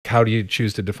how do you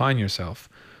choose to define yourself?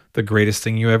 The greatest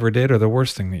thing you ever did or the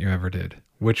worst thing that you ever did?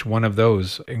 Which one of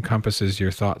those encompasses your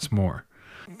thoughts more?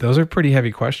 Those are pretty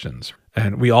heavy questions.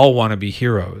 And we all want to be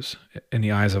heroes in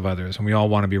the eyes of others, and we all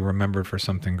want to be remembered for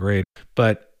something great.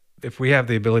 But if we have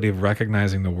the ability of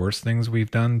recognizing the worst things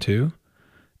we've done too,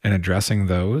 and addressing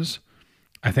those,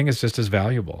 I think it's just as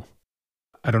valuable.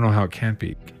 I don't know how it can't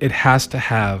be. It has to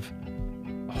have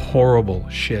horrible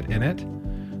shit in it,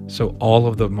 so all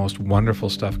of the most wonderful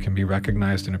stuff can be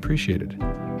recognized and appreciated.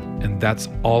 And that's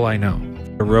all I know.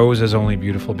 A rose is only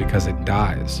beautiful because it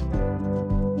dies.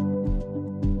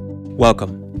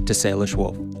 Welcome to Salish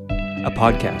Wolf, a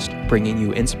podcast bringing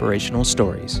you inspirational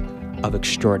stories of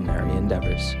extraordinary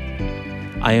endeavors.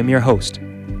 I am your host,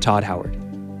 Todd Howard.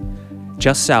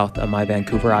 Just south of my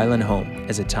Vancouver Island home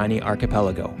is a tiny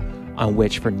archipelago on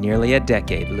which for nearly a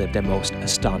decade lived a most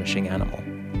astonishing animal,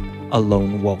 a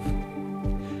lone wolf.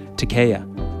 Takea,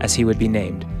 as he would be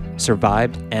named,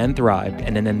 survived and thrived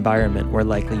in an environment where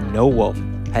likely no wolf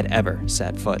had ever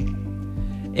set foot.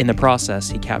 In the process,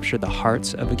 he captured the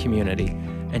hearts of a community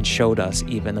and showed us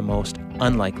even the most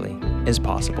unlikely is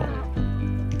possible.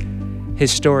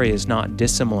 His story is not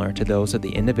dissimilar to those of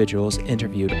the individuals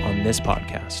interviewed on this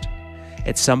podcast.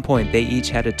 At some point, they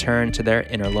each had to turn to their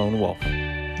inner lone wolf.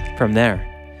 From there,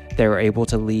 they were able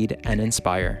to lead and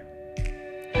inspire.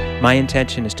 My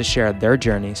intention is to share their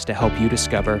journeys to help you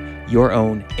discover your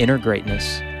own inner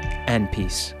greatness and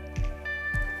peace.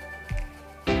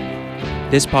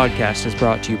 This podcast is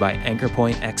brought to you by Anchor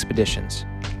Point Expeditions,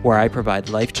 where I provide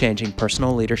life-changing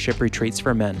personal leadership retreats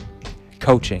for men,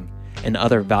 coaching, and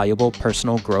other valuable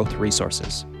personal growth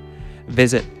resources.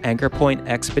 Visit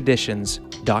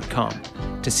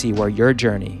anchorpointexpeditions.com to see where your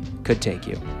journey could take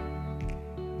you.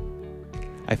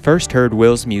 I first heard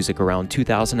Will's music around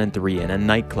 2003 in a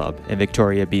nightclub in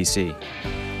Victoria, BC.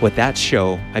 With that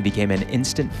show, I became an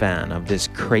instant fan of this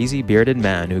crazy bearded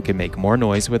man who could make more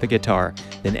noise with a guitar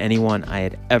than anyone I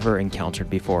had ever encountered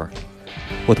before.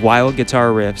 With wild guitar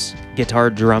riffs, guitar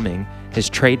drumming, his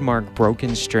trademark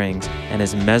broken strings, and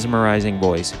his mesmerizing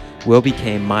voice, Will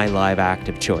became my live act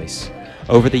of choice.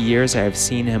 Over the years, I have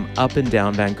seen him up and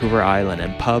down Vancouver Island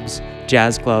in pubs,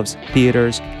 jazz clubs,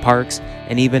 theaters, parks,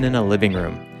 and even in a living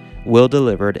room. Will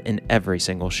delivered in every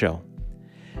single show.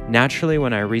 Naturally,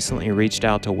 when I recently reached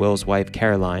out to Will's wife,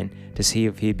 Caroline, to see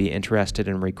if he'd be interested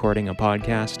in recording a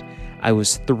podcast, I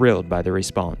was thrilled by the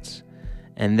response.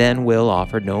 And then Will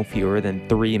offered no fewer than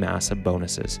 3 massive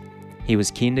bonuses. He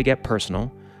was keen to get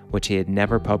personal, which he had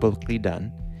never publicly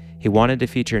done. He wanted to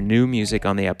feature new music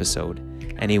on the episode,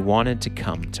 and he wanted to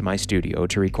come to my studio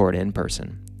to record in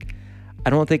person. I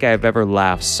don't think I've ever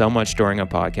laughed so much during a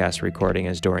podcast recording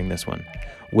as during this one.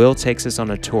 Will takes us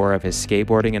on a tour of his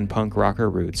skateboarding and punk rocker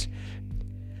roots,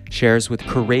 shares with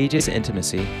courageous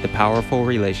intimacy the powerful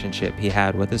relationship he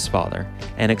had with his father,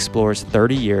 and explores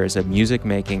 30 years of music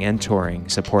making and touring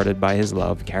supported by his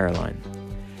love, Caroline.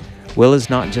 Will is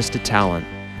not just a talent,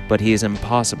 but he is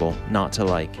impossible not to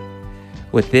like.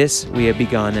 With this, we have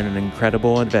begun an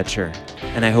incredible adventure,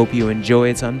 and I hope you enjoy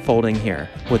its unfolding here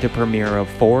with the premiere of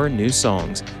 4 new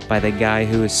songs by the guy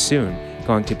who is soon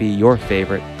going to be your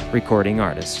favorite recording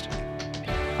artist.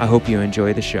 I hope you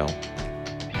enjoy the show.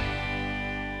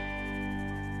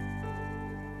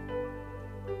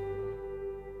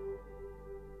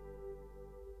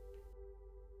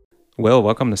 Will,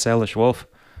 welcome to Salish Wolf.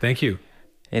 Thank you.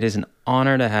 It is an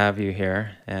honor to have you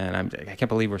here, and I can't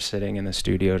believe we're sitting in the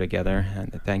studio together,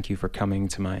 and thank you for coming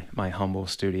to my humble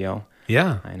studio.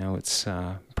 Yeah. I know it's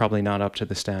probably not up to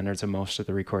the standards of most of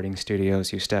the recording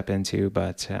studios you step into,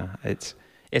 but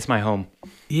it's my home.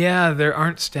 Yeah, there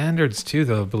aren't standards too,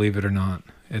 though, believe it or not.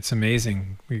 It's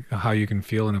amazing how you can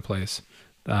feel in a place.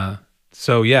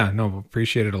 So yeah, no,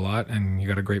 appreciate it a lot, and you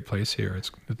got a great place here.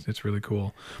 It's really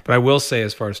cool. But I will say,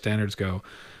 as far as standards go,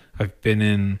 I've been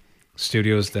in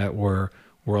studios that were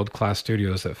world-class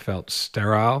studios that felt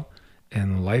sterile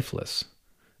and lifeless.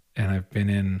 And I've been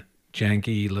in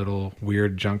janky little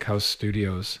weird junk house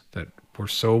studios that were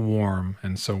so warm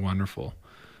and so wonderful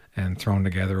and thrown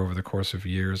together over the course of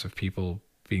years of people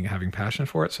having passion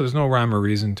for it. So there's no rhyme or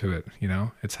reason to it, you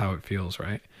know? It's how it feels,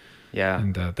 right? Yeah.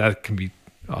 And that can be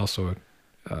also,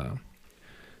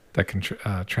 that can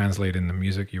translate in the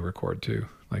music you record too.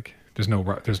 Like there's no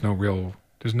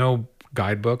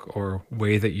guidebook or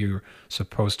way that you're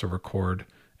supposed to record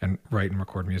and write and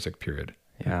record music, period.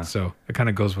 Yeah. So it kind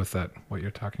of goes with that, what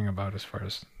you're talking about as far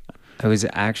as... I was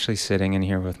actually sitting in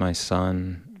here with my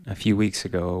son a few weeks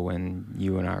ago when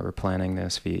you and I were planning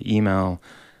this via email.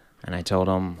 And I told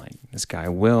him, like, this guy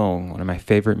Will, one of my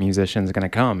favorite musicians, is going to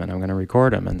come, and I'm going to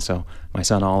record him. And so my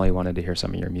son Ollie wanted to hear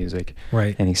some of your music.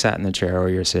 Right. And he sat in the chair where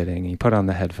you're sitting. He put on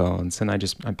the headphones, and I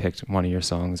picked one of your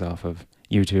songs off of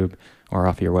YouTube or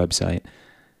off your website.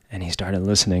 And he started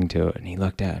listening to it, and he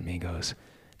looked at me and goes,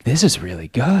 "This is really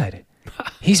good.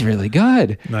 He's really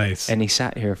good." Nice. And he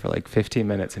sat here for like 15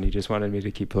 minutes, and he just wanted me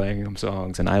to keep playing him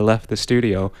songs. And I left the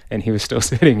studio, and he was still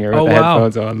sitting here with the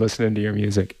headphones on, listening to your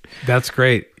music. That's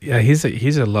great. Yeah, he's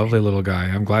a lovely little guy.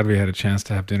 I'm glad we had a chance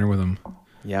to have dinner with him.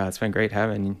 Yeah, it's been great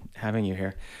having you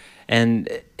here. And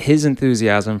his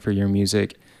enthusiasm for your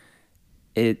music,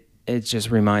 it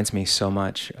just reminds me so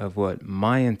much of what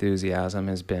my enthusiasm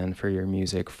has been for your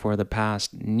music for the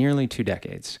past nearly 2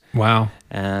 decades. Wow.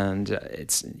 And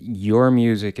your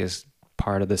music is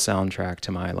part of the soundtrack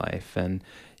to my life. And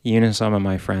you know, some of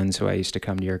my friends who I used to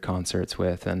come to your concerts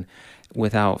with, and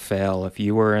without fail, if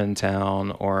you were in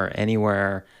town or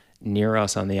anywhere near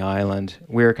us on the island,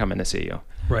 we were coming to see you.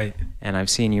 Right. And I've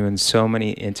seen you in so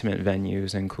many intimate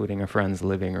venues, including a friend's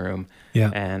living room.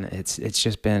 Yeah. And it's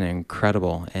just been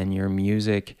incredible. And your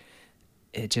music,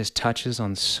 it just touches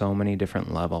on so many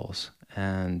different levels.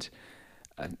 And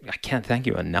I can't thank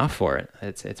you enough for it.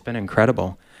 It's been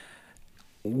incredible.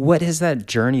 What has that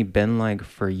journey been like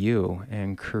for you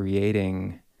in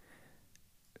creating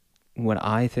what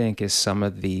I think is some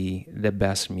of the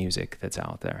best music that's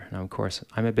out there? Now, of course,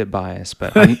 I'm a bit biased,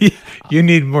 but you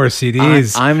need more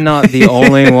CDs. I'm not the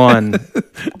only one.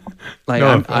 Like,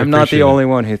 No, I'm not the only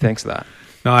one who thinks that.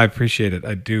 No, I appreciate it.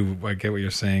 I do. I get what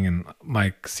you're saying. And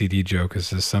my CD joke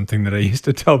is just something that I used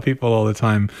to tell people all the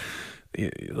time.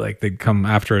 Like, they'd come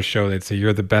after a show, they'd say,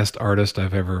 "You're the best artist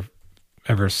I've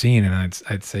ever seen," and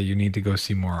I'd say, "You need to go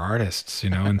see more artists," you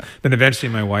know. And then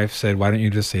eventually my wife said, "Why don't you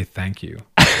just say thank you?"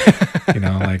 You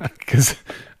know, like, because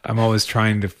I'm always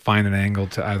trying to find an angle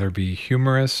to either be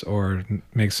humorous or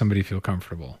make somebody feel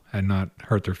comfortable and not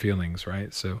hurt their feelings,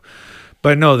 right? So,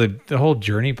 but no, the whole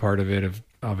journey part of it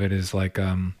is like,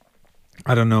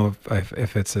 I don't know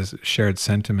if it's a shared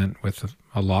sentiment with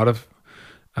a lot of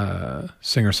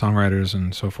singer-songwriters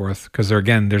and so forth, because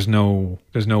there's no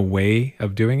way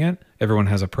of doing it. Everyone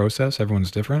has a process.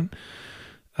 Everyone's different.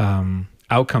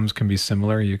 Outcomes can be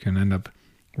similar. You can end up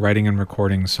writing and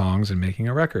recording songs and making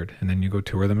a record, and then you go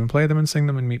tour them and play them and sing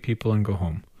them and meet people and go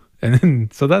home. And then,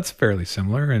 so that's fairly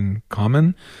similar and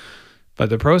common. But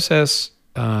the process,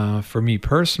 for me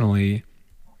personally,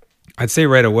 I'd say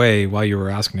right away while you were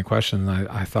asking the question,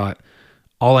 I thought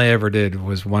all I ever did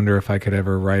was wonder if I could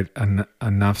ever write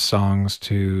enough songs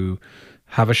to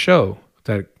have a show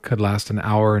that could last an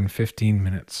hour and 15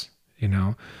 minutes, you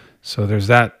know? So there's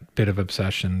that bit of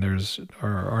obsession. There's,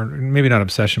 or maybe not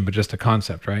obsession, but just a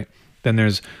concept, right? Then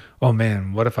there's, oh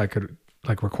man, what if I could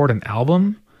like record an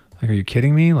album? Like, are you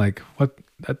kidding me? Like, what?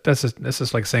 This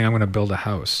is like saying I'm going to build a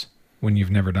house when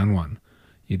you've never done one.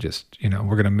 You just, you know,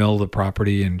 we're going to mill the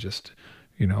property and just,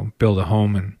 you know, build a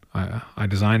home. And I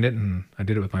designed it and I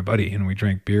did it with my buddy and we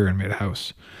drank beer and made a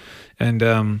house. And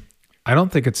I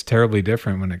don't think it's terribly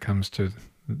different when it comes to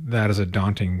that as a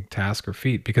daunting task or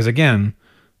feat, because again,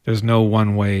 there's no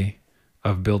one way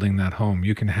of building that home.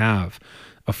 You can have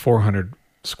a 400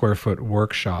 square foot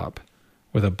workshop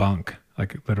with a bunk,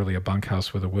 like literally a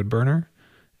bunkhouse with a wood burner,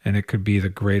 and it could be the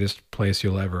greatest place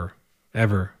you'll ever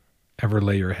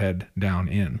lay your head down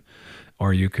in.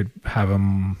 Or you could have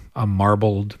a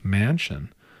marbled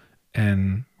mansion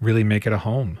and really make it a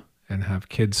home and have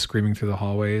kids screaming through the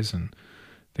hallways, and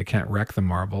they can't wreck the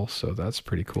marble, so that's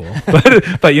pretty cool.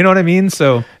 But you know what I mean?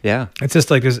 So yeah, it's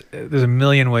just like there's a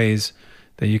million ways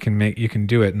that you can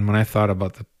do it. And when I thought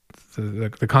about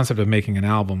the concept of making an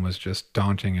album was just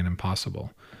daunting and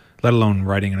impossible, let alone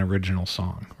writing an original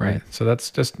song, right? So that's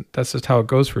just how it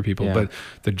goes for people. Yeah. But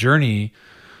the journey,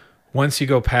 once you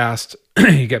go past,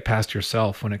 you get past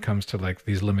yourself when it comes to like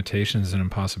these limitations and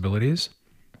impossibilities,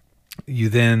 you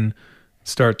then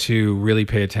start to really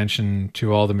pay attention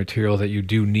to all the material that you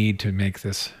do need to make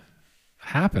this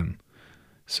happen.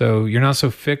 So you're not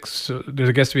so fixed. So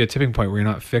there gets to be a tipping point where you're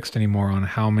not fixed anymore on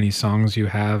how many songs you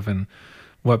have and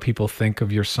what people think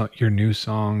of your new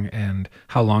song and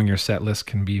how long your set list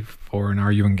can be for, and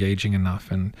are you engaging enough?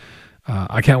 And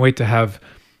I can't wait to have.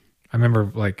 I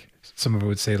remember like some of it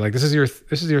would say like, this is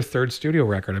your third studio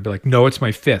record. I'd be like, no, it's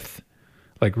my fifth.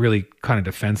 Like really kind of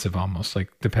defensive almost, like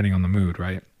depending on the mood,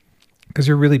 right? Because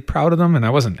you're really proud of them. And I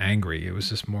wasn't angry. It was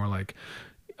just more like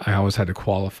I always had to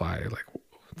qualify. Like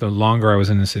the longer I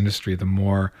was in this industry, the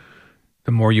more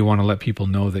you want to let people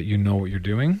know that you know what you're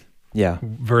doing. Yeah.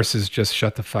 Versus just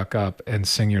shut the fuck up and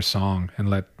sing your song and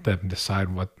let them decide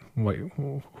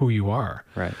who you are.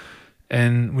 Right.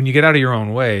 And when you get out of your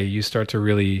own way, you start to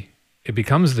really it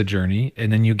becomes the journey,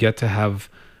 and then you get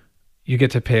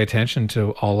to pay attention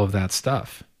to all of that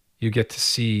stuff. You get to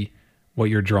see what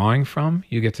you're drawing from.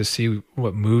 You get to see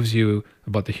what moves you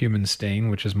about the human stain,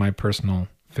 which is my personal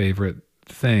favorite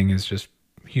thing, is just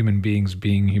human beings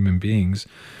being human beings.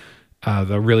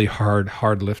 The really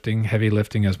hard lifting, heavy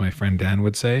lifting, as my friend Dan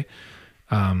would say.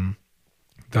 The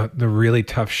really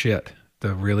tough shit.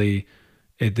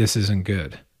 This isn't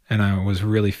good. And I was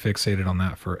really fixated on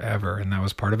that forever. And that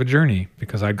was part of a journey,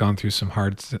 because I'd gone through some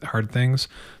hard things.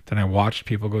 Then I watched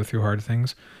people go through hard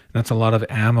things. And that's a lot of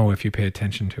ammo if you pay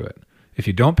attention to it. If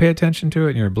you don't pay attention to it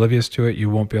and you're oblivious to it, you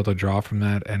won't be able to draw from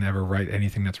that and ever write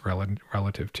anything that's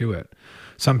relative to it.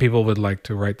 Some people would like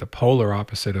to write the polar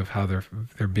opposite of how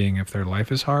they're being if their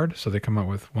life is hard. So they come up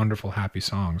with wonderful, happy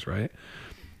songs, right?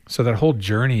 So that whole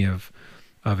journey of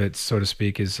it, so to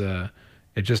speak, is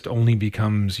it just only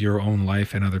becomes your own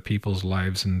life and other people's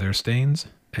lives and their stains.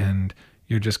 And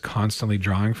you're just constantly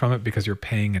drawing from it because you're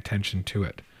paying attention to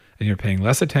it. And you're paying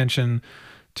less attention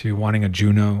to wanting a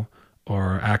Juno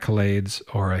or accolades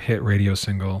or a hit radio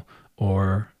single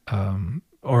or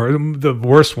the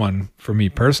worst one for me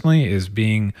personally is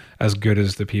being as good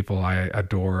as the people I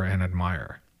adore and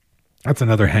admire. That's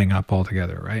another hang up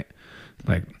altogether, right?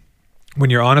 Like, when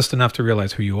you're honest enough to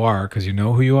realize who you are, because you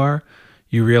know who you are,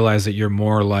 you realize that you're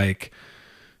more like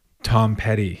Tom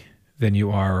Petty than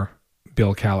you are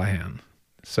Bill Callahan.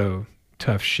 So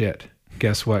tough shit.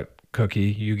 Guess what,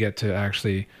 Cookie? You get to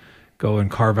actually go and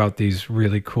carve out these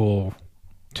really cool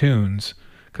tunes,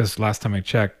 because last time I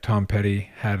checked, Tom Petty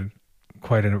had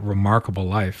quite a remarkable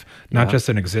life. Not just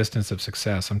an existence of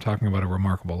success. I'm talking about a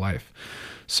remarkable life.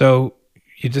 So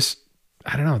you just,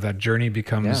 I don't know, that journey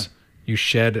becomes... Yeah. You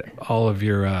shed all of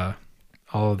your,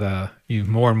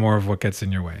 more and more of what gets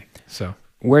in your way. So,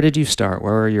 where did you start?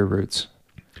 Where are your roots?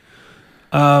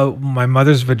 My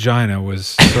mother's vagina was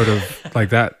sort of like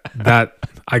that. That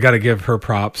I got to give her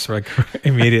props like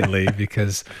immediately,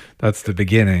 because that's the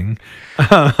beginning.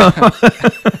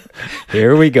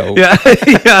 Here we go. Yeah.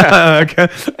 Okay.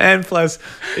 And plus,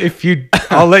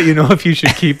 I'll let you know if you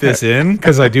should keep this in,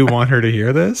 because I do want her to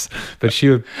hear this. But she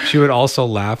would also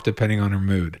laugh depending on her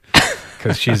mood,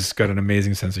 because she's got an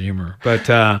amazing sense of humor. But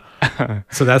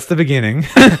so that's the beginning.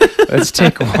 Let's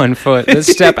take one foot. Let's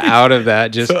step out of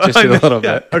that just a little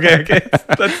bit. Okay.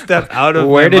 Let's step out of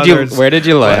where did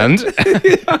you land?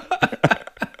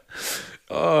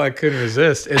 Oh, I couldn't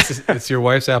resist. It's your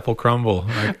wife's apple crumble.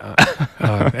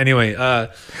 Anyway, I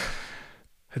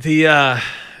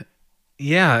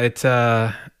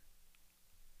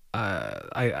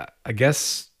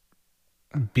guess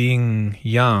being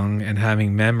young and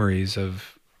having memories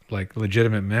of, like,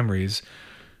 legitimate memories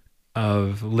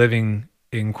of living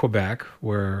in Quebec,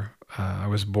 where I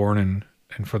was born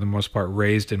and for the most part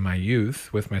raised in my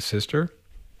youth with my sister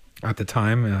at the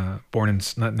time, born in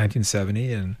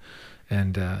 1970,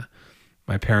 and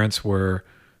my parents were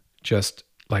just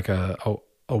like a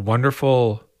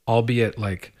wonderful, albeit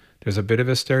like there's a bit of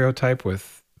a stereotype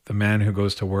with the man who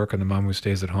goes to work and the mom who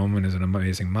stays at home and is an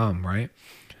amazing mom, right?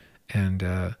 And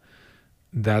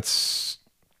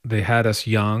they had us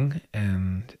young,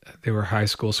 and they were high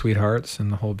school sweethearts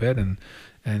and the whole bit, and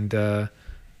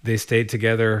they stayed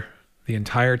together the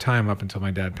entire time up until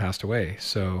my dad passed away.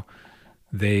 So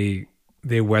they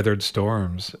weathered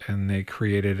storms, and they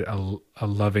created a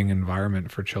loving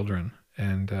environment for children.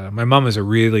 And my mom is a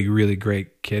really, really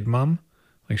great kid mom.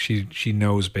 Like, she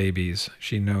knows babies,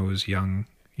 she knows young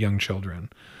children.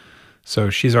 So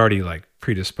she's already like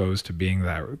predisposed to being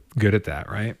that good at that,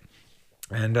 right?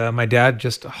 And my dad,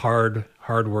 just a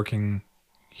hard-working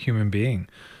human being,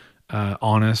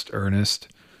 honest, earnest,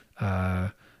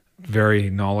 very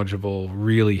knowledgeable,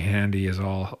 really handy as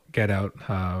all get out.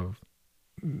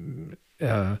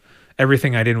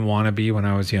 Everything I didn't want to be when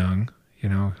I was young,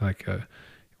 like a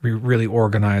really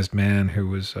organized man who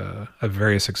was a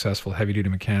very successful heavy-duty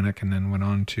mechanic, and then went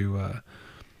on to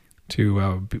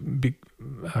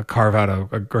carve out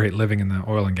a great living in the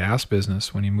oil and gas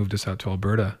business when he moved us out to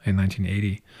Alberta in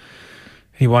 1980.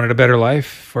 He wanted a better life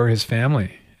for his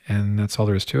family, and that's all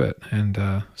there is to it.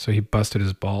 And so he busted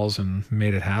his balls and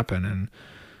made it happen. And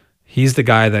he's the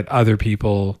guy that other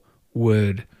people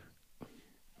would,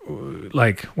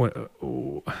 like,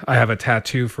 I have a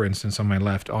tattoo, for instance, on my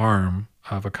left arm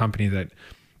of a company that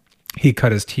he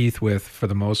cut his teeth with for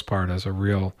the most part as a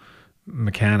real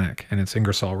mechanic, and it's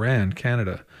Ingersoll Rand,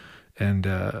 Canada.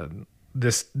 And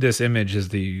this image is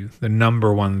the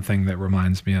number one thing that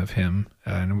reminds me of him,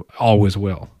 and always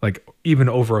will. Like, even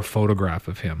over a photograph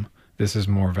of him, This is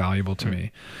more valuable to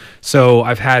me. So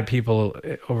I've had people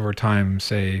over time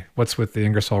say, what's with the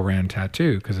Ingersoll Rand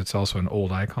tattoo? Because it's also an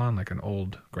old icon, like an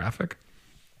old graphic.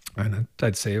 And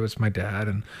I'd say it was my dad.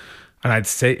 And I'd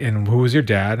say, and who was your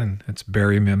dad? And it's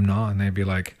Barry Mimnaugh. And they'd be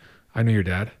like, I knew your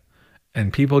dad.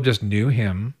 And people just knew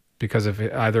him because of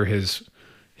either his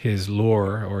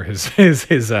lore or his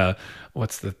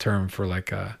what's the term for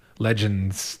like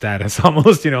legend status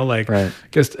almost, like Right.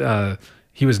 just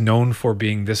he was known for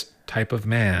being this type of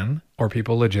man, or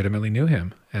people legitimately knew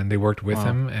him and they worked with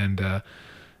him, and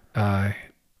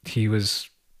he was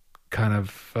kind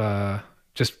of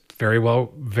just very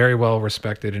well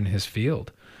respected in his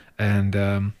field.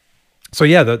 And so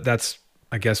yeah, that's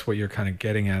I guess what you're kind of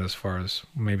getting at as far as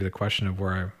maybe the question of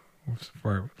where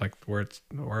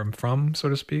I'm from, so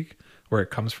to speak, where it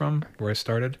comes from, where I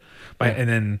started. And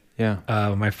then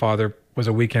my father was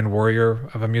a weekend warrior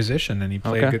of a musician, and he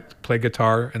played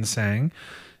guitar and sang.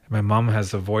 My mom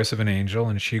has the voice of an angel,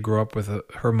 and she grew up with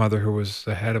her mother, who was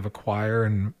the head of a choir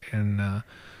in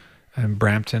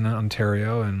Brampton,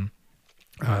 Ontario, and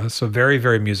so very,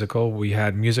 very musical. We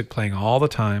had music playing all the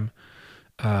time.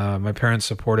 My parents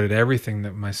supported everything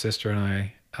that my sister and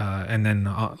I, and then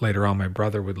later on my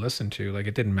brother would listen to. Like,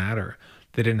 it didn't matter.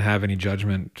 They didn't have any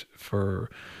judgment for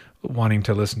wanting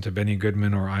to listen to Benny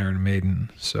Goodman or Iron Maiden.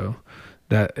 So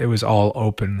that it was all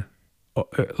open.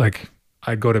 Like,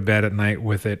 I'd go to bed at night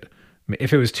with it.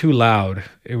 If it was too loud,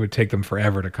 it would take them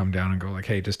forever to come down and go like,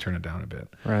 hey, just turn it down a bit.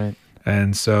 Right.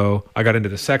 And so I got into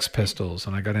the Sex Pistols,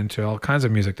 and I got into all kinds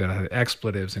of music that had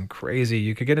expletives and crazy.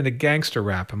 You could get into gangster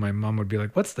rap, and my mom would be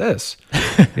like, "What's this?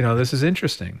 This is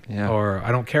interesting." Yeah. Or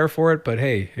I don't care for it, but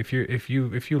hey, if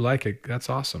you like it, that's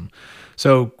awesome.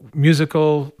 So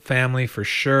musical family for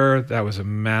sure. That was a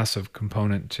massive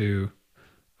component to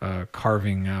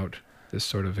carving out this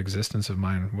sort of existence of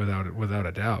mine, without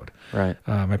a doubt. Right.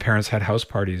 My parents had house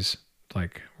parties.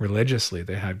 Like religiously,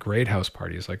 they had great house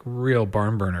parties, like real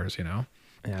barn burners, Yeah,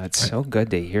 it's so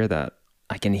good to hear that.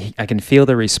 I can feel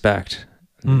the respect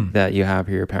that you have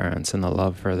for your parents and the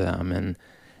love for them,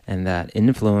 and that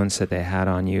influence that they had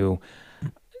on you.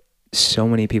 So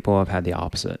many people have had the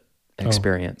opposite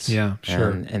experience. Yeah,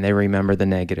 sure. And they remember the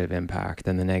negative impact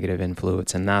and the negative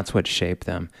influence, and that's what shaped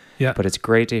them. Yeah. But it's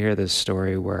great to hear this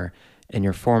story where in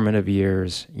your formative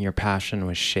years, your passion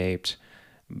was shaped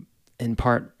in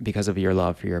part because of your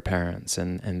love for your parents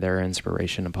and their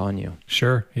inspiration upon you.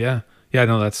 Sure. Yeah. Yeah.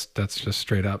 No, that's just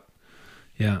straight up.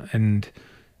 Yeah. And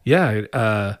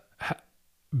yeah,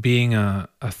 being a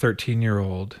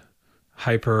 13-year-old,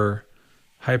 hyper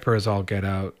as all get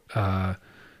out,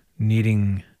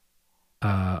 needing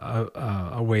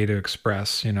a way to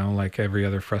express, like every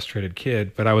other frustrated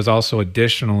kid. But I was also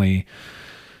additionally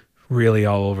really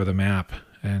all over the map.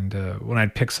 And when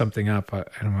I'd pick something up,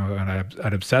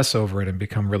 I'd obsess over it and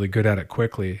become really good at it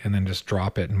quickly, and then just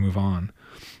drop it and move on.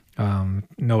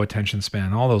 No attention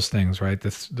span, all those things, right?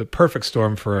 The perfect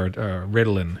storm for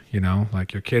Ritalin,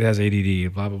 like your kid has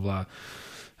ADD, blah, blah,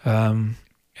 blah.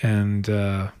 And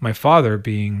my father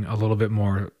being a little bit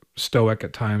more stoic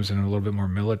at times and a little bit more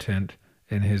militant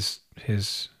in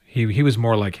he was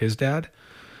more like his dad,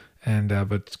 and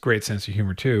but great sense of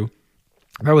humor too.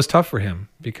 That was tough for him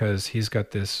because he's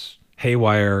got this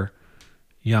haywire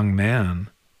young man,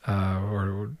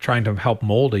 or trying to help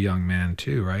mold a young man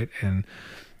too, right? And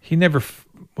he never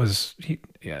was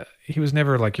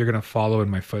never like, you're going to follow in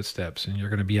my footsteps and you're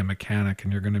going to be a mechanic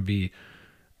and you're going to be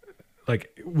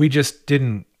like, we just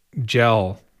didn't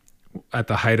gel at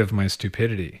the height of my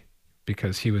stupidity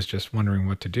because he was just wondering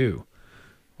what to do.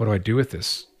 What do I do with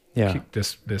this? Yeah.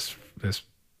 This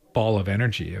ball of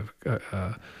energy of,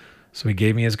 so he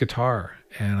gave me his guitar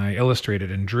and I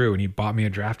illustrated and drew, and he bought me a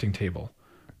drafting table.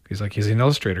 He's like, he's an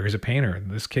illustrator. He's a painter.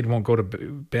 This kid won't go to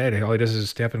bed. All he does is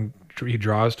stay up and he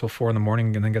draws till 4 a.m.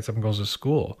 and then gets up and goes to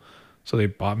school. So they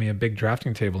bought me a big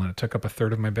drafting table, and it took up a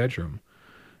third of my bedroom.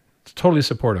 It's totally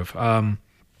supportive.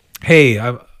 Hey,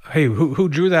 who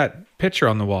drew that picture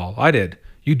on the wall? I did.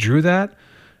 You drew that?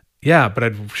 Yeah, but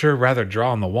I'd sure rather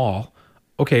draw on the wall.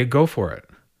 Okay, go for it.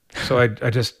 So I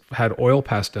just had oil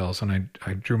pastels, and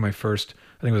I drew my first,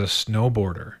 I think it was a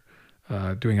snowboarder,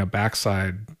 doing a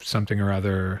backside something or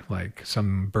other, like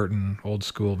some Burton old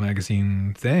school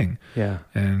magazine thing. Yeah.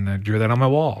 And I drew that on my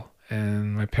wall.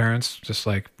 And my parents just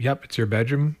like, yep, it's your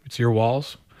bedroom. It's your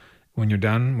walls. When you're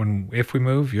done, if we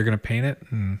move, you're going to paint it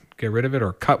and get rid of it,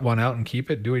 or cut one out and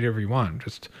keep it. Do whatever you want.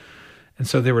 And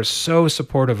so they were so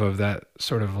supportive of that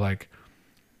sort of like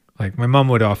my mom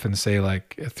would often say,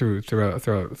 like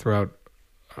throughout,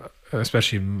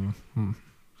 especially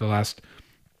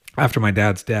after my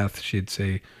dad's death, she'd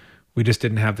say, we just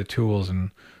didn't have the tools, and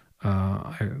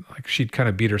She'd kind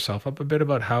of beat herself up a bit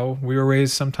about how we were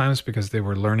raised sometimes because they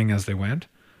were learning as they went,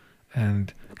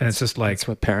 and it's just like That's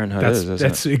what parenthood is, isn't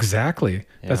that's it? exactly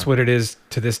that's Yeah. what it is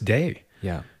to this day.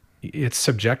 Yeah. It's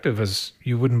subjective as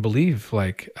you wouldn't believe.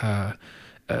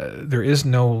 There is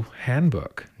no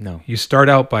handbook. No. You start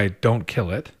out by don't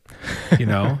kill it,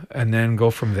 and then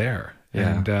go from there.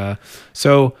 Yeah. And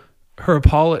so her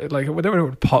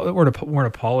weren't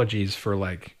apologies for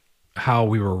like how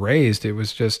we were raised. It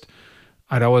was just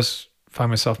I'd always find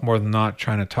myself more than not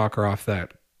trying to talk her off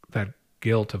that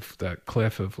guilt of that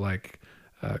cliff of like,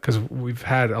 because we've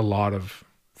had a lot of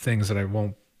things that I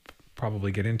won't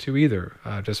probably get into either,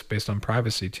 just based on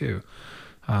privacy too,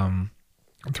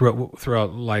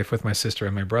 throughout life with my sister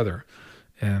and my brother,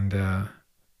 and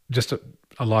just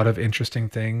a lot of interesting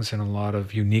things and a lot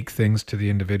of unique things to the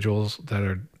individuals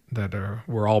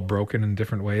we're all broken in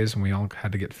different ways, and we all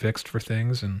had to get fixed for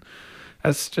things, and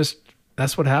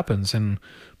that's what happens. And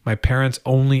my parents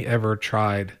only ever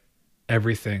tried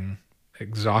everything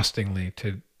exhaustingly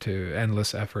to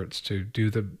endless efforts to do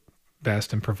the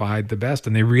best and provide the best,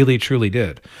 and they really truly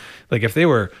did. Like if they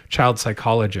were child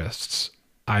psychologists,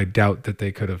 I doubt that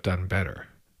they could have done better.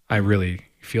 I really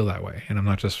feel that way, and I'm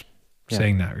not just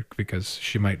saying that because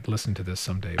she might listen to this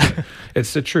someday, but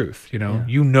it's the truth. Yeah.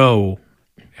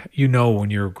 You know when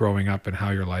you're growing up and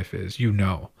how your life is.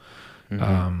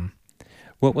 Mm-hmm.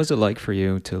 What was it like for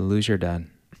you to lose your dad?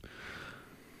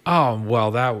 Oh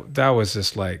well, that was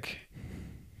just like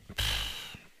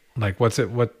what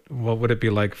would it be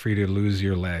like for you to lose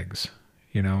your legs,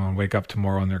 and wake up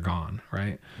tomorrow and they're gone,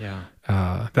 right? Yeah.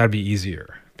 That'd be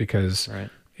easier because Right.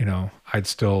 I'd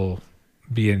still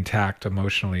be intact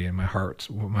emotionally and my heart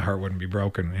wouldn't be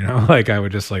broken, like I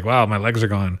would just like, wow, my legs are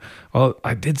gone. Well,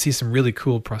 I did see some really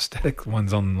cool prosthetic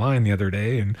ones online the other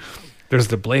day, and there's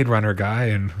the Blade Runner guy,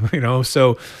 and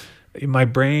so my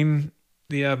brain,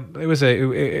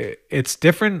 it's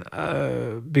different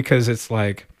because it's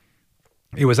like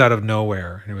it was out of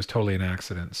nowhere and it was totally an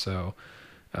accident. So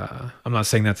I'm not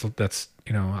saying that's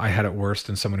I had it worse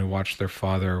than someone who watched their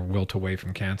father wilt away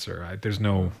from cancer. There's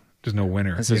no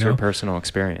winner. This is your personal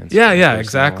experience. Yeah, Personal.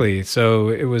 exactly. So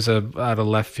it was out of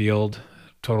left field,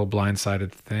 total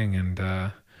blindsided thing, and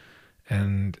I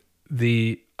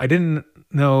didn't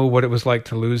know what it was like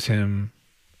to lose him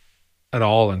at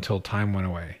all until time went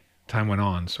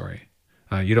on. Sorry,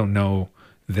 you don't know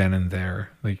then and there.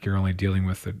 Like you're only dealing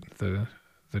with the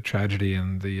tragedy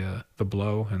and the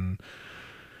blow, and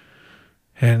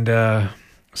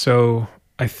so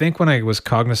I think when I was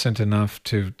cognizant enough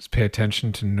to pay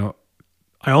attention to know,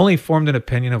 I only formed an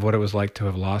opinion of what it was like to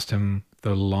have lost him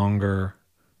the longer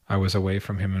I was away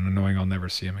from him and knowing I'll never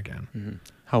see him again. Mm-hmm.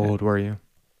 How old were you?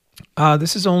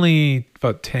 This is only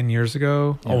about 10 years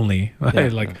ago. Yeah. Only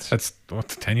that's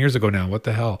 10 years ago now. What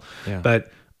the hell? Yeah.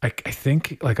 But I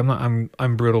think like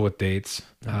I'm brutal with dates.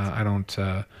 I don't,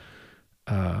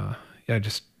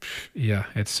 it's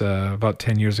about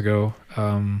 10 years ago.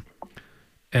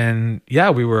 And yeah,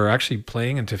 we were actually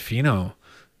playing in Tofino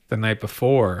the night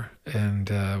before,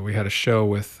 and we had a show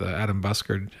with Adam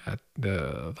Buskard at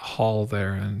the hall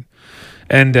there,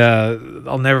 and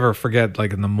I'll never forget.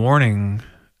 Like in the morning,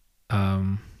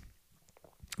 that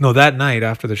night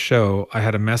after the show, I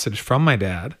had a message from my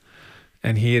dad,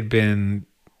 and he had been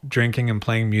drinking and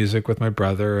playing music with my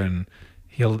brother, and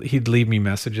he'd leave me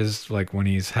messages like when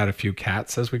he's had a few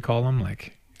cats, as we call them,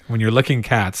 like. When you're licking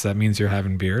cats, that means you're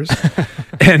having beers.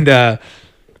 and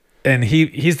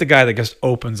he's the guy that just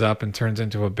opens up and turns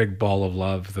into a big ball of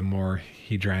love the more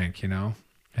he drank,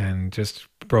 and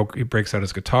he breaks out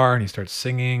his guitar and he starts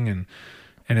singing, and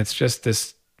it's just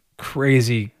this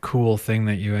crazy cool thing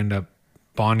that you end up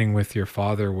bonding with your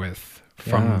father with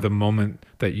from the moment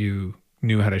that you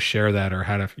knew how to share that or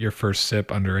had your first sip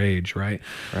underage, right?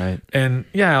 Right. And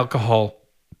yeah, alcohol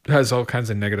has all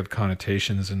kinds of negative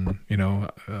connotations, and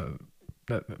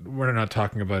we're not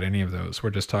talking about any of those. We're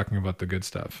just talking about the good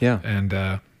stuff. Yeah.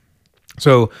 And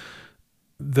so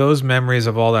those memories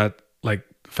of all that, like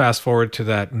fast forward to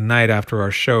that night after our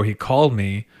show, he called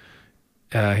me,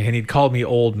 and he'd called me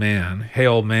old man. Hey,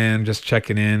 old man, just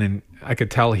checking in. And I could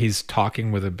tell he's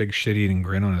talking with a big shit-eating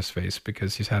grin on his face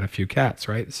because he's had a few cats,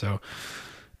 right? So,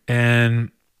 and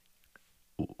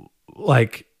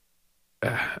like,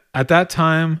 at that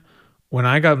time, when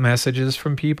I got messages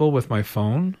from people with my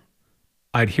phone,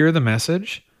 I'd hear the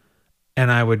message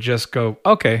and I would just go,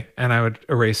 okay, and I would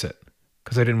erase it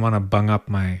because I didn't want to bung up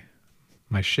my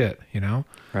shit,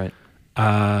 Right.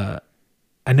 I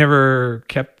never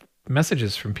kept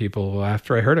messages from people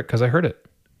after I heard it because I heard it,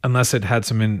 unless it had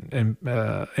some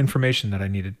information that I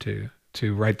needed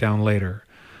to write down later.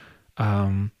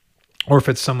 or if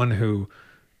it's someone who,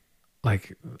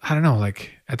 like, I don't know,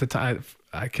 like at the time,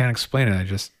 I can't explain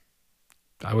it.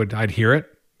 I'd hear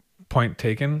it, point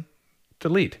taken,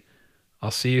 delete.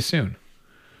 I'll see you soon.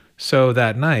 So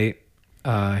that night,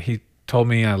 he told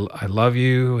me, I love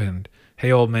you, and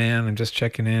hey, old man, I'm just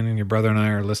checking in, and your brother and I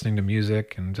are listening to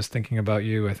music and just thinking about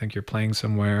you. I think you're playing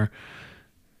somewhere.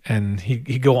 And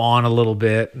he'd go on a little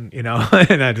bit, and,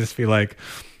 and I'd just be like,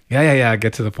 yeah,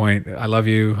 get to the point. I love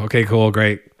you. Okay, cool,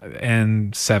 great.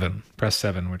 And press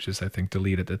 7, which is, I think,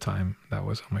 delete at the time. That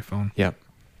was on my phone. Yeah.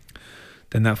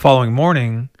 Then that following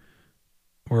morning,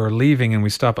 we're leaving and we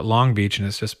stop at Long Beach, and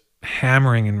it's just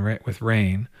hammering with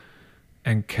rain.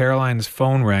 And Caroline's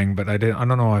phone rang, but I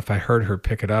don't know if I heard her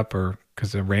pick it up or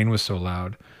because the rain was so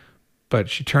loud. But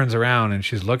she turns around and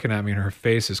she's looking at me, and her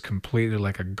face is completely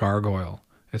like a gargoyle.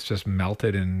 It's just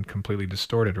melted and completely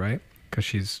distorted, right?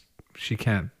 Because she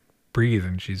can't breathe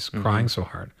and she's crying so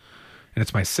hard. And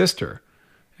it's my sister,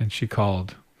 and she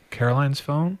called Caroline's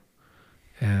phone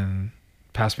and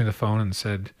passed me the phone and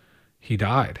said, he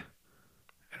died.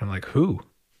 And I'm like, who?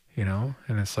 And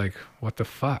it's like, what the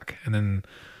fuck? And then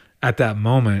at that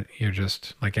moment, you're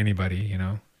just like anybody,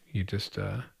 you just,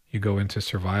 you go into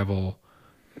survival,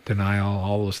 denial,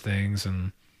 all those things.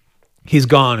 And he's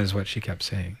gone is what she kept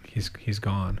saying. He's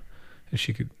gone. And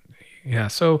she could, yeah.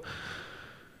 So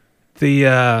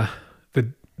the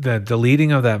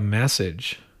deleting of that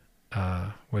message,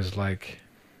 was like,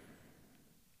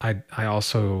 I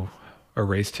also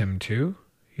erased him too,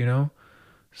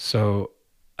 So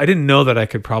I didn't know that I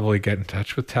could probably get in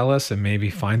touch with TELUS and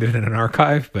maybe find it in an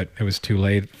archive, but it was too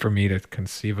late for me to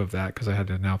conceive of that because I had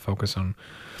to now focus on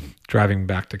driving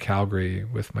back to Calgary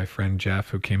with my friend Jeff,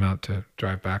 who came out to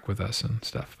drive back with us and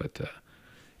stuff. But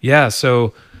yeah,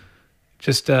 so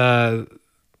just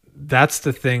that's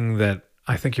the thing that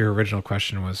I think your original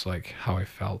question was like how I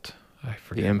felt. I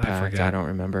forget. The impact, I don't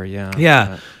remember. Yeah.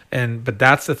 Yeah. But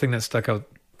that's the thing that stuck out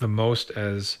the most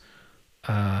as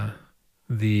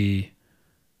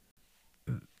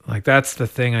that's the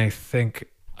thing I think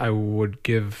I would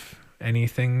give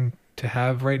anything to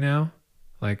have right now.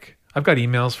 Like, I've got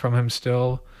emails from him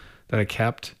still that I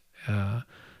kept,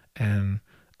 and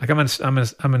like I'm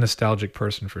a nostalgic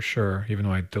person for sure, even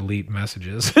though I delete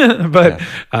messages. But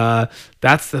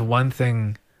that's the one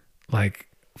thing. Like,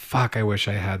 fuck, I wish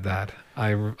I had that.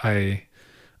 I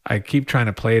keep trying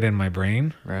to play it in my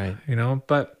brain, right?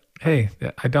 But hey,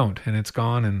 I don't, and it's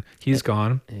gone, and he's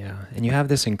gone. Yeah, and you have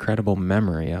this incredible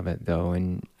memory of it, though,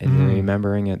 and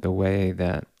remembering it the way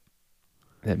that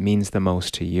means the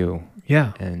most to you.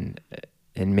 Yeah,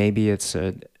 and maybe it's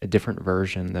a different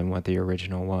version than what the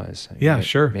original was. Yeah,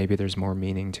 sure. Maybe there's more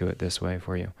meaning to it this way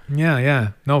for you.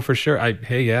 Yeah, no, for sure.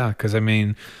 Because I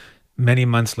mean, many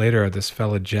months later, this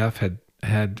fella Jeff had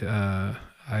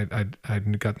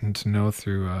I'd gotten to know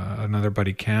through another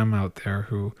buddy Cam out there,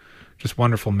 who just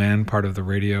wonderful man, part of the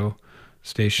radio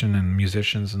station and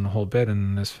musicians and the whole bit.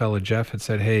 And this fella Jeff had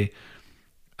said, hey,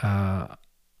 I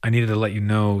needed to let you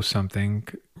know something.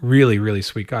 Really, really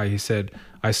sweet guy. He said,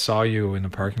 I saw you in the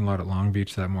parking lot at Long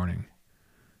Beach that morning.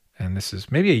 And this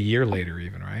is maybe a year later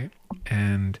even, right?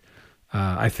 And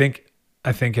I think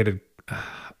it had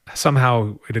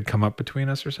somehow it had come up between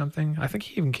us or something. I think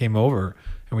he even came over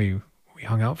and we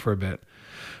hung out for a bit.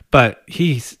 But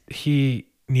he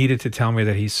needed to tell me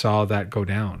that he saw that go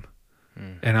down.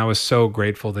 And I was so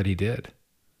grateful that he did.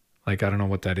 Like, I don't know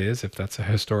what that is, if that's a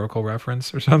historical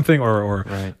reference or something, or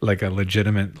right. Like a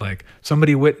legitimate, like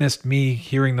somebody witnessed me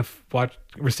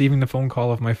receiving the phone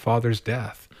call of my father's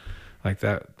death. Like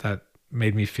that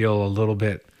made me feel a little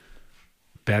bit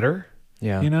better.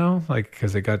 Yeah. Like,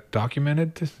 because it got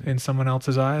documented in someone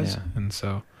else's eyes. Yeah. And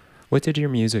so. What did your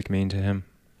music mean to him?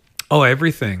 Oh,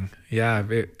 everything. Yeah.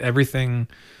 Everything,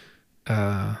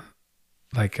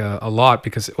 like a lot,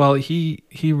 because, well, he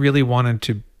really wanted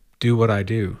to do what I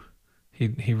do.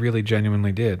 He really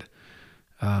genuinely did.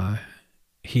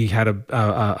 He had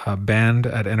a band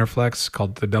at Interflex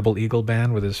called the Double Eagle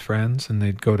Band with his friends, and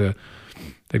they'd go to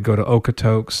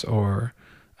Okotoks, or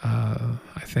I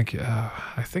think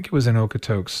it was in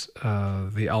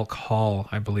Okotoks. The Elk Hall,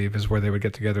 I believe, is where they would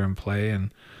get together and play,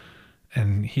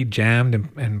 and he jammed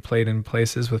and played in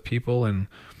places with people, and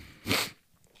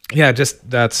yeah, just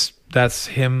that's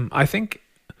him. I think,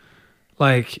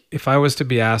 like, if I was to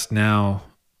be asked now,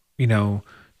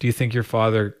 do you think your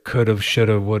father could have, should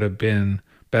have, would have been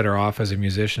better off as a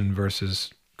musician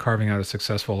versus carving out a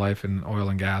successful life in oil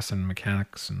and gas and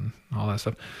mechanics and all that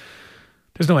stuff?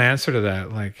 There's no answer to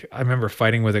that. Like, I remember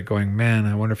fighting with it, going, man,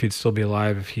 I wonder if he'd still be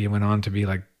alive if he went on to be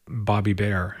like Bobby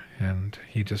Bare and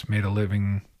he just made a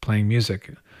living playing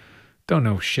music. don't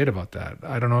know shit about that.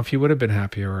 I don't know if he would have been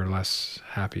happier or less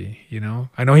happy, you know?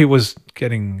 I know he was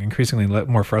getting increasingly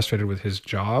more frustrated with his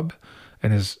job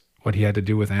and what he had to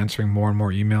do with answering more and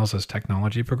more emails as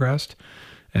technology progressed.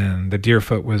 And the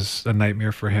Deerfoot was a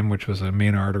nightmare for him, which was a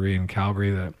main artery in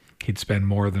Calgary that he'd spend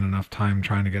more than enough time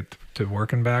trying to get to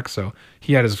work and back. So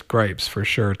he had his gripes for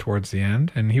sure towards the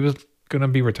end, and he was going to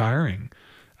be retiring,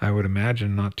 I would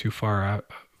imagine, not too far out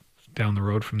down the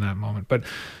road from that moment. But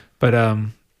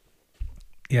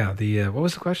yeah, what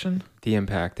was the question? The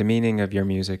impact, the meaning of your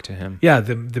music to him. Yeah,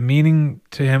 the meaning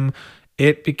to him,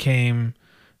 it became,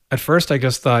 at first I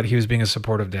just thought he was being a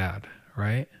supportive dad,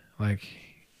 right? Like,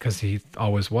 because he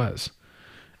always was.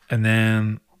 And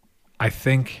then I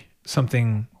think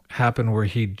something happened where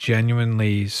he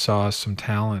genuinely saw some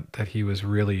talent that he was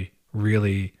really,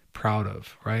 really proud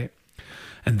of, right?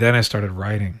 And then I started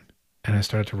writing. And I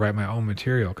started to write my own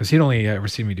material because he'd only ever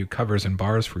seen me do covers in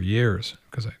bars for years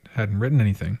because I hadn't written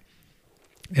anything.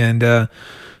 And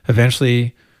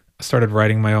eventually I started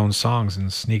writing my own songs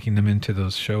and sneaking them into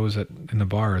those shows in the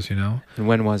bars, you know? And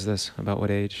when was this? About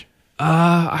what age?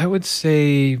 I would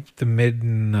say the mid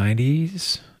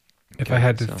 90s. If I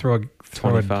had to throw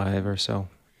 25 or so,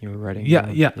 you were writing.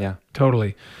 Yeah,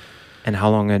 totally. And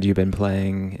how long had you been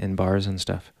playing in bars and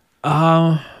stuff?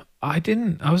 I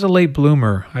was a late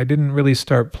bloomer. I didn't really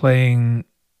start playing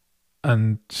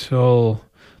until,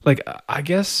 like, I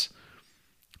guess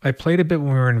I played a bit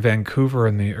when we were in Vancouver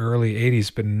in the early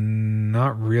 80s, but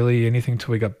not really anything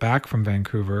till we got back from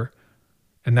Vancouver.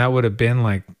 And that would have been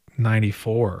like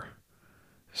 94.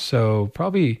 So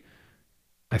probably,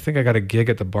 I think I got a gig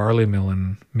at the Barley Mill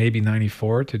in maybe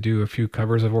 94 to do a few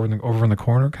covers of Over in the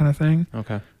Corner kind of thing.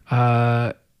 Okay.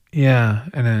 Yeah.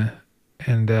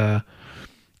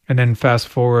 And then fast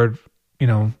forward, you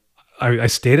know, I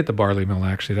stayed at the Barley Mill,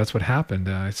 actually. That's what happened.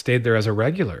 I stayed there as a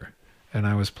regular, and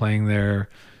I was playing there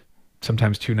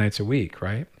sometimes 2 nights a week,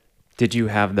 right? Did you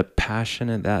have the passion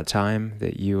at that time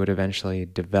that you would eventually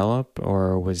develop,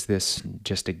 or was this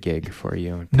just a gig for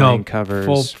you? Playing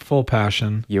covers, full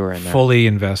passion. You were in there, fully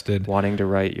invested, wanting to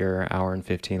write your hour and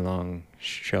 15 long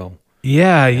show.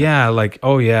 Yeah. Like,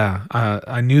 oh yeah.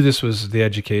 I knew this was the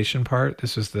education part.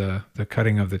 This was the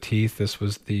cutting of the teeth. This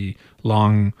was the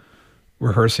long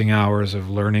rehearsing hours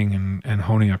of learning and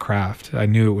honing a craft. I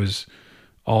knew it was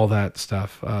all that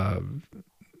stuff,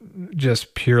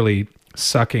 just purely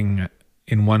sucking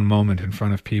in one moment in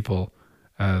front of people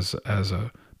as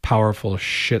a powerful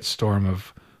shitstorm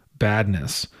of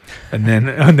badness, and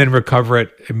then recover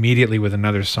it immediately with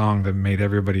another song that made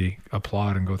everybody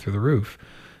applaud and go through the roof.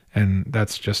 And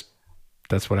that's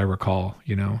what I recall,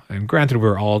 you know. And granted, we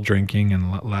were all drinking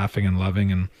and laughing and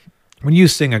loving. And when you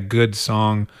sing a good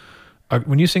song,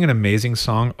 when you sing an amazing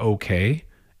song, okay,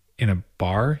 in a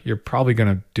bar, you're probably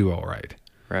going to do all right.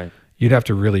 Right. You'd have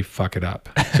to really fuck it up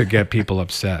to get people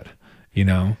upset, you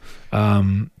know.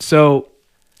 So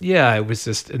yeah, it was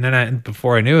just, and then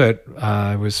before I knew it,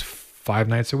 I was 5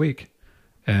 nights a week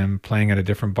and playing at a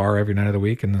different bar every night of the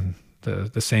week, and then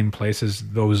the same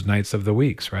places those nights of the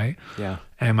weeks, right? Yeah.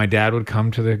 And my dad would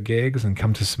come to the gigs and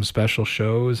come to some special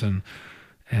shows, and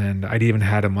I'd even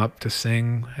had him up to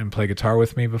sing and play guitar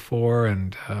with me before.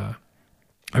 And I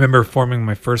remember forming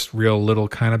my first real little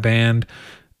kind of band.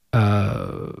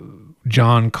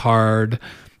 John Card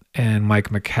and Mike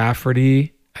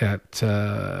McCafferty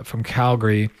from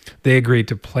Calgary, they agreed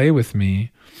to play with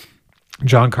me.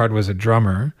 John Card was a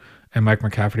drummer, and Mike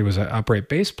McCafferty was an upright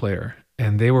bass player.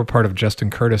 And they were part of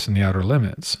Justin Curtis and the Outer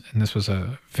Limits. And this was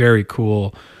a very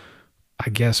cool,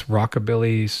 I guess,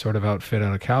 rockabilly sort of outfit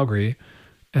out of Calgary.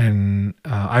 And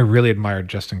I really admired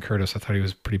Justin Curtis. I thought he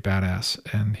was pretty badass.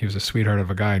 And he was a sweetheart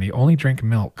of a guy. And he only drank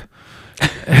milk.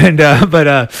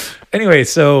 Anyway,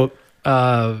 so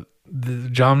John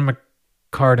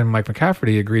McCard and Mike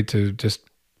McCafferty agreed to just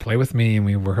play with me. And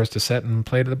we rehearsed a set and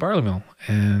played at the Barley Mill.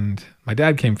 And my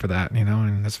dad came for that, you know.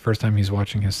 And that's the first time he's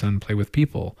watching his son play with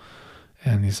people.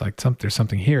 And he's like, there's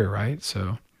something here, right?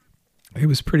 So it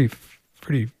was pretty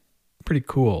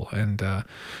cool. And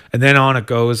then on it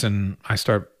goes, and I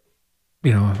start,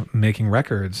 you know, making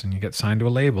records, and you get signed to a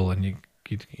label, and you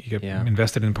get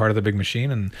invested in part of the big machine.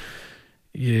 And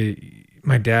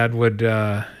my dad would,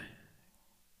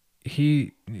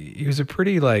 he was a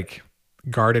pretty like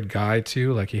guarded guy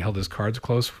too. Like he held his cards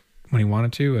close when he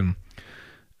wanted to, and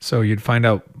so you'd find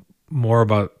out more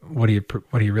about what he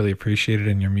really appreciated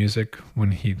in your music when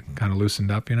he kind of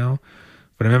loosened up, you know.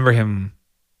 But I remember him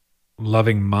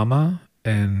loving Mama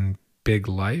and Big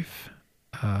Life,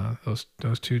 those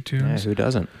 2 tunes. Yeah, who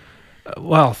doesn't?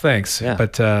 Well, thanks. Yeah.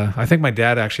 But I think my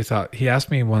dad actually thought, he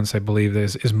asked me once, I believe,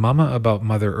 is Mama about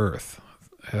Mother Earth?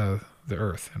 the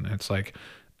earth. And it's like,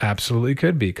 absolutely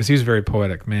could be, because he's a very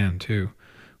poetic man too,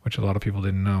 which a lot of people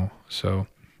didn't know. So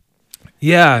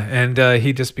yeah, and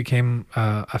he just became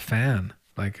a fan,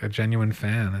 like a genuine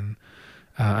fan, and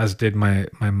as did my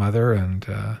mother. And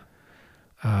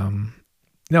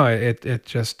no, it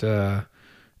just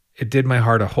it did my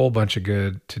heart a whole bunch of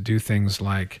good to do things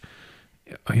like,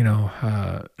 you know,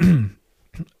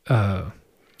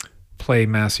 play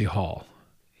Massey Hall.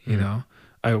 You know,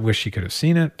 I wish he could have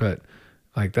seen it, but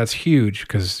like that's huge,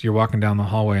 because you're walking down the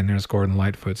hallway and there's Gordon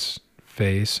Lightfoot's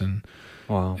face, and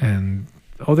Wow. and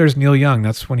oh, there's Neil Young.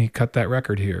 That's when he cut that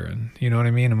record here, and you know what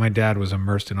I mean. And my dad was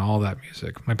immersed in all that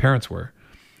music. My parents were.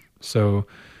 So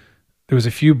there was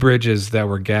a few bridges that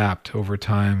were gapped over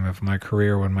time of my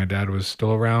career when my dad was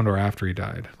still around or after he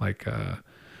died. Like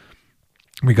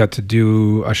we got to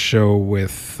do a show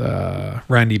with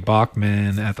Randy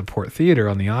Bachman at the Port Theatre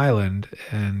on the island,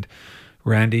 and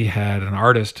Randy had an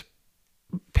artist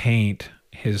paint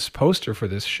his poster for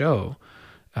this show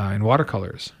in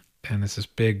watercolors, and it's this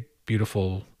big,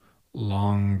 beautiful,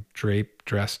 long drape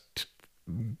dressed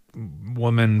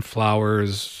woman,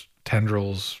 flowers,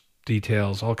 tendrils,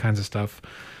 details, all kinds of stuff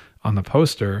on the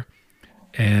poster.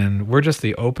 And we're just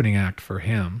the opening act for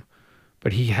him,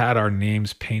 but he had our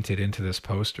names painted into this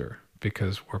poster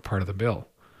because we're part of the bill.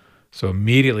 So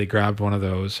immediately grabbed one of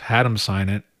those, had him sign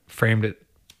it, framed it,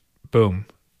 boom,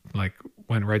 like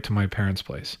went right to my parents'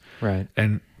 place. Right.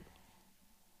 And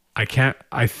I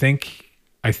think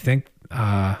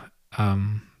I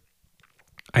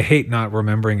hate not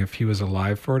remembering if he was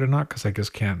alive for it or not, because I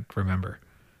just can't remember.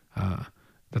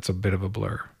 That's a bit of a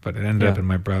blur, but it ended up in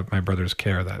my brother's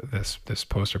care, that this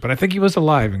poster. But I think he was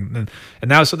alive, and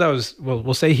now, so that was, well,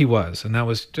 we'll say he was, and that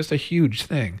was just a huge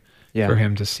thing for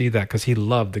him to see that, because he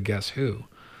loved the Guess Who,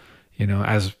 you know,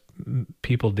 as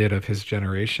people did of his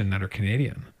generation that are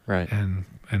Canadian, Right. and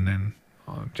then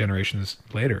generations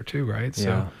later too, right? So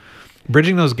Yeah.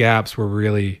 bridging those gaps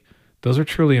those are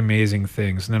truly amazing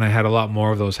things. And then I had a lot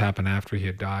more of those happen after he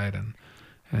had died,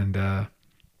 and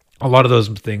a lot of those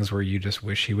things where you just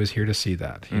wish he was here to see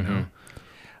that, you know.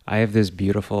 I have this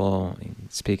beautiful,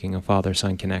 speaking of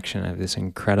father-son connection, I have this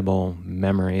incredible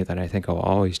memory that I think I'll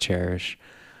always cherish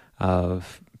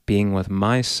of being with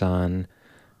my son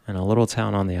in a little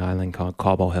town on the island called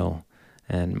Cobble Hill.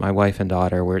 And my wife and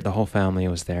daughter, the whole family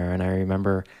was there. And I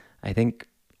remember, I think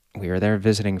we were there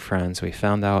visiting friends. We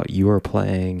found out you were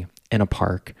playing in a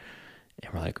park.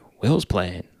 And we're like, Will's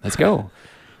playing, let's go.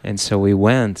 And so we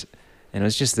went, and it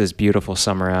was just this beautiful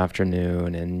summer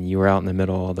afternoon. And you were out in the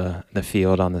middle of the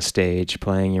field on the stage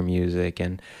playing your music,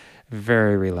 and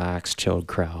very relaxed, chilled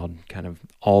crowd kind of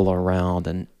all around.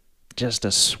 And just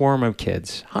a swarm of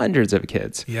kids, hundreds of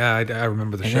kids. Yeah, I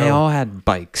remember the And show. they all had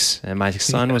bikes. And my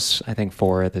son was, I think,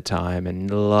 4 at the time, and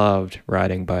loved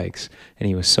riding bikes. And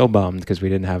he was so bummed because we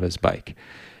didn't have his bike.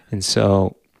 And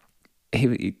so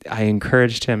I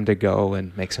encouraged him to go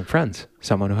and make some friends,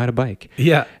 someone who had a bike.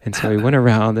 Yeah. And so he went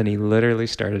around, and he literally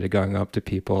started going up to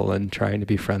people and trying to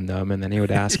befriend them. And then he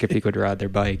would ask if he could ride their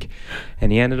bike.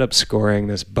 And he ended up scoring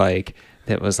this bike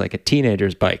that was like a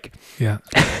teenager's bike. Yeah.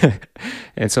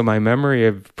 And so my memory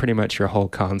of pretty much your whole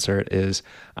concert is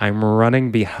I'm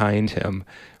running behind him,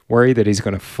 worried that he's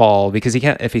going to fall, because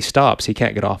if he stops, he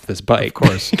can't get off this bike. Of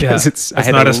course. Because it's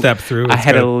not a step through. I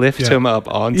had to lift him up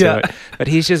onto Yeah. it. But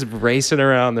he's just racing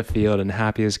around the field and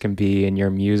happy as can be. And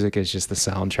your music is just the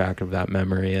soundtrack of that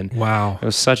memory. And Wow. it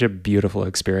was such a beautiful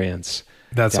experience.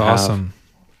 That's to have. awesome.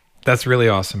 That's really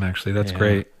awesome, actually. That's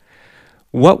great.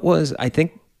 What was, I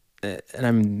think, and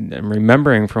I'm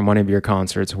remembering from one of your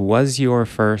concerts, was your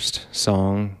first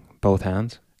song Both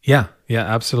Hands? Yeah,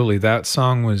 absolutely. That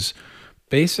song was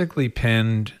basically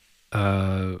penned,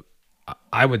 I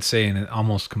would say, and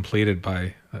almost completed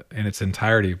in its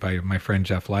entirety by my friend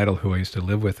Jeff Lytle, who I used to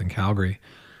live with in Calgary,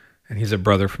 and he's a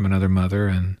brother from another mother,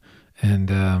 and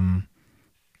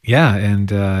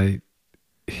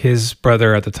his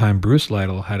brother at the time, Bruce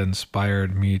Lytle, had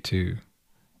inspired me to,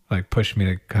 like, push me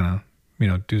to kind of, you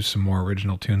know, do some more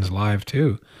original tunes live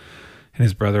too. And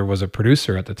his brother was a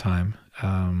producer at the time,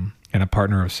 and a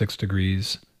partner of 6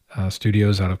 Degrees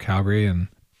Studios out of Calgary, and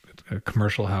a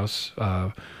commercial house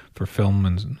for film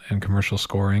and commercial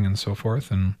scoring and so forth.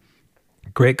 And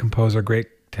great composer,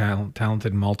 great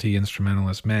talented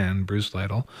multi-instrumentalist man, Bruce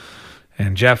Lytle.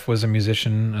 And Jeff was a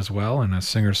musician as well, and a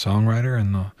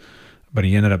singer-songwriter, but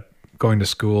he ended up going to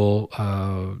school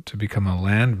to become a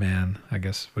landman, I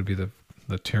guess would be the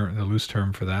loose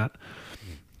term for that.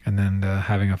 And then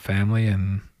having a family,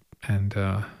 and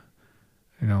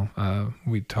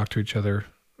we talk to each other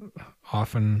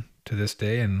often to this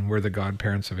day, and we're the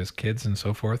godparents of his kids and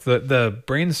so forth. The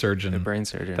brain surgeon. The brain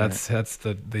surgeon. That's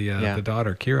the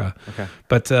daughter, Kira. Okay.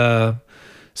 But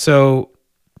so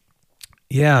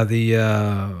yeah,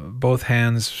 the both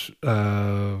hands.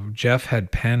 Jeff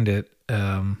had penned it.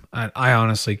 I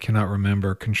honestly cannot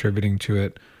remember contributing to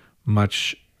it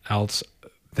much else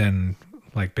than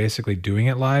like basically doing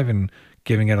it live and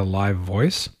giving it a live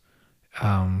voice.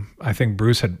 I think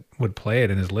Bruce would play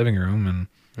it in his living room, and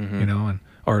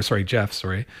Jeff,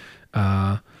 sorry.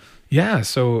 Yeah,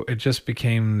 so it just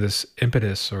became this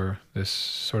impetus or this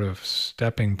sort of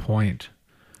stepping point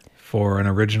for an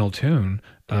original tune.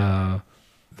 I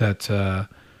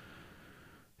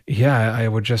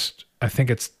think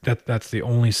that's the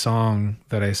only song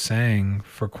that I sang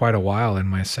for quite a while in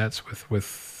my sets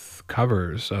with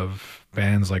covers of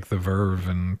bands like The Verve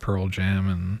and Pearl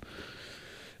Jam,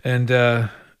 and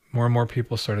more and more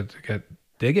people started to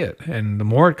dig it, and the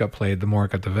more it got played, the more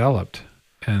it got developed,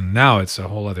 and now it's a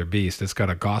whole other beast. It's got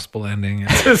a gospel ending.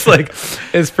 It's like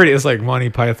it's like Monty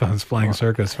Python's Flying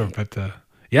Circus, but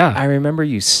yeah. I remember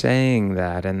you saying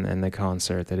that in the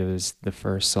concert, that it was the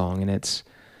first song, and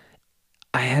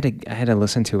I had to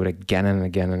listen to it again and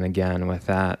again and again with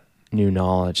that new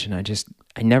knowledge, and I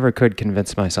never could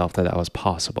convince myself that was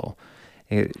possible.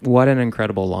 What an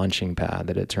incredible launching pad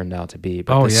that it turned out to be.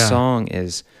 But song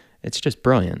it's just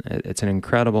brilliant. It's an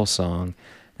incredible song,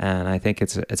 and I think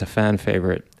it's a fan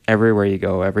favorite everywhere you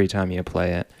go, every time you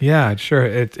play it. Yeah, sure.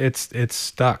 It's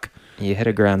stuck. You hit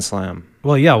a grand slam.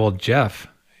 Well, Jeff,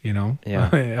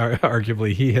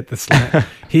 arguably he hit the slam.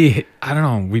 I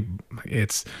don't know.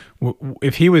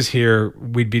 If he was here,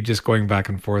 we'd be just going back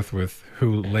and forth with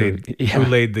who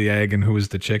laid the egg and who was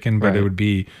the chicken, but it would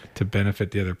be to benefit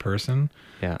the other person.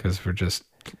 Yeah, because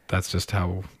that's just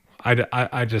how like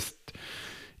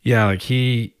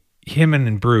him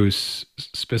and Bruce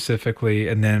specifically,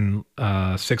 and then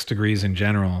 6 Degrees in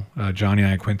general, Johnny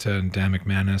Iaquinta and Dan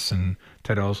McManus and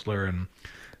Ted Osler, and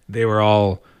they were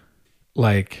all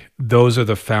like, those are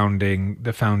the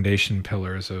foundation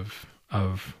pillars of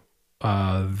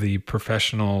the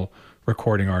professional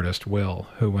recording artist Will,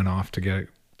 who went off to get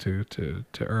to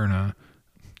earn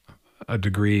a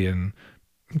degree in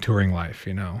touring life,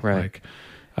 right. Like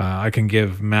I can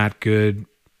give Matt Good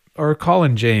or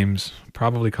Colin James,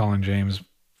 probably Colin James,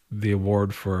 the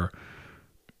award for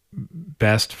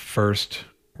best first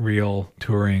real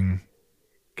touring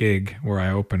gig where I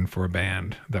opened for a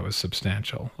band that was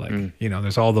substantial. Like,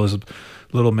 there's all those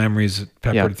little memories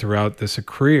peppered throughout this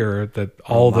career, that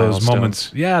all those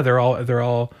moments, they're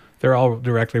all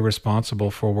directly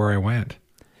responsible for where I went.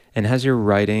 And has your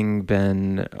writing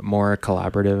been more a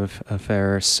collaborative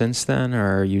affair since then,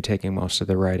 or are you taking most of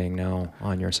the writing now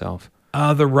on yourself?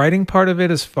 The writing part of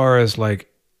it, as far as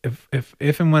like,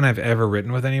 if and when I've ever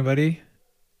written with anybody,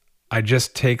 I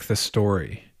just take the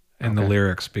story and the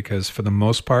lyrics, because for the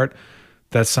most part,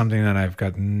 that's something that I've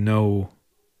got no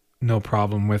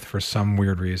problem with for some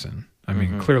weird reason. I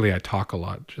mean, clearly I talk a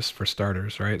lot, just for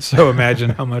starters, right? So imagine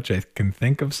how much I can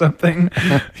think of something,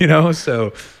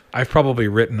 So I've probably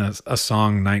written a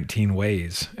song 19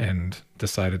 ways and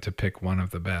decided to pick one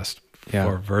of the best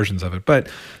four versions of it. But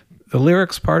the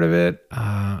lyrics part of it,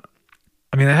 I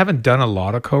haven't done a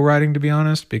lot of co-writing, to be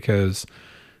honest, because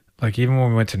like even when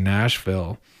we went to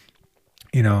Nashville,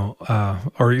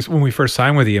 or when we first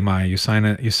signed with EMI,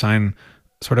 you sign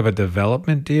sort of a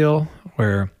development deal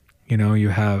where, you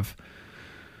have,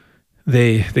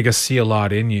 they just see a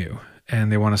lot in you,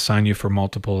 and they want to sign you for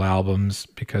multiple albums,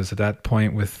 because at that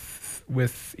point with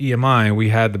EMI, we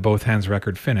had the Both Hands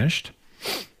record finished,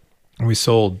 and we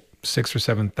sold 6,000 or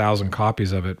 7,000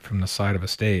 copies of it from the side of a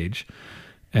stage,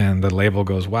 and the label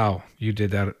goes, "Wow, you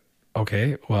did that.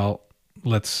 Okay, well,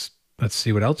 let's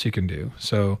see what else you can do."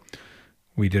 So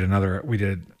we did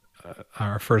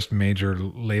our first major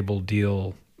label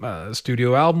deal,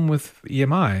 studio album with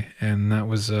EMI, and that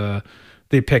was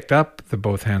they picked up the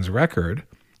Both Hands record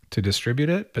to distribute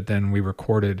it, but then we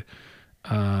recorded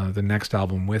the next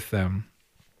album with them,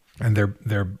 and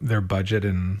their budget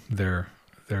and their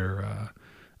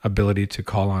ability to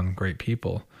call on great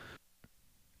people,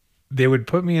 they would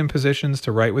put me in positions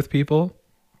to write with people,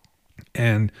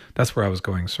 and that's where I was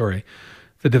going. Sorry.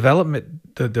 The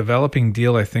developing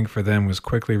deal, I think, for them was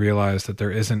quickly realized that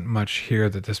there isn't much here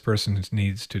that this person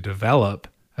needs to develop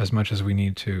as much as we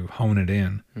need to hone it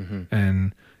in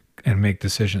and make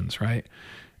decisions, right?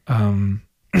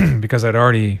 Because I'd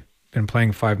already been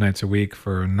playing 5 nights a week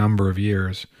for a number of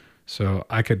years, so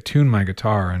I could tune my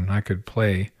guitar and I could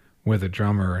play with a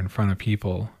drummer in front of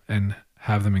people and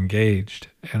have them engaged.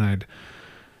 And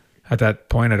at that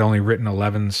point, I'd only written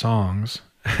 11 songs,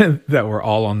 that were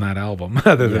all on that album,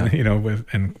 other than, Yeah. you know, with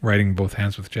and writing Both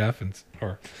Hands with Jeff, and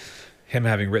or him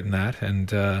having written that.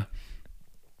 And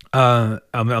I'll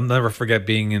never forget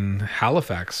being in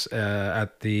Halifax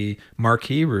at the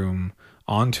Marquee Room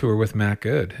on tour with Matt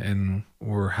Good, and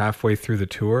we're halfway through the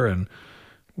tour, and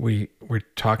we're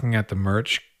talking at the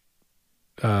merch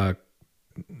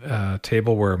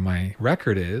table where my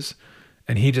record is,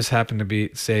 and he just happened to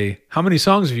say, "How many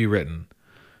songs have you written?"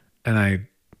 And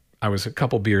I was a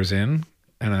couple beers in,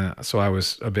 and so I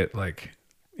was a bit like,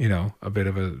 you know, a bit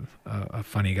of a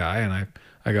funny guy, and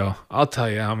I go, "I'll tell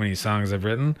you how many songs I've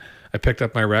written." I picked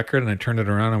up my record and I turned it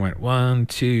around and went 1,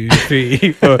 2,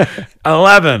 3, 4,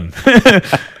 11.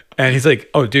 And he's like,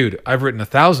 "Oh, dude, I've written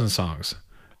 1,000 songs."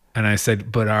 And I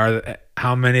said, "But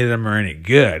how many of them are any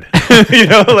good?" You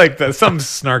know, like some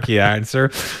snarky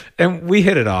answer. And we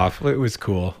hit it off. It was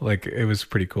cool. Like, it was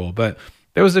pretty cool. But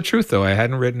it was the truth, though. I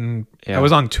hadn't written. Yeah. I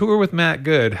was on tour with Matt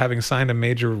Good, having signed a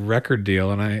major record deal,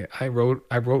 and I wrote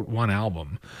one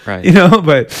album. Right. You know,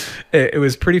 but it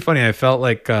was pretty funny. I felt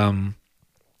like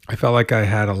I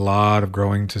had a lot of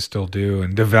growing to still do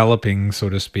and developing, so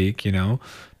to speak. You know,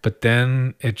 but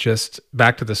then it just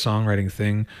back to the songwriting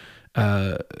thing.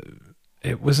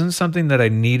 It wasn't something that I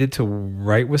needed to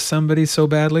write with somebody so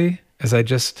badly, as I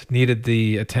just needed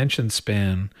the attention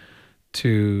span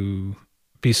to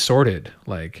be sorted,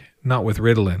 like not with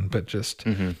Ritalin, but just,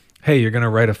 hey, you're going to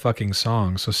write a fucking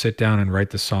song. So sit down and write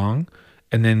the song.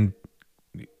 And then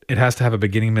it has to have a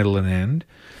beginning, middle, and end.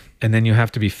 And then you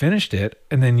have to be finished it.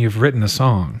 And then you've written a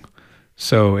song.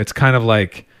 So it's kind of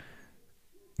like,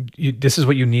 this is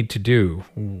what you need to do.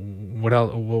 What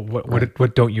else?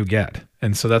 What don't you get?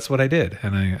 And so that's what I did,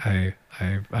 and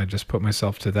I just put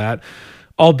myself to that,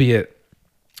 albeit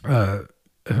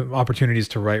opportunities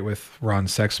to write with Ron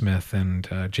Sexsmith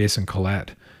and Jason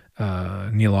Collette,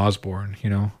 Neil Osborne. You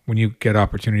know, when you get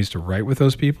opportunities to write with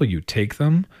those people, you take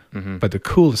them. But the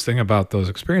coolest thing about those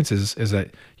experiences is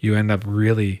that you end up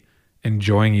really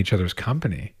enjoying each other's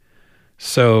company.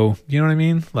 So you know what I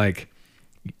mean, like.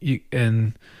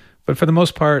 But for the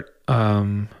most part,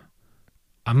 I'm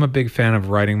a big fan of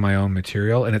writing my own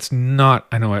material, and it's not,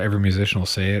 I know every musician will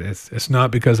say it, it's not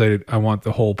because I want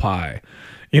the whole pie,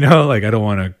 you know, like I don't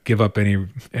want to give up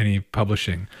any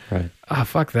publishing. Right.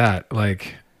 Fuck that.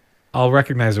 Like, I'll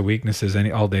recognize the weaknesses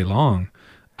all day long.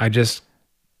 I just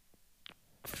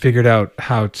figured out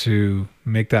how to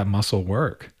make that muscle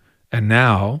work. And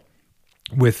now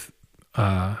with,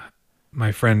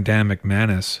 my friend Dan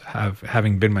McManus,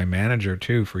 having been my manager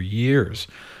too for years,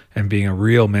 and being a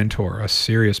real mentor, a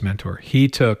serious mentor, he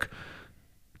took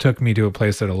me to a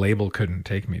place that a label couldn't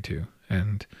take me to,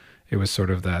 and it was sort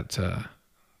of that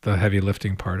the heavy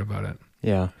lifting part about it.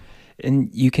 Yeah, and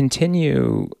you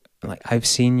continue. Like, I've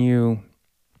seen you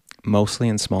mostly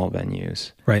in small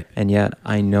venues, Right? and yet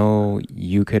I know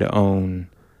you could own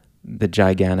the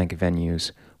gigantic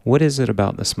venues. What is it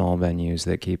about the small venues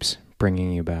that keeps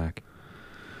bringing you back?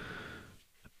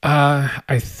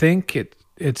 I think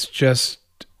it's just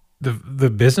the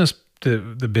business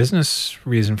the business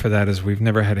reason for that is we've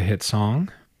never had a hit song.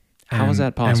 How is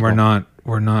that possible? And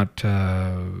we're not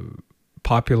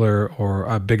popular or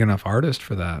a big enough artist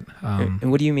for that.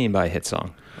 And what do you mean by hit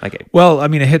song? Like, well, I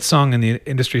mean, a hit song in the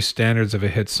industry standards of a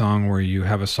hit song, where you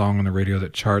have a song on the radio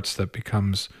that charts, that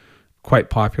becomes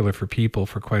quite popular for people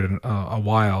for quite a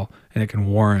while, and it can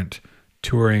warrant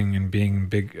touring and being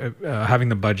big, having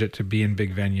the budget to be in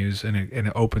big venues, and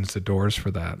it opens the doors for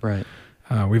that. right.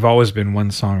 We've always been one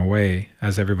song away,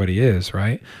 as everybody is,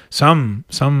 right? Some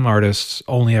artists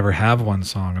only ever have one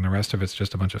song, and the rest of it's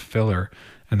just a bunch of filler,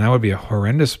 and that would be a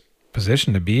horrendous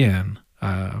position to be in.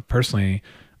 Personally,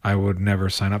 I would never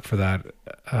sign up for that,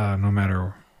 no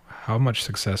matter how much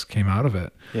success came out of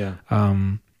it. Yeah.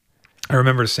 I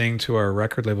remember saying to our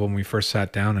record label when we first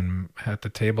sat down and at the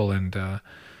table, and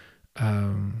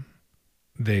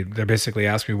they basically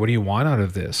asked me, "What do you want out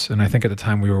of this?" And I think at the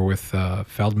time we were with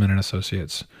Feldman and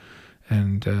Associates,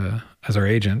 and as our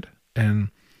agent,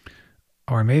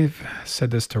 or I may have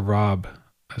said this to Rob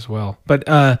as well. But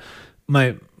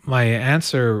my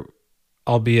answer,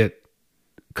 albeit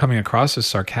coming across as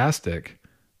sarcastic,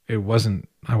 I wasn't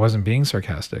being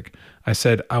sarcastic. I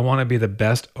said, I want to be the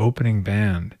best opening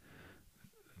band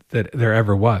that there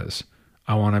ever was.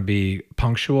 I want to be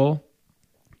punctual,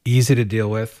 easy to deal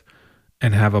with,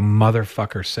 and have a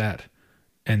motherfucker set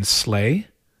and slay,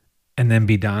 and then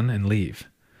be done and leave,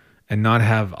 and not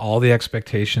have all the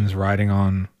expectations riding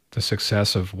on the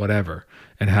success of whatever,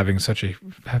 and having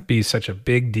be such a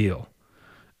big deal.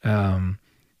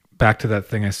 Back to that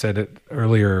thing I said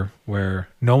earlier, where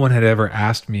no one had ever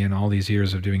asked me in all these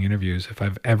years of doing interviews if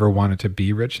I've ever wanted to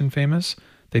be rich and famous.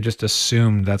 They just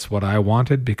assumed that's what I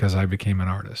wanted because I became an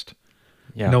artist.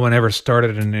 Yeah. No one ever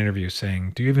started an interview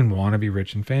saying, "Do you even want to be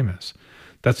rich and famous?"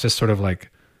 That's just sort of like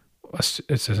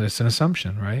it's an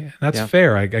assumption, right? And that's Yeah.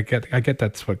 fair. I get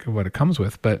that's what it comes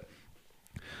with, but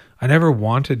I never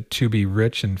wanted to be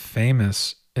rich and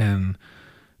famous and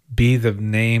be the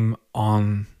name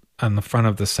on the front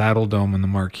of the Saddle Dome and the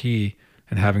marquee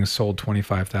and having sold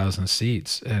 25,000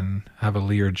 seats and have a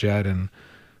Lear jet and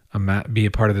be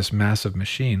a part of this massive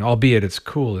machine. Albeit it's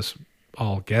cool as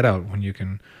all get out when you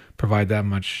can provide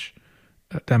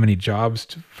that many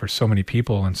jobs for so many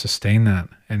people and sustain that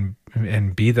and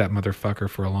be that motherfucker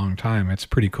for a long time. It's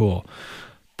pretty cool.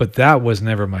 But that was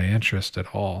never my interest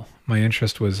at all. My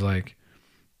interest was like,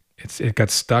 it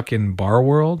got stuck in bar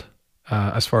world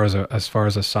as far as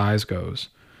a size goes.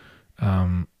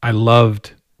 I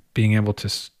loved being able to.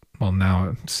 Well,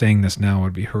 now saying this now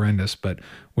would be horrendous, but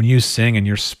when you sing and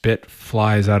your spit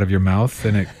flies out of your mouth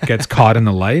and it gets caught in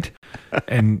the light,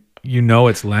 and you know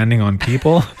it's landing on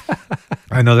people.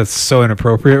 I know that's so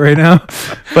inappropriate right now,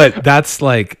 but that's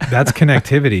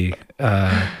connectivity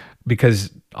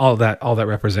because all that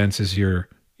represents is you're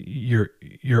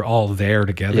all there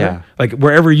together. Yeah. Like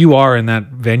wherever you are in that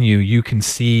venue, you can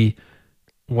see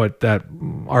what that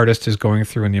artist is going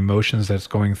through and the emotions that's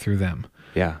going through them.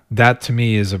 Yeah. That to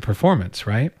me is a performance,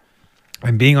 right?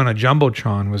 And being on a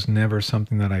Jumbotron was never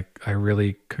something that I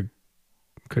really could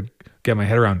get my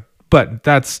head around. But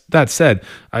that said,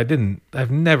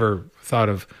 I've never thought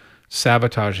of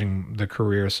sabotaging the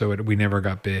career so we never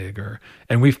got big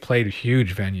and we've played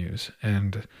huge venues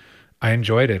and I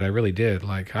enjoyed it. I really did.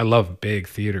 Like I love big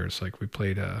theaters. Like we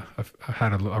played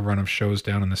had a run of shows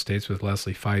down in the States with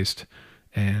Leslie Feist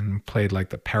and played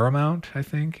like the Paramount, I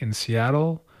think, in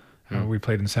Seattle. We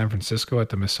played in San Francisco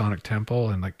at the Masonic Temple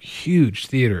and like huge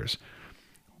theaters.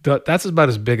 That's about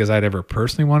as big as I'd ever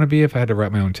personally want to be if I had to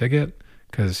write my own ticket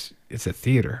because it's a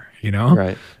theater, you know?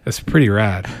 Right. That's pretty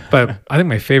rad. But I think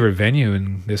my favorite venue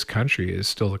in this country is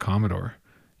still the Commodore.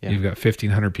 Yeah. You've got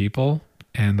 1,500 people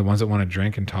and the ones that want to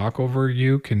drink and talk over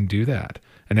you can do that.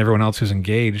 And everyone else who's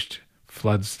engaged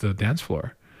floods the dance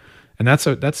floor. And that's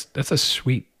a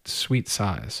sweet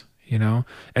size, you know?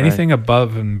 Anything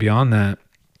above and beyond that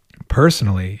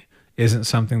personally isn't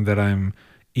something that I'm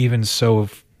even so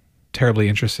terribly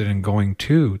interested in going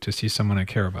to see someone I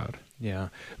care about. Yeah.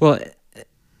 Well,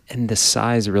 and the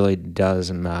size really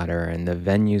does matter, and the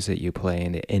venues that you play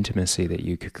and the intimacy that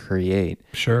you could create.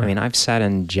 Sure. I mean, I've sat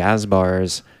in jazz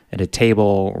bars at a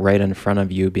table right in front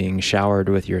of you being showered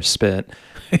with your spit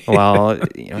while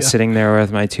sitting there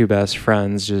with my two best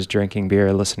friends just drinking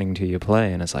beer, listening to you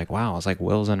play. And it's like, wow, it's like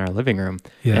Will's in our living room.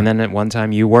 Yeah. And then at one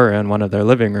time you were in one of their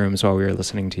living rooms while we were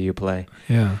listening to you play.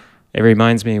 Yeah. It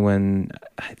reminds me when,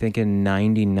 I think in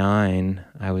 99,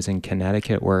 I was in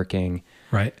Connecticut working.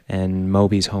 Right. And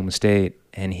Moby's home state.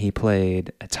 And he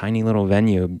played a tiny little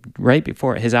venue right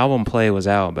before his album Play was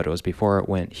out, but it was before it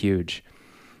went huge.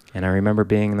 And I remember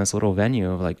being in this little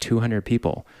venue of like 200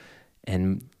 people.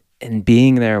 And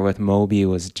being there with Moby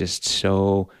was just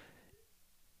so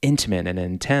intimate and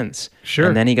intense. Sure.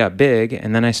 And then he got big,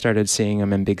 and then I started seeing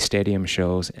him in big stadium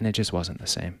shows, and it just wasn't the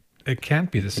same. It can't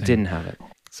be the same. It didn't have it.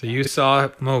 So you saw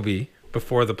Moby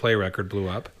before the Play record blew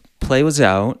up. Play was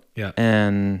out. Yeah.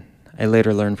 And I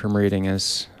later learned from reading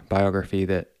his biography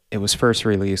that it was first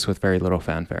released with very little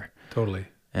fanfare. Totally.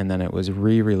 And then it was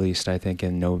re-released, I think,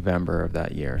 in November of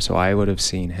that year. So I would have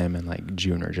seen him in like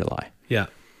June or July. Yeah.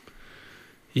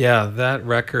 Yeah, that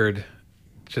record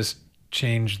just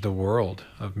changed the world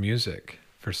of music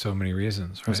for so many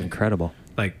reasons. Right? It was incredible.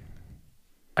 Like,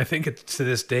 I think to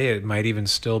this day, it might even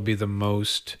still be the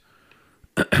most...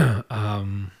 what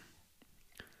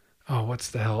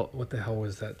the hell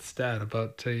was that stat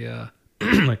about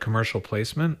like commercial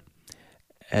placement?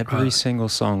 Every single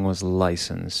song was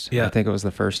licensed. Yeah. I think it was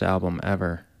the first album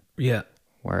ever. Yeah.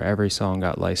 Where every song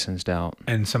got licensed out.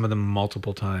 And some of them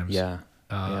multiple times. Yeah.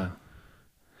 Yeah.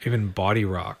 Even Body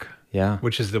Rock. Yeah.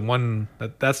 Which is the one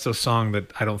that's the song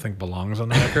that I don't think belongs on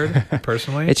the record,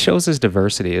 personally. It shows his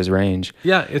diversity, his range.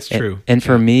 Yeah, it's true. And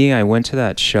for me, I went to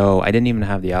that show. I didn't even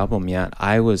have the album yet.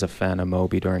 I was a fan of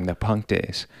Moby during the punk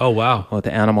days. Oh, wow. With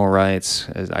the Animal Rights,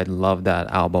 I loved that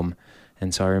album.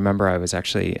 And so I remember I was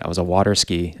a water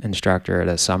ski instructor at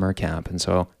a summer camp. And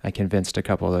so I convinced a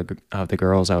couple of the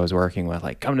girls I was working with,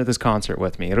 like, come to this concert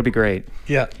with me. It'll be great.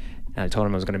 Yeah. And I told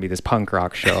him it was going to be this punk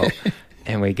rock show.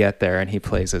 And we get there and he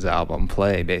plays his album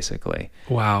Play, basically.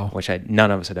 Wow. Which none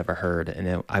of us had ever heard.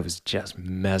 And I was just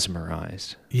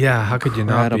mesmerized. Yeah. How could you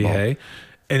not be, hey?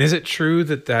 And is it true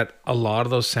that a lot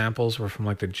of those samples were from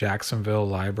like the Jacksonville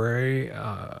Library,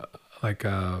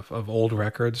 of old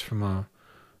records from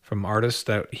from artists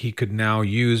that he could now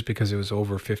use because it was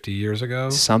over 50 years ago.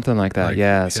 Something like that. Like,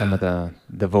 Yeah. Some yeah. of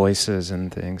the voices and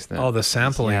things that. Oh, the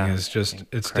sampling Yeah, is just,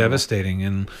 it's incredible.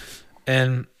 devastating.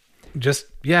 And just,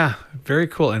 yeah, very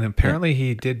cool. And apparently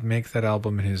he did make that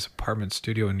album in his apartment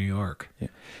studio in New York. Yeah.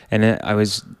 And I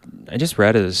just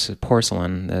read his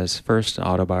Porcelain, his first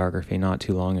autobiography, not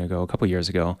too long ago, a couple years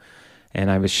ago. And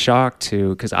I was shocked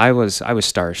because I was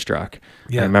starstruck.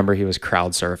 Yeah. I remember he was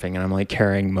crowd surfing and I'm like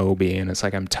carrying Moby and it's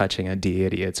like I'm touching a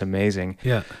deity. It's amazing.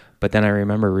 Yeah. But then I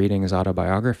remember reading his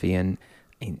autobiography and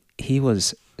he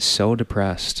was so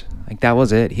depressed. Like that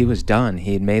was it. He was done.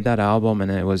 He had made that album and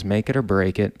it was make it or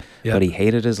break it. Yeah. But he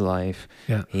hated his life.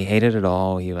 Yeah. He hated it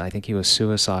all. I think he was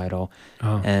suicidal.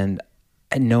 Oh. And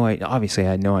obviously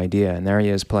I had no idea. And there he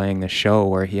is playing the show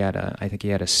where I think he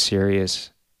had a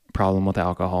serious problem with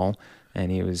alcohol and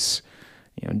he was,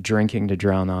 drinking to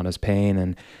drown out his pain.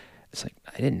 And it's like,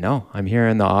 I didn't know. I'm here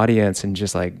in the audience and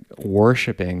just like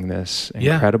worshiping this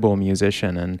incredible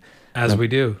musician. And as we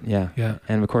do. Yeah. Yeah.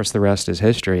 And of course the rest is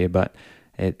history, but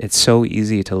it's so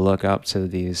easy to look up to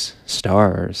these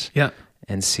stars Yeah.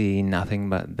 and see nothing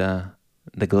but the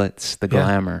glitz, the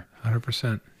glamour.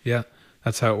 100%. Yeah.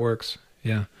 That's how it works.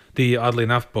 Yeah. Oddly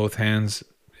enough, Both Hands,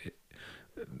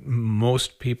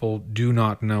 most people do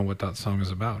not know what that song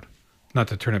is about. Not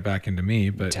to turn it back into me,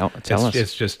 but Tell us.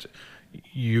 it's just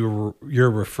you're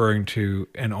referring to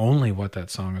and only what that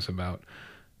song is about.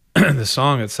 The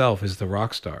song itself is The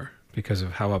Rock Star because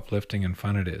of how uplifting and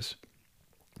fun it is.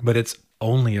 But it's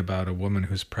only about a woman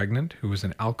who's pregnant, who is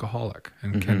an alcoholic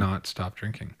and cannot stop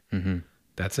drinking. Mm-hmm.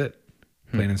 That's it.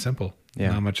 Plain and simple.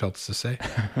 Yeah. Not much else to say.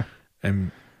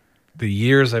 And the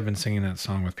years I've been singing that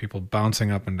song with people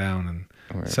bouncing up and down and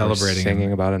We're celebrating.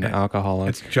 singing about an alcoholic.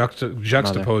 It's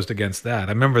juxtaposed against that.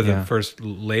 I remember the Yeah. first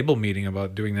label meeting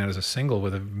about doing that as a single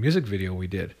with a music video we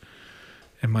did.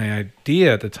 And my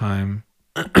idea at the time,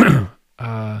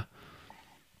 I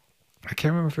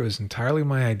can't remember if it was entirely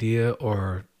my idea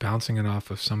or bouncing it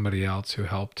off of somebody else who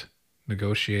helped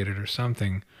negotiate it or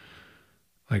something.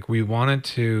 Like we wanted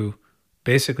to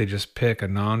basically just pick a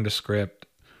nondescript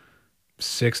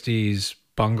 60s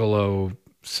bungalow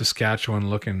Saskatchewan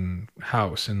looking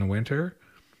house in the winter,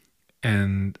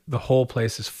 and the whole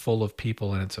place is full of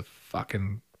people and it's a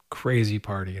fucking crazy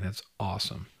party and it's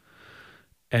awesome.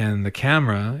 And the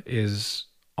camera is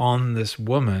on this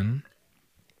woman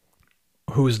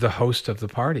who is the host of the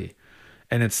party.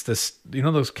 And it's this,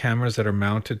 those cameras that are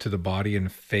mounted to the body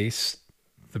and face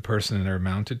the person that they're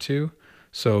mounted to.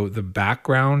 So the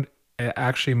background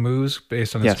actually moves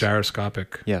based on this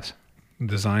gyroscopic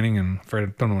designing, and I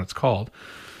don't know what it's called.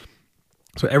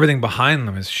 So everything behind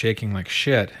them is shaking like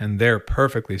shit, and they're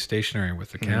perfectly stationary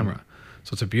with the camera.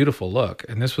 So it's a beautiful look.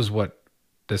 And this was what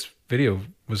this video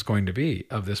was going to be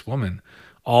of this woman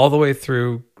all the way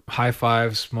through, high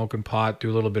fives, smoking pot, do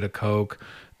a little bit of coke,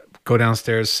 go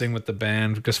downstairs, sing with the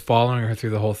band, just following her through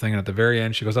the whole thing. And at the very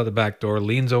end, she goes out the back door,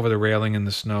 leans over the railing in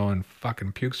the snow and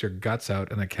fucking pukes her guts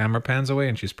out. And the camera pans away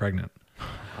and she's pregnant.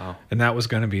 Wow. And that was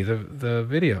going to be the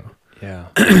video. Yeah.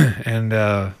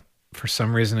 And for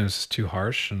some reason it was too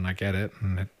harsh, and I get it,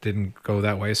 and it didn't go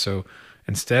that way. So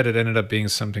instead it ended up being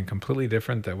something completely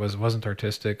different that wasn't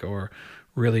artistic or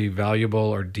really valuable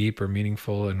or deep or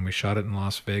meaningful. And we shot it in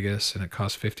Las Vegas and it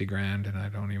cost $50,000, and I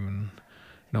don't even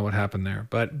know what happened there.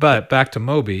 But back to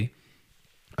Moby,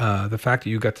 the fact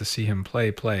that you got to see him play,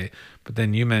 but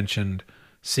then you mentioned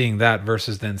seeing that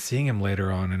versus then seeing him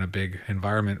later on in a big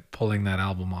environment pulling that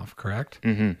album off, correct?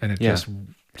 Mm-hmm. And it just,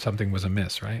 something was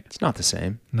amiss, right? It's not the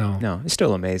same. No, it's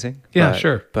still amazing. Yeah,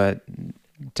 sure. But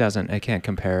I can't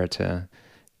compare it to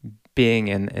being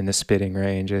in the spitting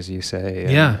range, as you say.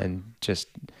 And just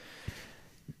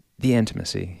the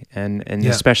intimacy. And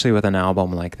especially with an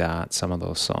album like that, some of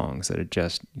those songs that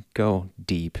just go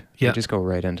deep. Yeah. They just go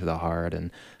right into the heart,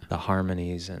 and the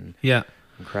harmonies and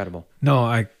incredible. No,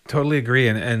 I totally agree.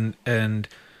 And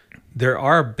there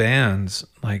are bands,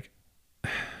 like,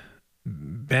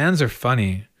 bands are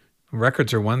funny.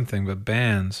 Records are one thing,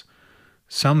 but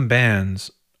some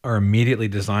bands are immediately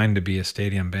designed to be a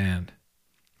stadium band,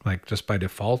 like just by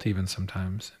default, even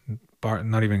sometimes,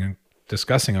 not even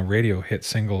discussing a radio hit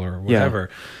single or whatever.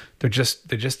 They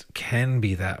just can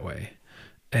be that way.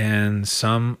 And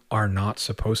some are not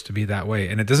supposed to be that way.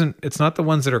 And it's not the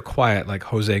ones that are quiet, like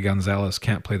Jose Gonzalez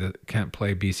can't play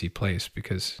BC Place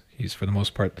because he's, for the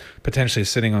most part, potentially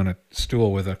sitting on a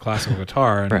stool with a classical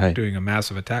guitar and doing a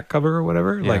Massive Attack cover or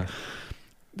whatever. Like,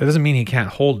 that doesn't mean he can't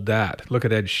hold that. Look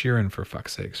at Ed Sheeran, for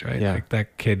fuck's sakes, right? Like,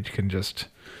 that kid can just,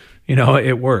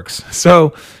 it works.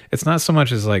 So it's not so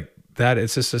much as like that.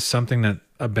 It's just something that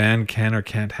a band can or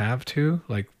can't have to.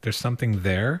 Like, there's something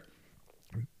there.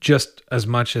 just as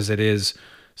much as it is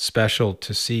special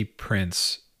to see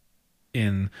Prince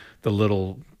in the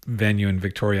little venue in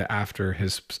Victoria after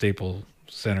his Staples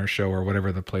Center show or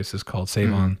whatever the place is called,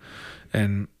 Save On.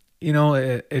 And, you know,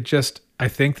 it just, I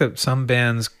think that some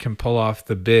bands can pull off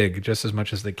the big just as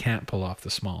much as they can't pull off the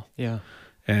small. Yeah.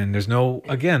 And there's no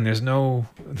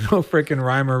freaking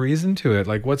rhyme or reason to it.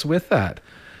 Like, what's with that?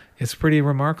 It's pretty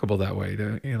remarkable that way.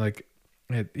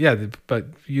 But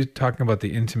you talking about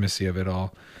the intimacy of it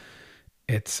all,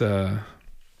 it's, I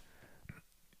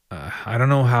don't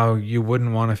know how you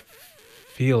wouldn't want to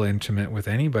feel intimate with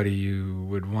anybody you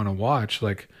would want to watch.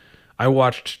 Like, I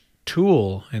watched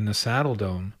Tool in the Saddle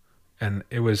Dome, and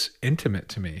it was intimate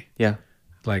to me. Yeah.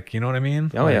 Like, you know what I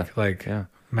mean? Oh, yeah. Like, yeah.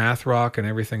 math rock and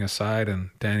everything aside, and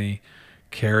Danny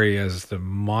Carey as the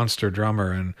monster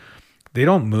drummer, and they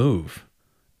don't move.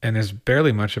 And there's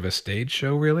barely much of a stage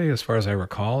show, really, as far as I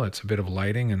recall. It's a bit of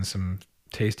lighting and some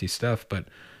tasty stuff, but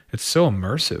it's so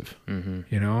immersive,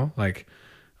 you know? Like,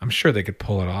 I'm sure they could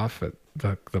pull it off at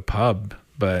the pub,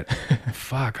 but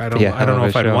fuck, I don't know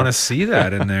if I'd want to see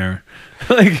that in there.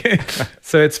 Like,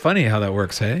 so it's funny how that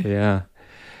works, hey? Yeah.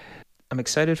 I'm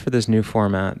excited for this new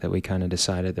format that we kind of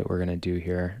decided that we're going to do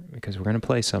here, because we're going to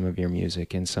play some of your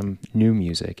music and some new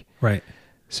music. Right.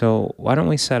 So why don't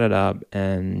we set it up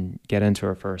and get into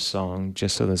our first song,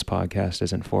 just so this podcast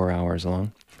isn't 4 hours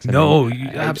long? No,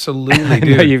 absolutely, I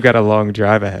dude. know you've got a long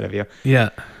drive ahead of you. Yeah.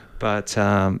 But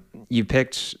you've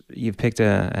picked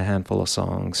a handful of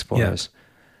songs for us.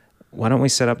 Why don't we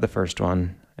set up the first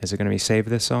one? Is it going to be Save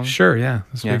This Song? Sure, yeah.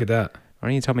 Let's look at that. Why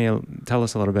don't you tell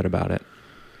us a little bit about it?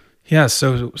 Yeah,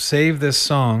 so Save This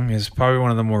Song is probably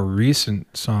one of the more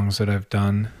recent songs that I've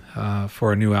done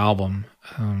for a new album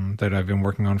that I've been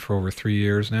working on for over 3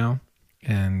 years now.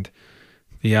 And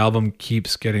the album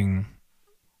keeps getting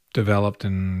developed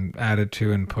and added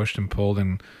to and pushed and pulled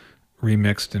and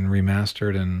remixed and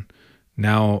remastered. And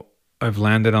now I've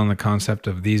landed on the concept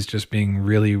of these just being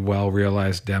really well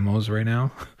realized demos right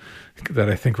now that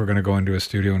I think we're going to go into a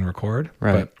studio and record.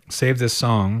 Right. But Save This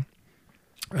Song,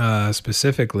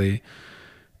 specifically,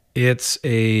 it's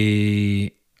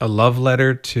a love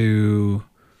letter to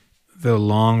the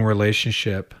long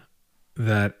relationship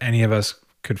that any of us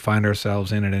could find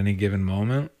ourselves in at any given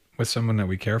moment with someone that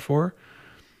we care for,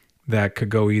 that could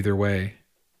go either way.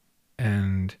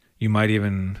 And you might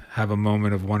even have a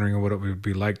moment of wondering what it would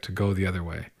be like to go the other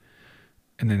way,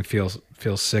 and then feel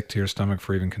sick to your stomach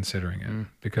for even considering it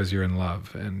because you're in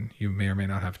love and you may or may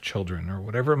not have children or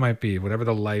whatever it might be, whatever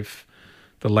the life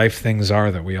things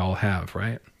are that we all have,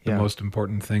 right? The most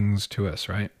important things to us,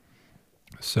 right?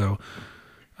 So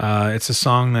it's a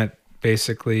song that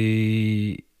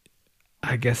basically,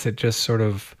 I guess it just sort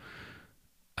of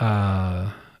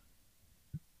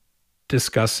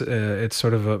discuss. It's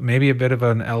sort of maybe a bit of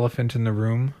an elephant in the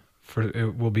room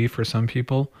it will be for some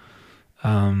people,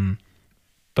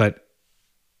 but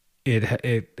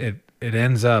it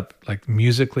ends up like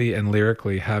musically and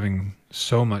lyrically having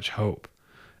so much hope.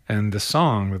 And the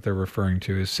song that they're referring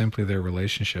to is simply their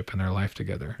relationship and their life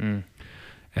together.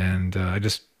 And I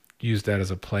just used that as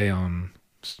a play on,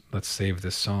 let's save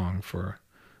this song for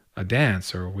a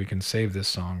dance, or we can save this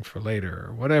song for later,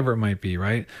 or whatever it might be,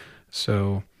 right?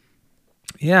 So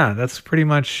yeah, that's pretty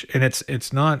much, and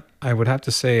it's not, I would have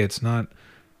to say it's not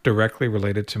directly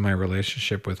related to my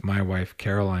relationship with my wife,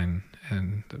 Caroline.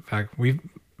 And the fact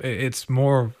it's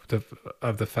more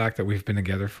of the fact that we've been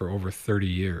together for over 30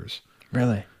 years.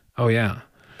 Really? Oh yeah.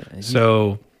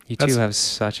 So you two have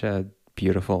such a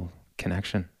beautiful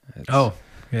connection.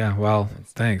 Yeah. Well,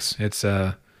 thanks. It's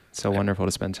so wonderful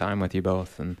to spend time with you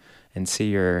both and see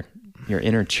your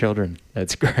inner children.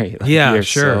 That's great. Like, yeah,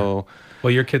 sure.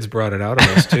 Well, your kids brought it out of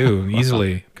us too,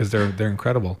 easily, because they're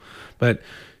incredible. But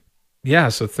yeah,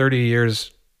 so 30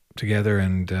 years together,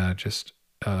 and just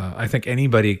I think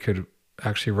anybody could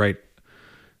actually write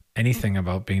anything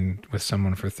about being with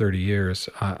someone for 30 years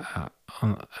at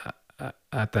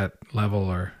that level,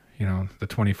 or the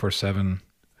 24/7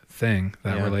 thing,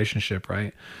 that relationship,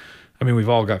 right? I mean, we've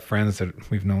all got friends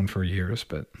that we've known for years,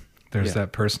 but there's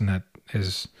that person that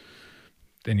is,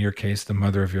 in your case, the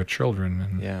mother of your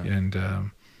children,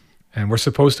 and we're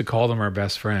supposed to call them our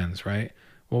best friends, right?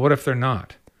 Well, what if they're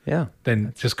not? Yeah.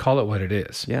 Then just call it what it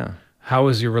is. Yeah. How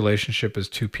is your relationship as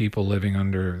two people living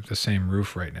under the same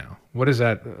roof right now? What is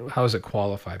that? How is it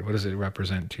qualified? What does it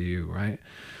represent to you, right?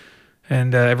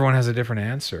 And everyone has a different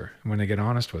answer when they get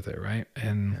honest with it, right?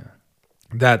 And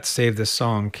that Save This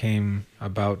Song came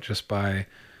about just by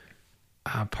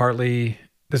partly.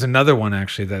 There's another one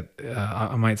actually that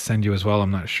I might send you as well.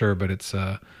 I'm not sure, but it's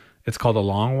called A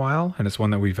Long While, and it's one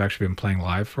that we've actually been playing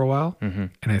live for a while. And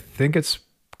I think it's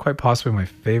quite possibly my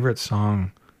favorite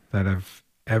song that I've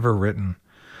ever written.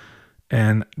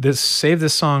 And Save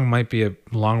This Song might be a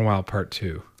Long While Part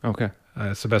 2. Okay.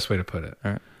 It's the best way to put it.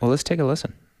 All right. Well, let's take a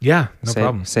listen. Yeah, no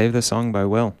problem. Save This Song by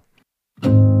Will.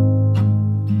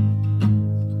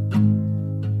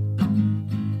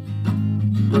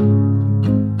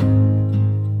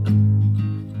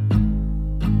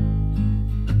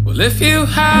 Well, if you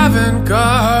haven't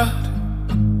got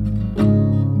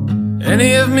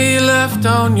any of me left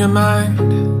on your mind,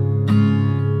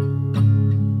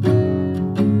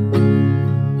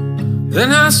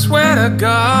 then I swear to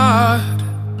God,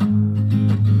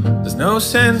 there's no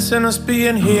sense in us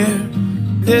being here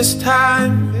this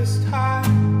time.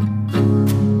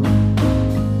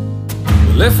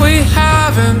 Well, if we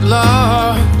haven't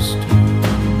lost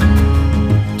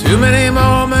too many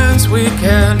moments we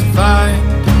can't find,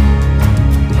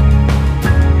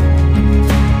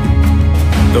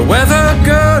 the weather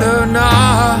good or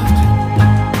not,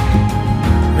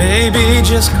 maybe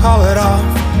just call it off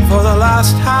for the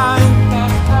last time.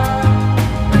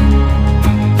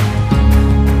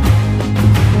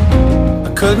 I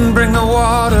couldn't bring the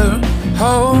water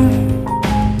home.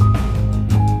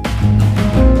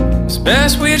 It's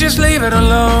best we just leave it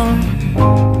alone.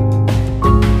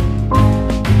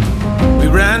 We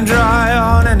ran dry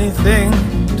on anything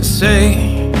to say.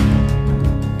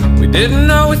 We didn't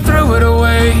know we threw it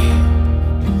away,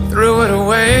 threw it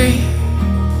away.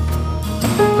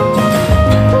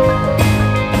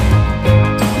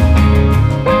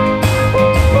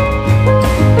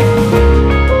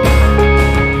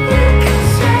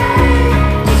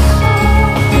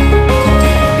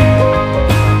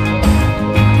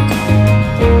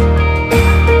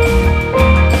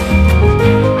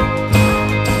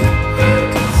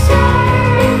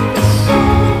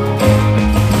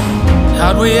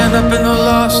 How'd we end up in the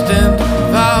lost and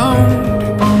found?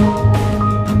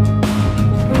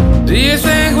 Do you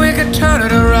think we could turn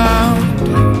it around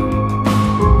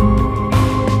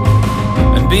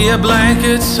and be a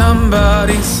blanket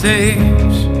somebody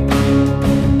saves?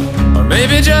 Or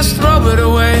maybe just throw it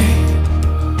away,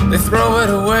 they throw it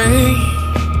away.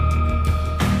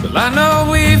 Well, I know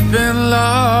we've been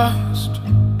lost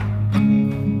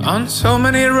on so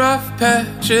many rough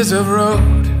patches of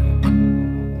road,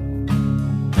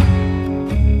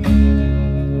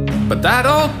 but that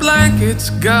old blanket's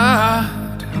got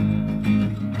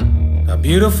a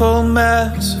beautiful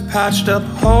mess of patched up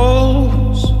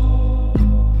holes.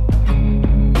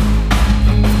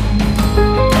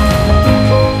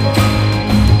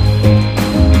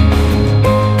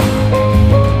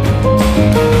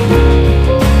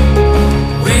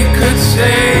 We could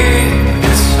save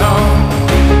this song.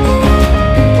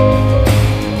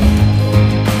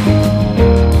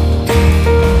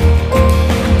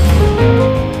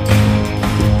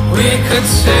 We could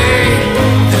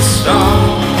save this song.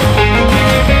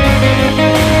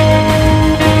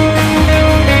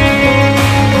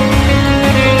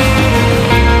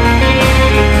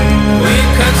 We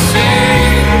could save this song. We could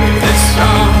save this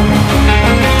song.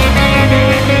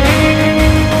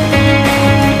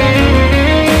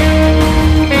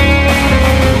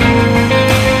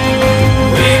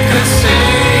 We could save this song. We could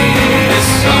save this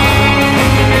song. We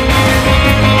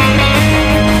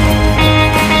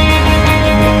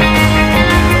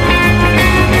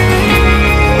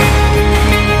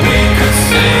could save this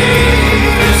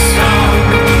song.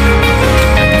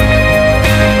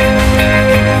 We could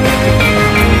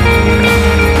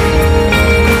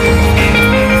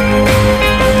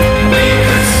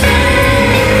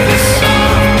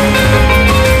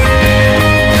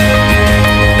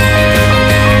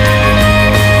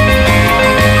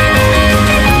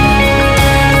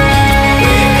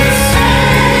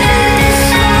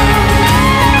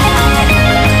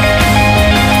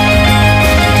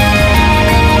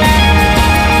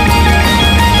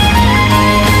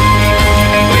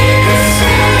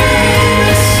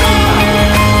this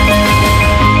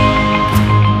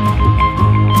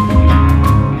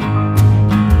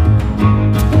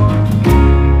song.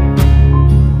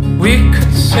 We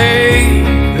could save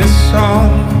this song.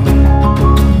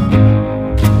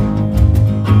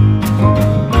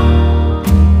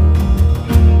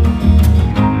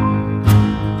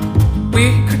 We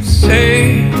could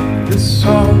save this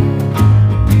song.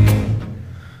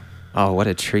 Oh, what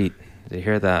a treat to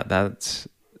hear that.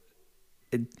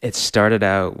 It started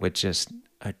out with just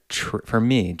for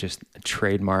me, just a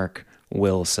trademark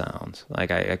Will sound.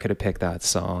 Like I could have picked that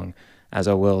song as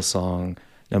a Will song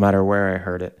no matter where I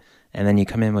heard it. And then you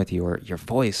come in with your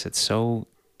voice. It's so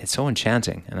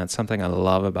enchanting, and that's something I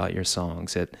love about your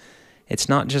songs. It's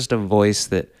not just a voice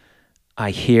that I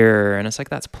hear, and it's like,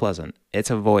 that's pleasant. It's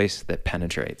a voice that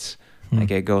penetrates. Like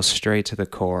it goes straight to the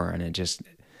core, and it just,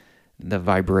 the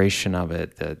vibration of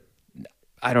it,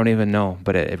 I don't even know,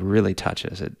 but it really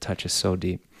touches. It touches so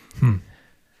deep.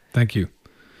 Thank you.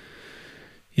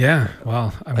 Yeah,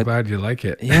 well, I'm glad you like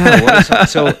it. Yeah,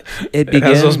 so it begins. It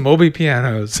has those Moby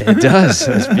pianos. It does.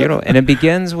 It's beautiful. And it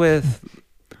begins with,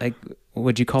 like,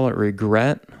 would you call it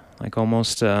regret? Like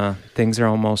almost, things are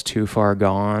almost too far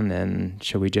gone, and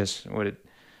should we just,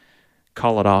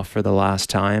 call it off for the last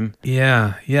time?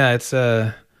 Yeah, it's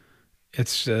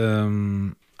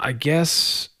I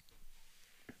guess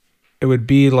it would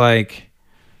be like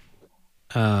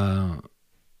coming,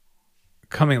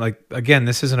 like, again,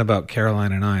 this isn't about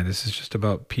Caroline and I, this is just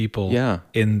about people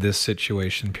in this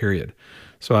situation, period.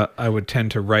 So I would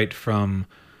tend to write from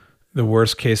the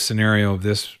worst case scenario of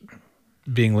this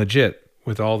being legit,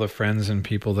 with all the friends and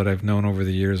people that I've known over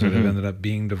the years that have ended up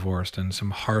being divorced, and some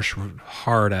harsh,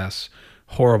 hard-ass,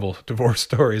 horrible divorce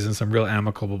stories, and some real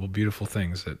amicable, beautiful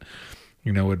things that,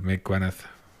 you know, would make Gwyneth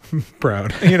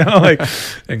proud, you know, like,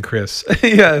 and Chris.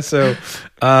 Yeah. So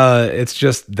it's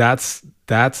just, that's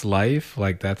life.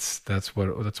 Like that's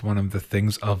one of the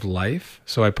things of life.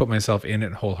 So I put myself in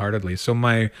it wholeheartedly. So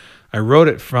I wrote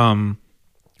it from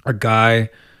a guy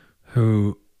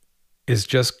who is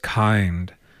just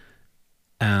kind,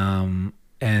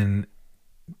 and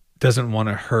doesn't want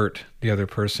to hurt the other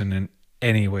person in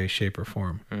any way, shape, or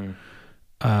form.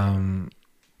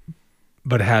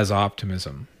 But has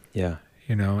optimism. Yeah.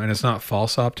 You know, and it's not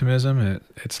false optimism.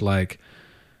 It's like,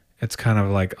 it's kind of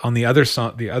like on the other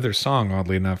song,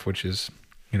 oddly enough, which is,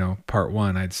 you know, part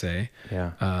one, I'd say.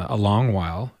 Yeah. A Long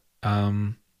While.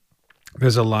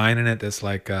 There's a line in it that's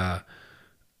like,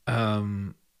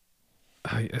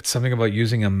 it's something about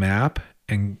using a map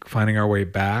and finding our way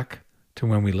back to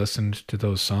when we listened to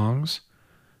those songs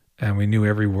and we knew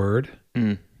every word.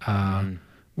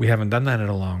 We haven't done that in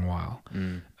a long while.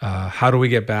 How do we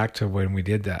get back to when we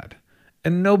did that?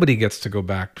 And nobody gets to go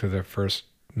back to their first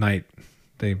night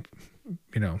they,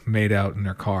 you know, made out in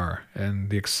their car, and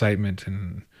the excitement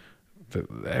and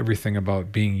everything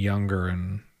about being younger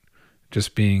and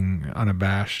just being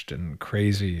unabashed and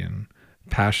crazy and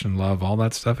passion, love, all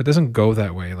that stuff. It doesn't go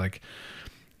that way. Like,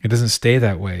 it doesn't stay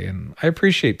that way. And I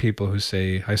appreciate people who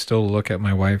say, I still look at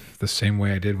my wife the same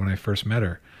way I did when I first met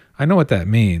her. I know what that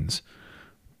means,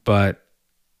 but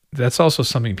that's also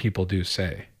something people do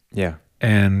say. Yeah.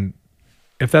 And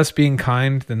if that's being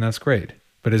kind, then that's great.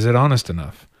 But is it honest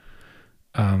enough?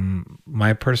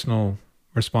 My personal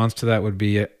response to that would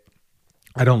be,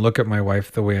 I don't look at my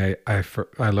wife the way I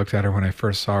looked at her when I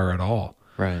first saw her at all.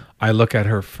 Right. I look at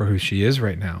her for who she is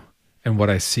right now and what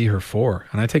I see her for.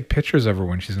 And I take pictures of her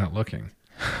when she's not looking.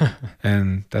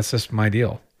 And that's just my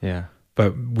deal. Yeah.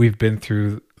 But we've been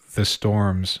through the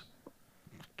storms.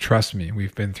 Trust me,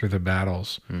 we've been through the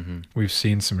battles. We've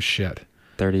seen some shit.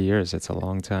 30 years, it's a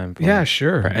long time. Yeah,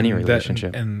 sure. For any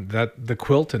relationship. And the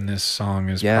quilt in this song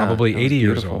is probably 80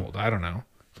 years old. I don't know.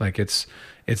 Like, it's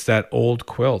that old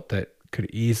quilt that could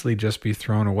easily just be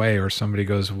thrown away, or somebody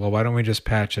goes, well, why don't we just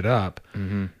patch it up?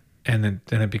 And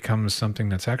then it becomes something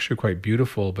that's actually quite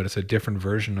beautiful, but it's a different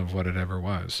version of what it ever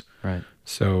was. Right.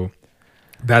 So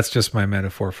that's just my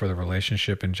metaphor for the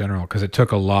relationship in general, because it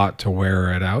took a lot to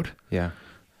wear it out. Yeah.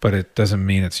 But it doesn't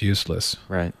mean it's useless.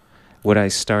 Right. What I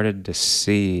started to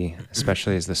see,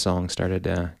 especially as the song started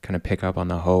to kind of pick up on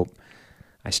the hope,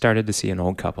 I started to see an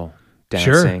old couple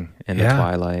dancing in the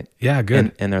twilight. Yeah,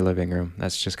 good. In their living room.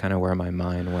 That's just kind of where my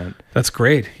mind went. That's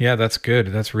great. Yeah, that's good.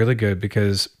 That's really good,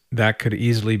 because that could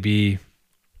easily be,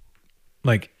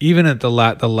 like, even at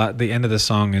the end of the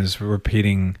song is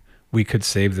repeating, we could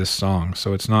save this song.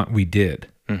 So it's not we did,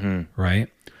 right?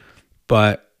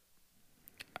 But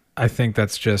I think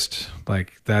that's just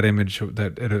like that image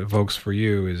that it evokes for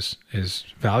you is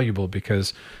valuable,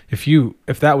 because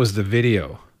if that was the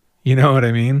video, you know what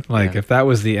I mean? Like, if that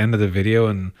was the end of the video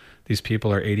and these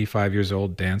people are 85 years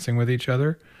old dancing with each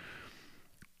other,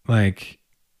 like,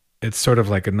 it's sort of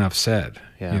like enough said,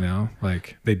 you know,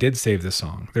 like, they did save the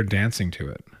song. They're dancing to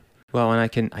it. Well,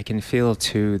 and I can feel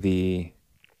too the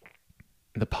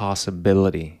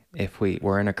possibility, if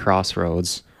we're in a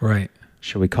crossroads, right?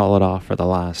 Should we call it off for the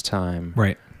last time?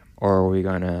 Right. Or are we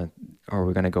gonna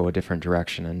go a different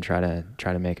direction and try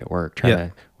to make it work?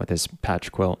 With this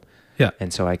patch quilt. Yeah.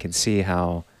 And so I can see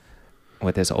how,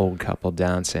 with this old couple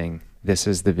dancing, this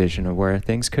is the vision of where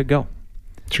things could go.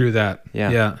 True that.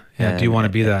 Yeah. And, do you want to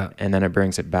be that? And then it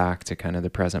brings it back to kind of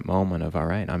the present moment of, all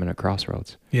right, I'm in a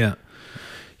crossroads. Yeah.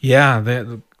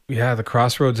 The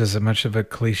crossroads is as much of a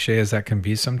cliche as that can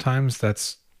be sometimes.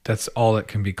 That's all it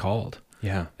can be called.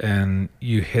 Yeah. And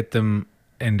you hit them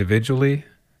individually,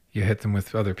 you hit them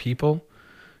with other people,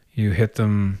 you hit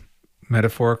them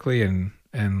metaphorically and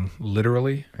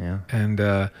literally. Yeah.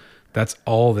 And that's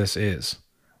all this is.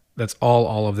 That's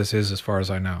all of this is, as far as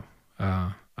I know.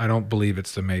 I don't believe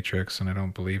it's the Matrix, and I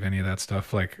don't believe any of that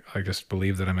stuff. Like, I just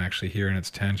believe that I'm actually here and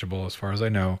it's tangible, as far as I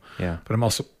know. Yeah. But I'm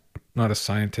also not a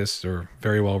scientist or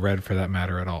very well read for that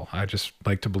matter at all. I just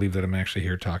like to believe that I'm actually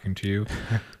here talking to you.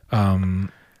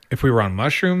 If we were on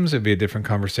mushrooms, it'd be a different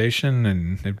conversation,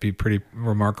 and it'd be pretty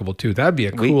remarkable too. That'd be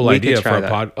a cool we idea could for try a that.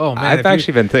 pod. Oh man, I've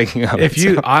actually been thinking of if it.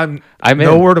 you, so I'm I'm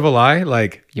no in. word of a lie.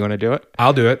 Like, You want to do it?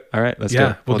 I'll do it. All right, let's do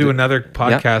Yeah, it. we'll do another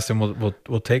podcast, and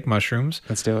we'll take mushrooms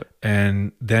Let's do it.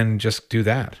 and then just do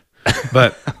that.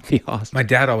 But That'd be awesome. my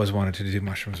dad always wanted to do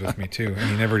mushrooms with me too,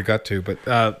 and he never got to. But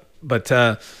All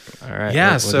right. yeah,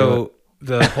 we'll do so it.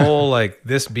 the whole, like,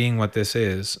 this being what this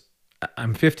is,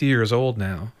 I'm 50 years old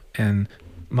now, and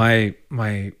my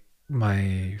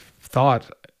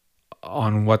thought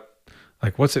on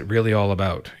what's it really all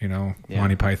about, Yeah.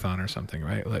 Monty Python or something,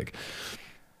 right? Like,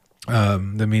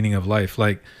 the meaning of life.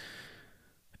 Like,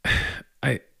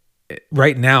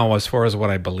 right now, as far as what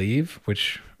I believe,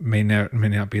 which may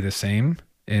not be the same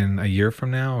in a year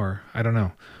from now, or I don't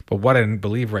know, but what I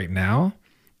believe right now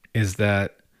is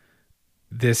that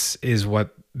this is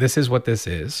what this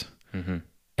is, Mm-hmm.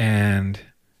 and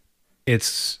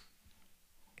it's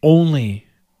only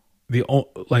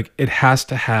it has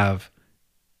to have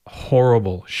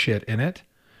horrible shit in it,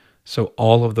 so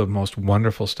all of the most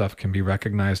wonderful stuff can be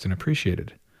recognized and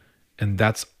appreciated, and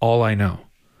that's all I know.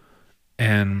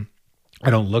 And I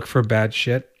don't look for bad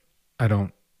shit. I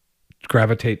don't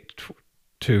gravitate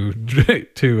to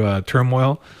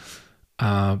turmoil,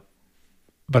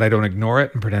 but I don't ignore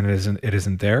it and pretend it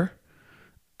isn't there.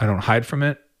 I don't hide from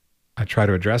it. I try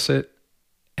to address it,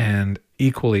 and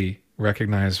equally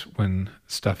recognize when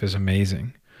stuff is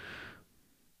amazing.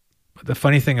 But the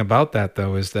funny thing about that,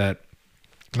 though, is that,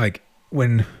 like,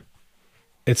 when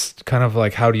it's kind of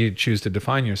like, how do you choose to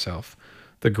define yourself?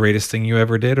 The greatest thing you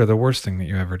ever did or the worst thing that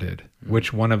you ever did? Mm-hmm.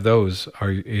 Which one of those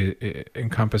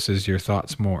encompasses your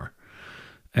thoughts more?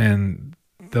 And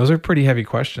those are pretty heavy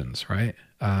questions, right?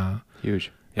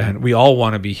 Huge. Yeah. And we all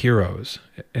want to be heroes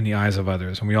in the eyes of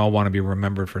others, and we all want to be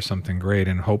remembered for something great,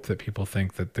 and hope that people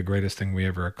think that the greatest thing we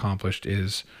ever accomplished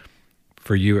is,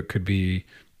 for you, it could be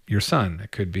your son.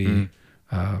 It could be,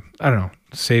 I don't know,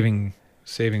 saving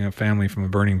a family from a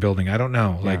burning building. I don't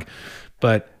know. Yeah.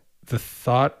 But the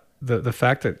thought, the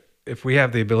fact that if we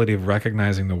have the ability of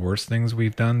recognizing the worst things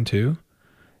we've done too,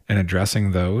 and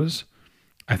addressing those,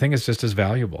 I think it's just as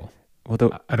valuable.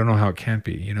 Well, I don't know how it can't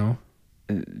be,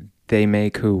 they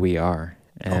make who we are.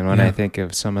 And when I think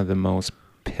of some of the most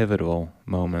pivotal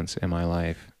moments in my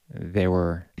life, they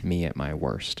were me at my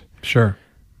worst. Sure.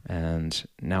 And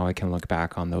now I can look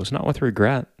back on those, not with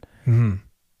regret, Mm-hmm.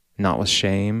 not with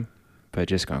shame, but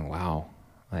just going, wow,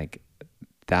 like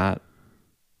that.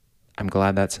 I'm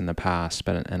glad that's in the past,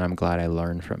 and I'm glad I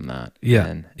learned from that. Yeah.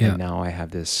 And now I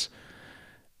have this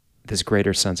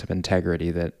greater sense of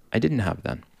integrity that I didn't have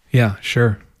then. Yeah,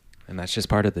 sure. And that's just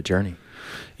part of the journey.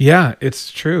 Yeah,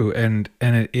 it's true. And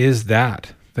it is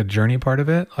that, the journey part of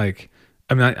it. Like,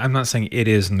 I'm not saying it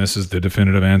is, and this is the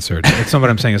definitive answer. It's not what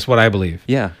I'm saying. It's what I believe.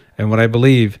 Yeah. And what I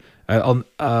believe, something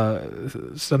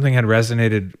had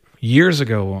resonated years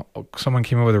ago. Someone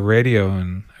came up with a radio,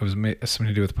 and it was something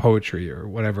to do with poetry or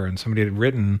whatever. And somebody had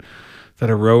written that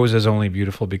a rose is only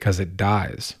beautiful because it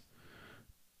dies.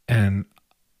 And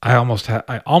I almost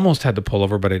had to pull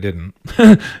over, but I didn't.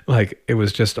 Like, it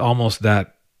was just almost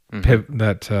that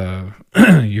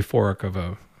euphoric of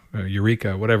a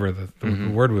eureka, whatever the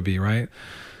word would be, right?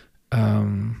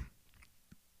 And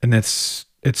it's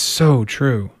so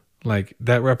true. Like,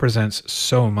 that represents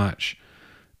so much.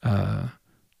 Yeah,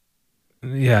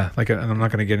 like, and I'm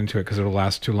not going to get into it because it'll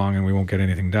last too long and we won't get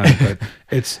anything done. But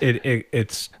it's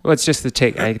well, it's just the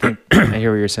take. I think I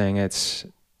hear what you're saying. It's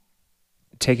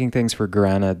taking things for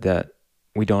granted that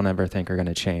we don't ever think are going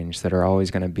to change, that are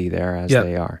always going to be there as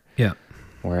they are. Yeah.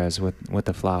 Whereas with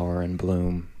the flower and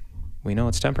bloom, we know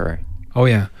it's temporary. Oh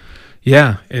yeah,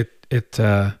 yeah. And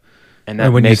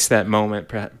that makes that moment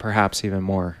perhaps even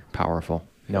more powerful,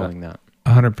 knowing that.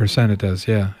 100% it does.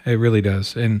 Yeah, it really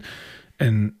does. And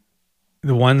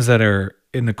the ones that are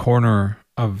in the corner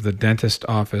of the dentist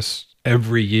office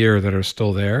every year that are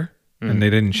still there and they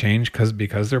didn't change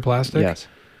because they're plastic. Yes.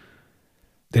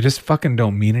 They just fucking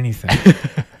don't mean anything.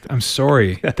 I'm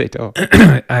sorry. That they don't.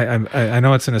 I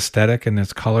know it's an aesthetic and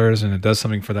it's colors and it does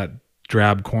something for that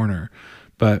drab corner,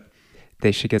 but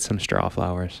they should get some straw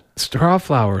flowers. Straw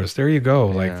flowers. There you go.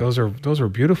 Yeah. Like those are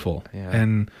beautiful. Yeah.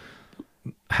 And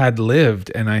had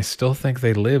lived, and I still think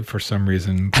they live for some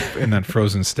reason in that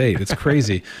frozen state. It's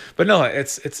crazy. But no,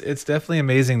 it's definitely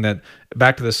amazing that,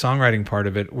 back to the songwriting part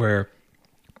of it, where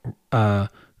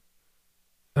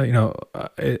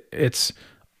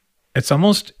it's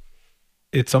almost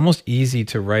easy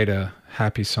to write a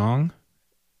happy song.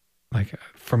 Like,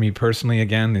 for me personally,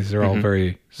 again, these are all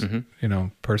very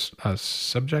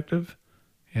subjective.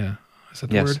 Yeah, is that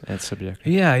the word? Yes, it's subjective.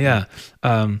 Yeah.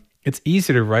 It's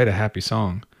easy to write a happy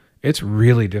song. It's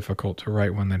really difficult to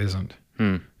write one that isn't.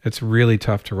 It's really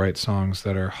tough to write songs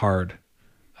that are hard.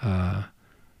 And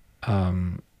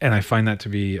I find that to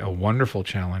be a wonderful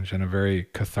challenge and a very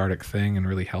cathartic thing and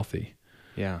really healthy.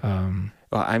 Yeah.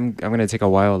 Well, I'm going to take a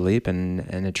wild leap and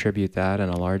attribute that in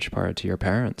a large part to your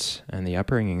parents and the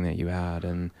upbringing that you had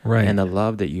and the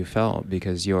love that you felt,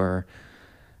 because it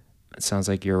sounds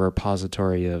like your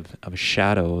repository of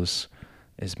shadows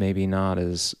is maybe not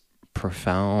as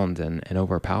profound and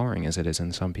overpowering as it is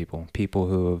in some people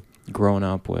who have grown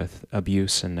up with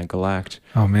abuse and neglect.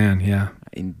 Oh man, yeah.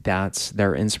 That's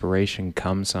their inspiration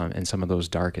comes in some of those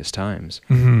darkest times.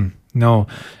 Mm-hmm. No,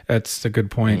 that's a good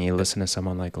point. And you listen to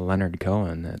someone like Leonard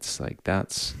Cohen, it's like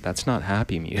that's not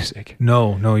happy music.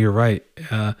 No, you're right.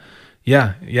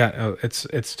 Yeah.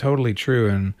 It's totally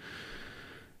true,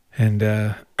 and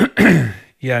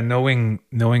yeah, knowing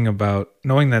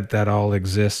that all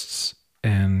exists,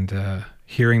 and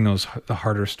hearing the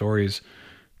harder stories,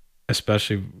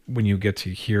 especially when you get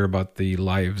to hear about the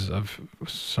lives of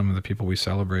some of the people we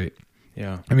celebrate.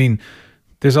 Yeah. I mean,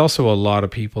 there's also a lot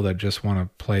of people that just want to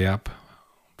play up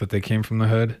that they came from the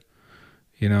hood,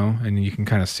 and you can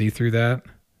kind of see through that.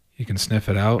 You can sniff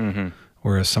it out. Mm-hmm.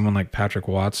 Whereas someone like Patrick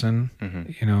Watson,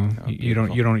 you don't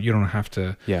have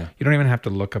to, you don't even have to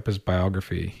look up his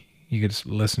biography. You could just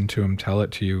listen to him tell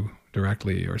it to you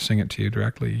directly or sing it to you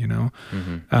directly,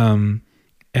 Mm-hmm.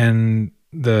 And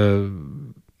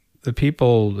the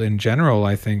people in general,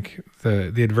 I think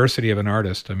the adversity of an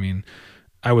artist. I mean,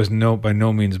 I was by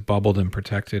no means bubbled and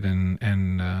protected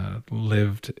and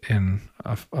lived in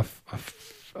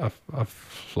a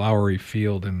flowery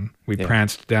field, and we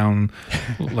pranced down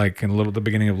like in the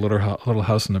beginning of Little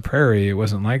House on the Prairie. It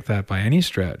wasn't like that by any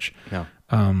stretch. No.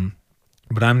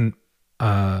 But I'm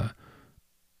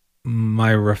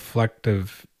my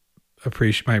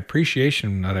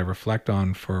appreciation that I reflect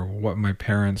on for what my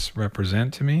parents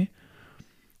represent to me.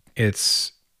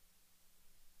 It's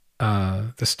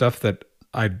the stuff that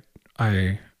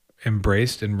I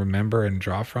embraced and remember and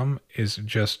draw from is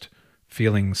just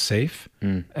feeling safe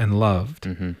and loved,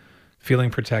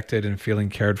 feeling protected and feeling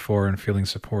cared for and feeling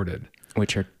supported.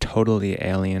 Which are totally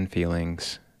alien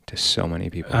feelings to so many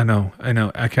people. I know.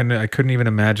 I couldn't even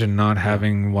imagine not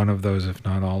having one of those, if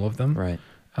not all of them. Right.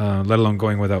 Let alone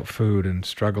going without food and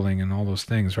struggling and all those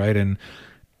things, right? And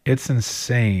it's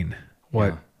insane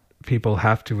what people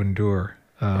have to endure.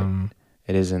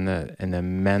 It is in the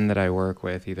men that I work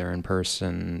with, either in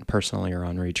person, personally, or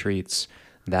on retreats.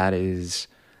 That is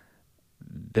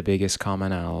the biggest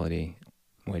commonality,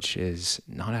 which is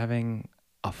not having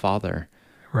a father.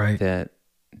 Right. That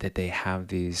they have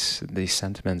these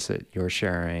sentiments that you're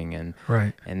sharing, and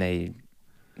they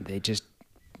just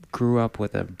grew up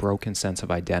with a broken sense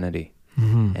of identity,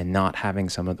 and not having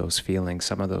some of those feelings,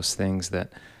 some of those things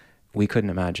that we couldn't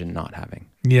imagine not having.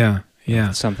 Yeah.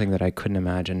 It's something that I couldn't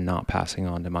imagine not passing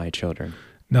on to my children.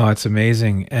 No, it's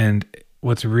amazing. And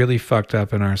what's really fucked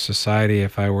up in our society,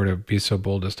 if I were to be so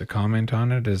bold as to comment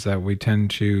on it, is that we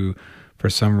tend to, for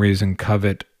some reason,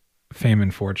 covet fame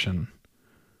and fortune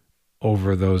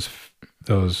over those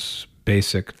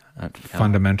basic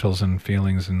fundamentals and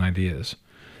feelings and ideas.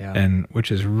 Yeah. And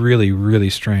which is really, really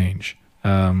strange.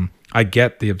 I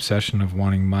get the obsession of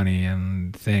wanting money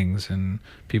and things and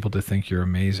people to think you're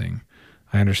amazing.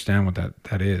 I understand what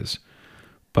that is.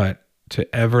 But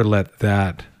to ever let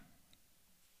that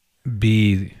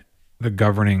be the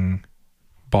governing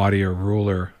body or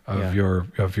ruler of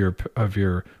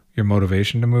your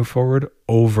motivation to move forward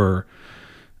over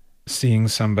seeing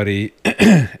somebody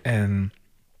and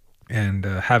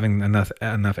having enough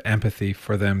empathy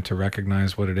for them to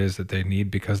recognize what it is that they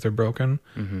need because they're broken,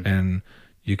 and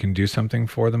you can do something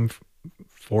for them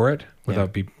for it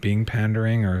without being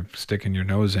pandering or sticking your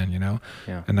nose in,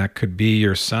 and that could be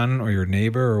your son or your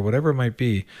neighbor or whatever it might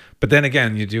be. But then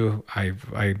again, I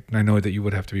know that you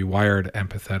would have to be wired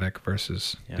empathetic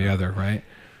versus the other, right?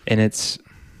 And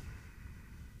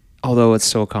although it's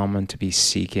so common to be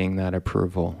seeking that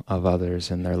approval of others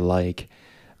and their like,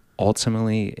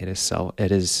 ultimately it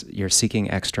is you're seeking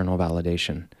external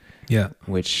validation. Yeah.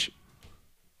 Which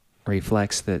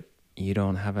reflects that you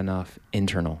don't have enough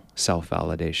internal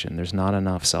self-validation. There's not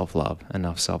enough self-love,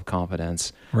 enough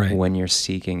self-confidence Right. when you're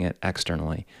seeking it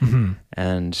externally. Mhm.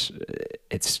 And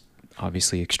it's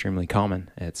obviously extremely common.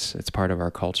 It's part of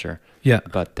our culture. Yeah.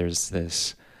 But there's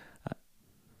this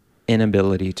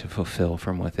inability to fulfill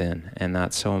from within, and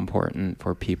that's so important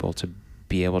for people to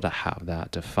be able to have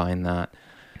that, to find that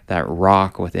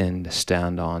rock within to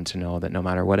stand on, to know that no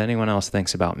matter what anyone else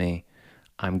thinks about me,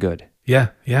 I'm good. Yeah.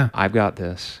 Yeah. I've got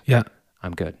this. Yeah.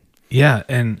 I'm good. Yeah.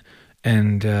 And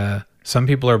some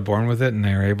people are born with it and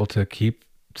they're able to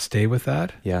stay with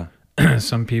that. Yeah.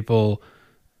 Some people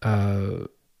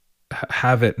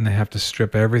have it and they have to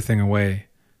strip everything away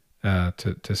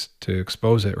to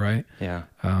expose it, right? Yeah.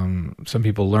 Some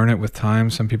people learn it with time.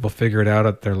 Some people figure it out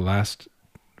at their last,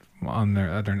 on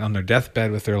their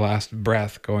deathbed with their last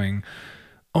breath, going,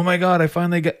 "Oh my God, I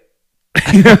finally get,"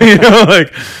 you know,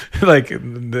 like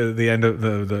the end of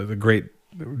the great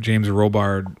James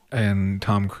Robard and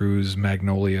Tom Cruise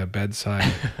Magnolia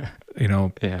bedside, you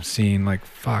know, Yeah. scene. Like,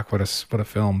 fuck, what a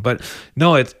film. But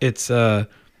no, it's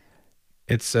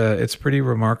pretty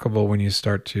remarkable when you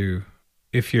start to,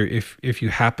 if you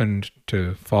happened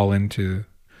to fall into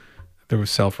the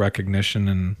self-recognition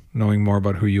and knowing more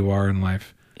about who you are in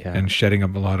life, Yeah. and shedding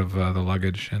up a lot of the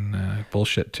luggage and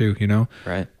bullshit too, you know,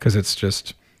 Right. because it's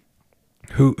just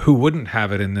who wouldn't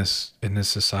have it in this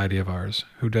society of ours?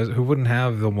 Who wouldn't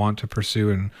have the want to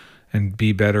pursue and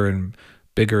be better and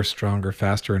bigger, stronger,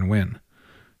 faster, and win?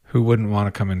 Who wouldn't want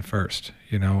to come in first?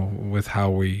 You know, with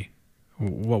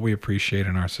what we appreciate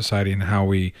in our society and how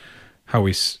we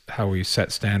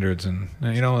set standards, and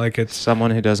you know, like it's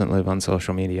Someone who doesn't live on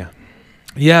social media.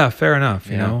 yeah, fair enough,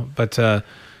 you Yeah. know, but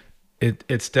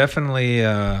it's definitely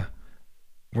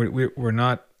we're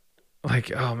not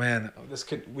like, oh man,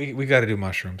 we got to do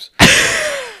mushrooms,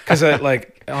 because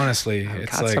like honestly, I've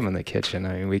it's got like some in the kitchen.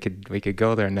 I mean, we could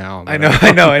go there now. I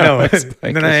but know. It's And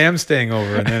like then I am staying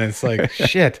over, and then it's like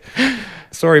shit.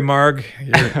 Sorry, Marg,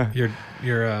 your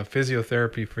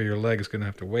physiotherapy for your leg is gonna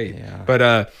have to wait. Yeah.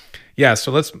 But yeah.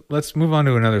 So let's move on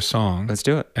to another song. Let's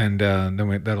do it. And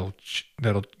then that'll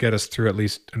get us through at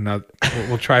least another.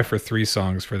 We'll try for 3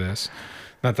 songs for this.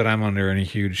 Not that I'm under any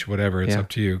huge whatever. It's Yeah. up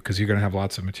to you, because you're gonna have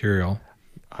lots of material.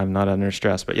 I'm not under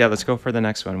stress, but yeah, let's go for the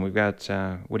next one. We've got.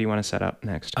 What do you want to set up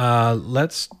next?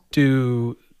 Let's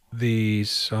do the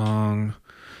song.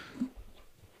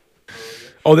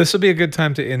 Oh, this will be a good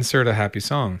time to insert a happy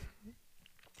song.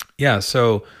 Yeah.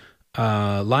 So,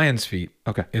 Lion's Feet.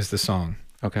 Okay. Is the song,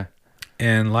 Okay.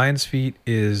 and Lion's Feet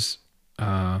was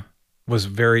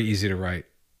very easy to write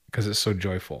because it's so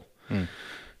joyful.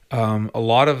 A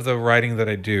lot of the writing that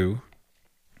I do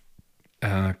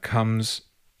comes,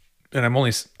 and I'm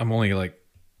only like,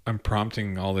 I'm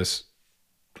prompting all this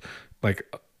like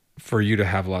for you to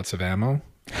have lots of ammo,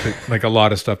 like a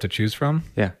lot of stuff to choose from,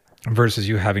 Yeah. versus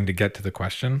you having to get to the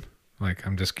question. Like,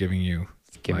 I'm just giving you.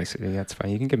 That's fine.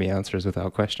 You can give me answers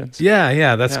without questions.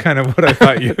 Yeah, that's kind of what I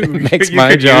thought you. It makes you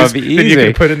my could job use, easy. Then you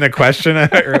can put in the question.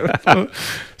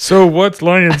 So, what's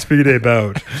Lion's Feet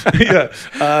about? Yeah,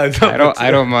 I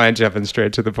don't mind jumping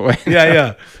straight to the point.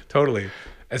 yeah, totally.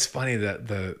 It's funny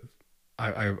that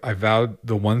I vowed,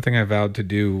 the one thing I vowed to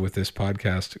do with this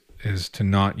podcast is to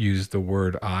not use the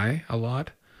word "I" a lot,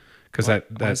 because Why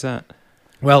is that?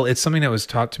 well, it's something that was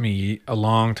taught to me a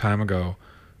long time ago,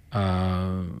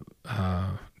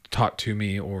 taught to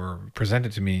me or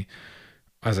presented to me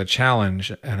as a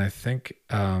challenge, and I think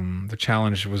the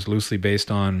challenge was loosely based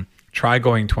on try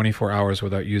going 24 hours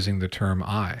without using the term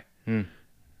 "I"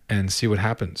 and see what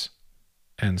happens.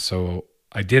 And so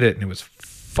I did it, and it was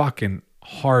fucking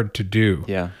hard to do.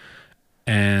 Yeah.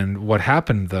 And what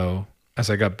happened, though, as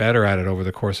I got better at it over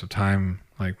the course of time,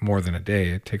 like more than a day,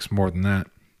 it takes more than that,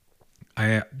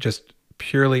 I just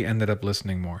purely ended up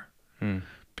listening more.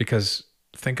 Because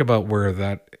think about where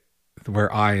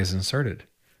 "I" is inserted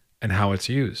and how it's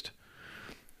used.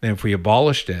 And if we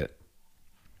abolished it,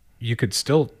 you could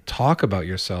still talk about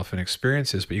yourself and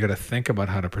experiences, but you got to think about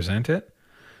how to present it.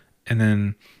 And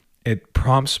then it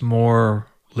prompts more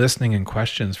listening and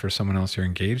questions for someone else you're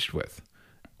engaged with,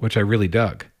 which I really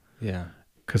dug, Yeah.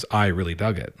 because I really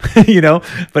dug it, you know.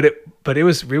 But it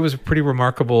was a pretty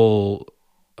remarkable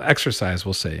exercise,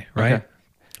 we'll say, right? Okay.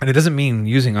 And it doesn't mean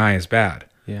using "I" is bad,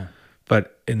 Yeah.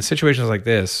 but in situations like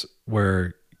this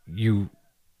where you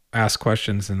ask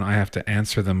questions and I have to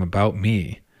answer them about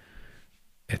me,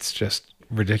 it's just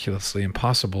ridiculously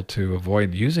impossible to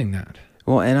avoid using that.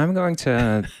 Well, and I'm going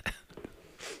to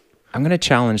I'm going to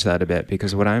challenge that a bit,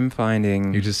 because what I'm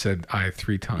finding... You just said I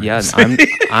 3 times. Yeah,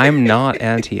 I'm not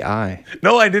anti-I.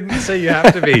 No, I didn't say you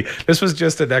have to be. This was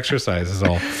just an exercise is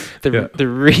all. The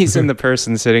reason the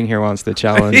person sitting here wants to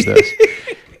challenge this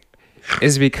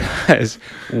is because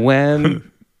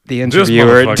when the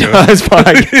interviewer does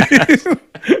podcast...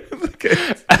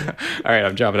 All right,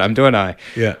 I'm dropping it. I'm doing I.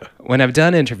 Yeah. When I've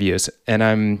done interviews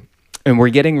and we're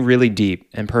getting really deep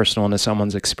and personal into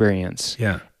someone's experience.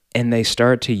 Yeah. And they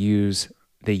start to use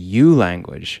the you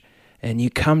language, and you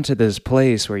come to this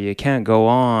place where you can't go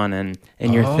on, and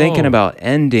you're thinking about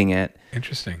ending it.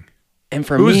 Interesting. And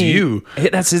for Who's me, you?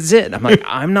 That's it. I'm like,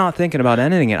 I'm not thinking about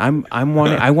ending it. I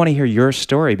want to hear your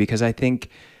story, because I think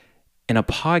in a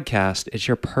podcast, it's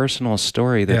your personal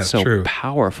story that's so true.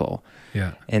 powerful.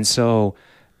 Yeah. And so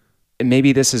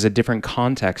maybe this is a different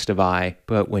context of I,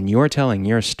 but when you're telling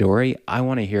your story, I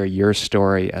want to hear your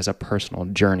story as a personal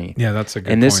journey. Yeah, that's a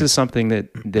good And this point. is something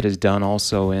that is done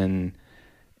also in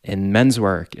men's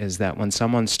work, is that when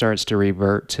someone starts to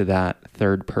revert to that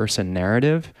third person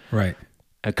narrative, Right.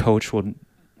 a coach will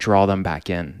draw them back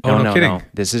in. Oh, no kidding. No.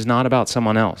 This is not about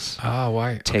someone else. Oh,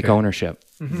 why? Take Okay. ownership.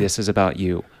 This is about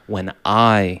you. When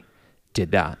I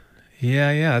did that.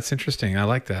 Yeah, that's interesting. I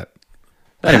like that.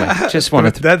 Anyway, just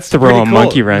want to That's throw pretty a cool.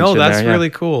 monkey wrench No, in that's there. Yeah. really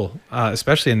cool.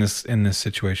 Especially in this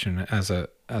situation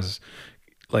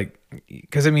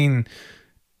because I mean,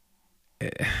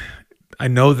 I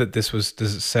know that this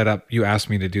is set up. You asked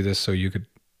me to do this so you could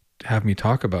have me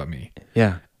talk about me.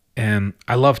 Yeah. And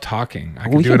I love talking. I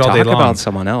We can do can it all day talk long. about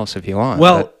someone else if you want.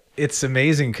 Well, but it's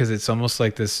amazing because it's almost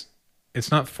like this. It's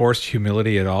not forced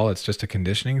humility at all. It's just a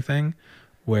conditioning thing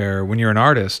where when you're an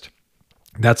artist,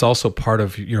 that's also part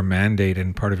of your mandate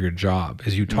and part of your job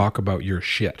is you talk about your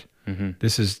shit. Mm-hmm.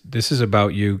 This is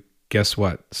about you. Guess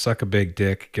what? Suck a big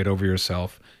dick, get over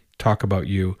yourself, talk about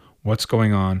you, what's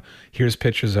going on. Here's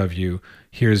pictures of you.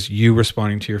 Here's you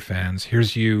responding to your fans.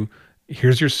 Here's your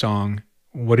song.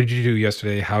 What did you do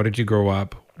yesterday? How did you grow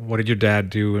up? What did your dad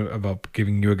do about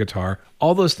giving you a guitar?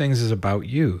 All those things is about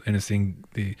you. And it's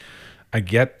I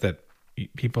get that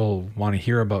people want to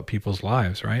hear about people's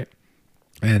lives, right?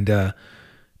 And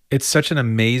it's such an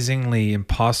amazingly,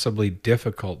 impossibly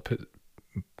difficult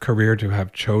career to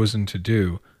have chosen to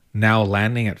do. Now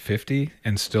landing at 50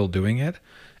 and still doing it,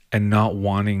 and not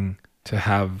wanting to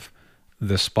have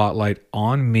the spotlight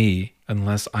on me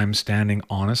unless I'm standing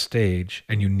on a stage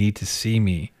and you need to see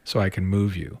me so I can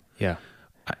move you. yeah.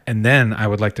 And then I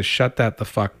would like to shut that the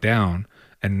fuck down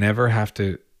and never have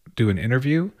to do an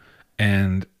interview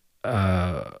and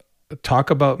talk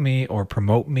about me or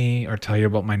promote me or tell you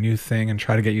about my new thing and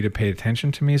try to get you to pay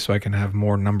attention to me so I can have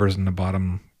more numbers in the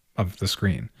bottom of the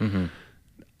screen. Mm-hmm.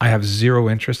 I have zero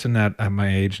interest in that at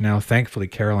my age now. Thankfully,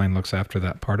 Caroline looks after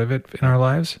that part of it in our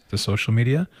lives, the social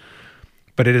media.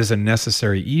 But it is a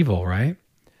necessary evil, right?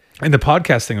 And the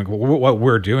podcast thing, like what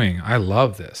we're doing, I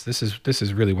love this. This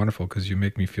is really wonderful because you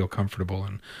make me feel comfortable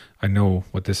and I know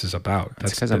what this is about.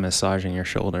 That's because I'm massaging your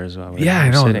shoulders while we're Yeah, I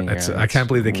know. sitting here. I can't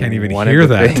believe they can't even one hear of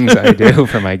the that. things I do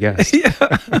for my guests.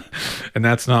 Yeah. And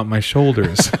that's not my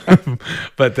shoulders.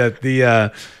 But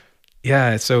that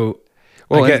so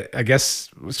Well, I guess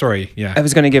sorry, yeah. I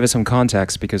was going to give it some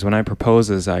context because when I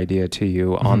proposed this idea to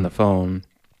you on the phone,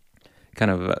 kind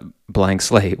of a blank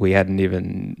slate, we hadn't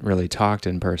even really talked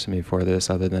in person before this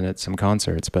other than at some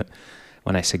concerts. But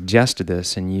when I suggested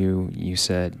this and you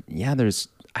said, yeah,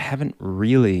 I haven't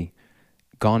really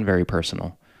gone very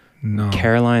personal. No.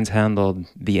 Caroline's handled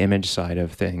the image side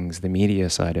of things, the media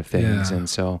side of things. Yeah. And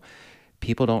so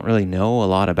people don't really know a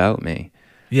lot about me.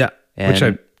 Yeah. Which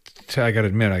And- I got to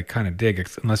admit, I kind of dig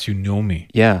unless you know me.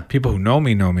 Yeah. People who know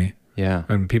me, Yeah.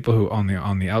 and people who on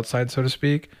the outside, so to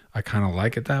speak, I kind of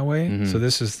like it that way. Mm-hmm. So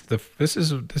this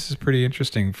is pretty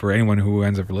interesting for anyone who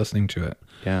ends up listening to it.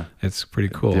 Yeah. It's pretty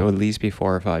cool. There will at least be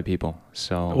 4 or 5 people.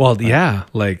 So Well, yeah,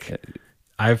 like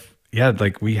I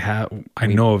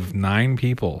know of 9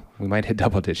 people. we might hit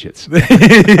double digits.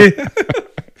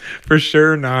 For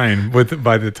sure 9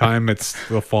 by the time it's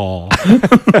the fall.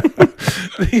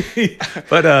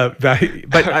 but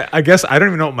I guess I don't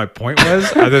even know what my point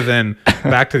was other than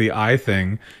back to the eye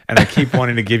thing, and I keep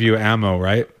wanting to give you ammo,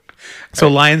 right? So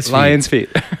Lion's Feet.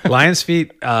 Lion's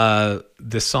Feet, the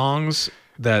songs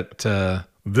that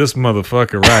this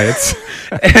motherfucker writes,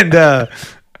 and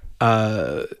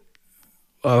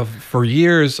for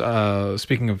years,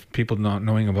 speaking of people not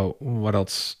knowing about what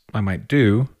else I might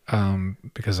do,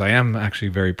 because I am actually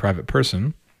a very private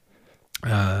person,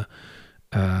 I've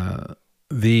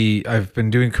been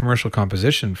doing commercial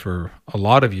composition for a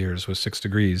lot of years with 6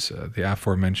 Degrees, the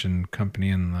aforementioned company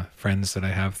and the friends that I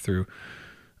have through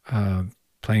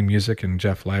playing music, and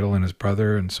Jeff Lytle and his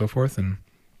brother and so forth. And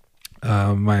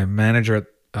my manager,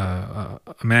 a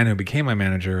man who became my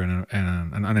manager and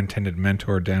an unintended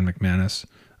mentor, Dan McManus,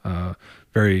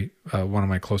 very one of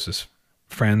my closest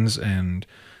friends, and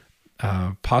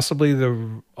possibly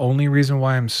the only reason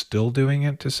why I'm still doing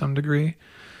it to some degree.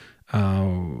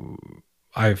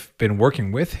 I've been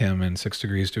working with him in 6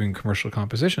 Degrees doing commercial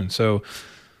composition. So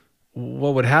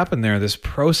what would happen there, this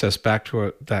process, back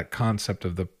to that concept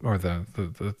of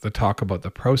the talk about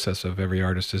the process of every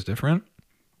artist is different.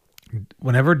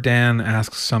 Whenever Dan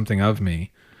asks something of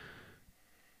me,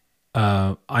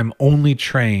 I'm only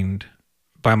trained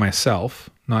by myself,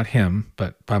 not him,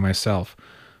 but by myself,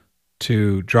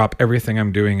 to drop everything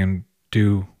I'm doing and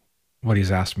do what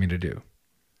he's asked me to do.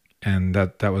 And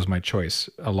that was my choice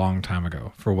a long time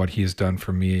ago for what he's done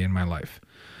for me in my life.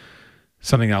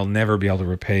 Something I'll never be able to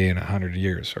repay in 100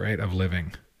 years, right, of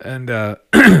living. And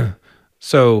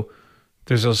so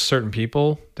there's those certain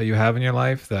people that you have in your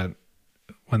life that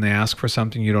when they ask for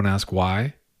something, you don't ask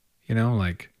why. You know,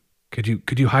 like, could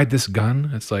you hide this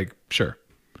gun? It's like, sure.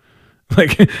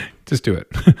 Like, just do it.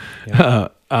 Yeah.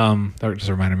 That just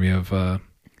reminded me of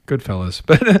Goodfellas,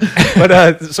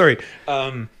 but sorry.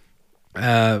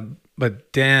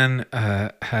 But Dan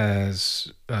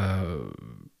has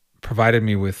provided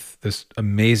me with this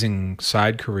amazing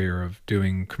side career of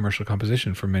doing commercial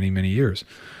composition for many, many years.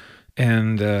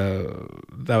 And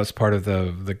that was part of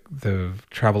the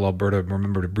Travel Alberta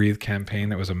Remember to Breathe campaign.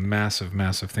 That was a massive,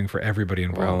 massive thing for everybody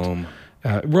involved.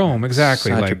 Rome,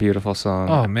 exactly. Such a beautiful song.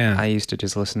 Oh, man. I used to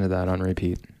just listen to that on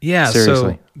repeat. Yeah,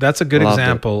 seriously. So that's a good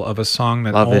example of a song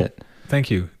that... Loved it. Thank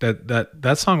you.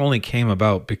 That song only came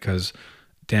about because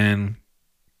Dan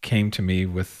came to me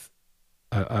with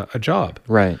a job.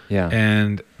 Right, yeah.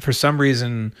 And for some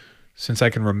reason, since I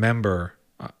can remember,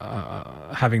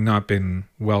 having not been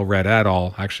well read at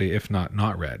all, actually, if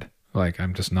not read, like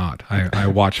I'm just not. I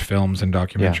watch films and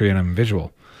documentary, and I'm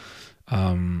visual.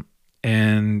 And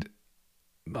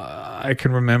I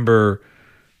can remember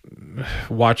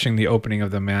watching the opening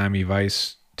of the Miami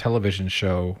Vice television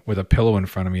show with a pillow in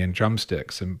front of me and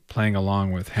drumsticks and playing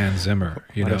along with Hans Zimmer,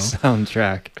 you know,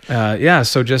 soundtrack. Yeah.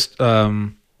 So just,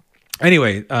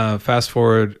 anyway, fast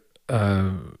forward,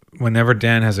 whenever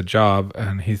Dan has a job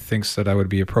and he thinks that I would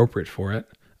be appropriate for it,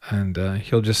 and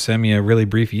he'll just send me a really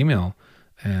brief email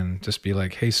and just be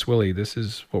like, hey, Swilly, this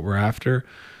is what we're after.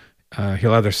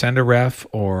 He'll either send a ref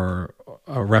or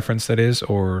a reference, that is,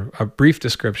 or a brief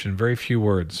description, very few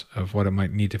words of what it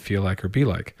might need to feel like or be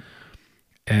like.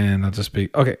 And I'll just be,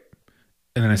 okay.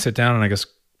 And then I sit down and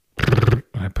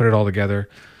I put it all together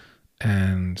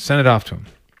and send it off to him.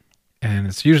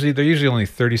 And they're usually only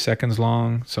 30 seconds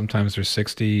long. Sometimes they're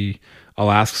 60.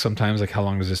 I'll ask sometimes, like, how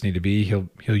long does this need to be? He'll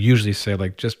usually say,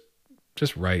 like, just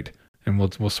write and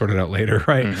we'll sort it out later,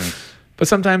 right? Mm-hmm. But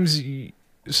sometimes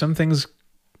some things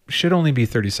should only be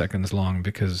 30 seconds long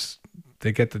because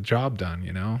they get the job done,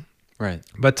 you know? Right.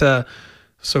 But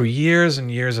so years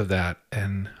and years of that,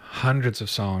 and hundreds of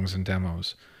songs and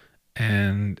demos,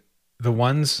 and the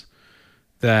ones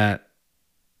that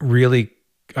really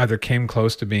either came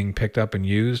close to being picked up and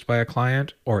used by a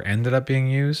client or ended up being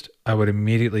used, I would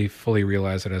immediately fully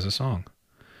realize it as a song.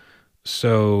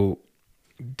 So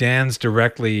Dan's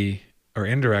directly or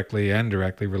indirectly and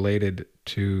directly related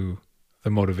to the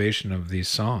motivation of these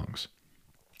songs.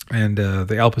 And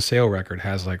the El Paseo record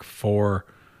has like 4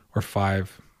 or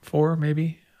 5,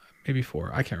 maybe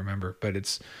 4. I can't remember, but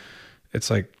it's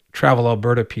like Travel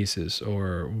Alberta pieces,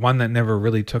 or one that never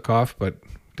really took off, but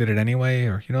did it anyway,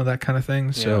 or, you know, that kind of thing.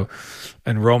 Yeah. So,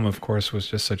 and Rome, of course, was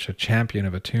just such a champion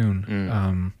of a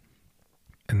tune.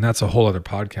 And that's a whole other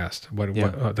podcast. What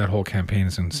that whole campaign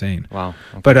is insane. Wow.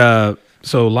 Okay. But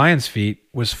so Lion's Feet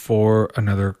was for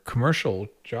another commercial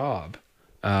job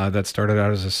that started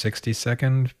out as a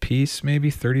 60-second piece, maybe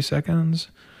 30 seconds.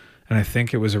 And I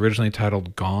think it was originally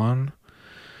titled Gone.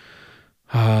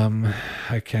 I'm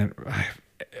going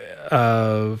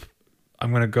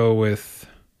to go with,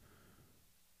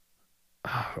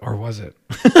 or was it?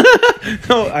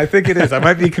 No, I think it is. I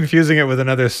might be confusing it with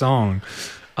another song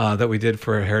that we did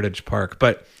for Heritage Park.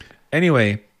 But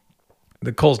anyway,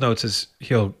 the Cole's Notes is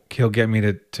he'll get me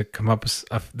to come up with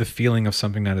the feeling of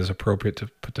something that is appropriate to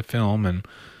put to film, and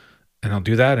I'll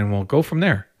do that, and we'll go from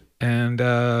there. And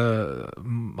a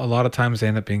lot of times they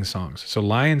end up being songs. So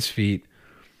Lion's Feet,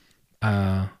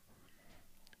 yeah,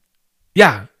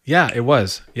 it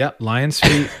was. Yeah, Lion's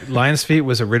Feet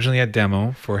was originally a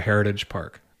demo for Heritage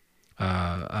Park,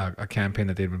 a campaign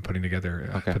that they'd been put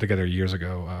together years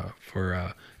ago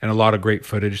and a lot of great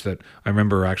footage that I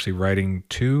remember actually writing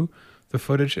to the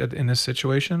footage in this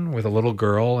situation with a little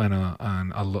girl and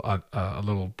a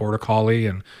little border collie,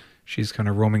 and she's kind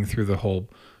of roaming through the whole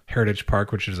Heritage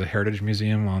Park, which is a heritage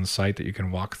museum on site that you can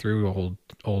walk through,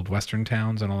 old Western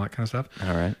towns and all that kind of stuff.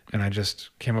 All right. And I just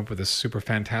came up with this super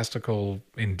fantastical,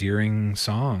 endearing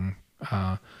song.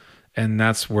 And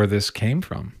that's where this came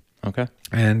from. Okay.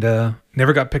 And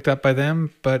never got picked up by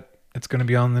them, but it's going to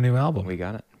be on the new album. We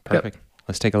got it. Perfect. Yep.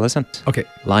 Let's take a listen. Okay.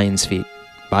 Lion's Feet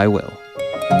by Will.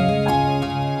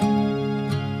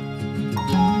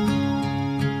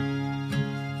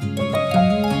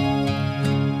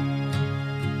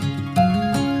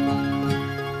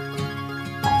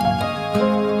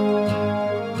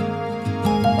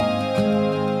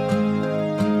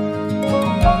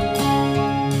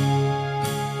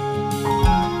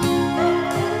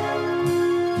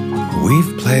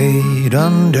 We've played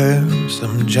under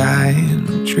some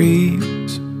giant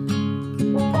trees,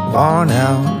 worn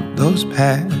out those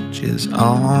patches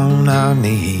on our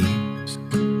knees,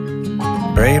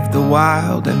 braved the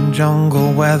wild and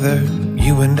jungle weather.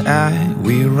 You and I,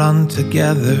 we run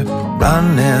together,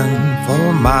 running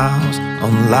for miles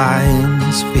on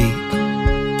lion's feet.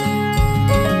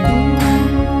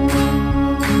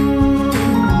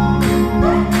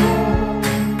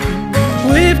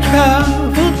 We've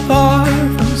traveled far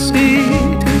from sea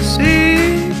to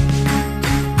sea,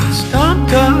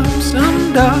 stomped up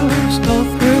some dust all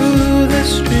through the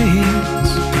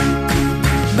streets,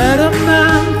 met a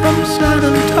man from San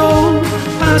Antonio,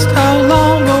 asked how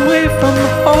long away from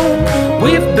home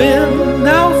we've been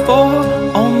now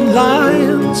for on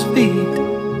lion's feet.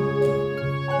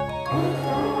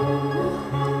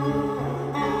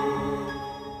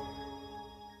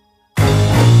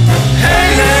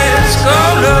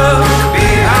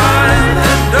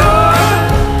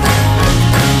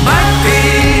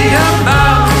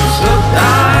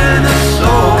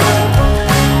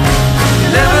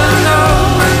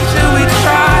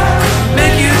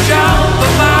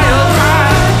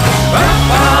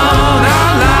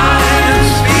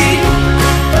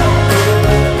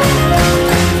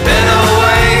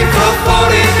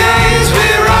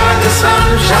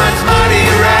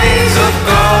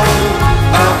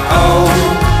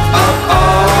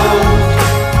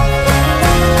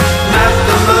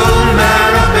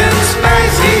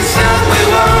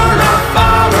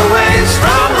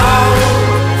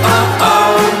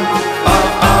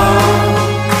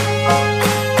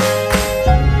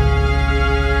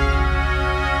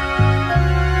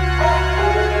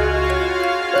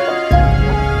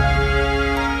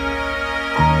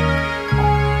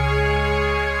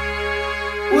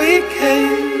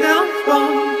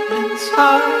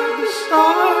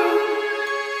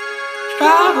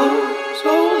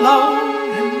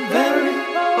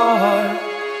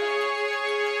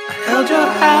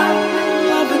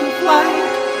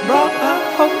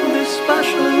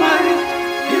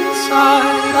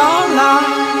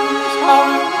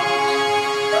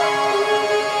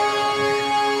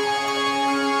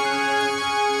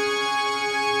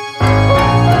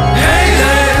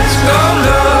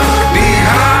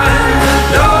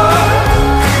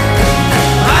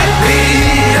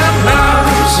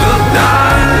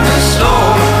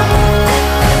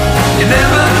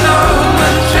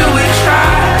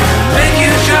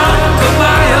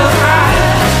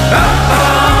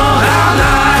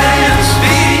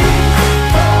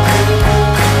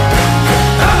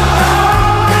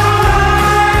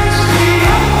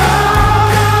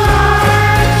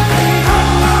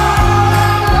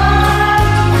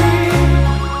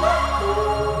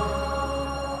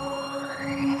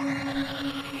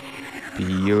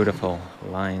 Beautiful.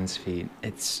 Lion's Feet.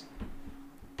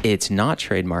 It's not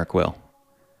trademark Will.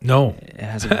 No. It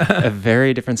has a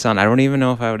very different sound. I don't even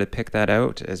know if I would have picked that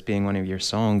out as being one of your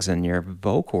songs, and your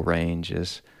vocal range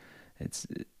it's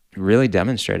really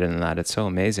demonstrated in that. It's so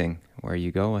amazing where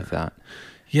you go with that.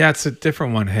 Yeah, it's a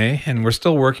different one, hey? And we're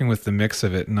still working with the mix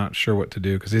of it, not sure what to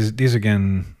do, because these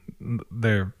again,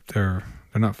 they're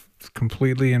not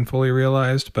completely and fully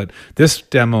realized, but this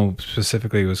demo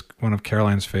specifically was one of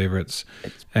Caroline's favorites.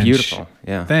 It's beautiful.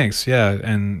 Yeah. Thanks. Yeah.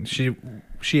 And she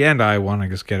and I want to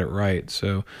just get it right.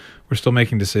 So we're still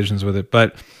making decisions with it,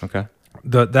 but okay.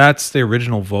 That's the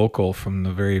original vocal from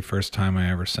the very first time I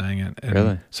ever sang it. And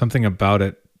really? Something about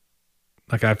it,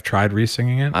 like I've tried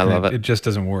re-singing it. I love it. It just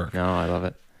doesn't work. No, I love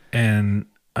it. And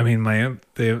I mean,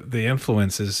 the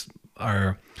influences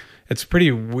are, it's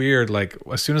pretty weird. Like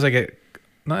as soon as I get,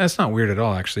 no, it's not weird at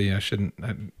all. Actually, I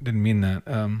didn't mean that.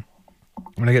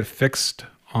 When I get fixed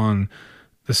on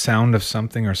the sound of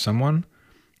something or someone,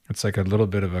 it's like a little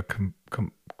bit of a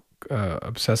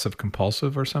obsessive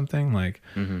compulsive or something. Like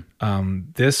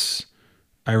this,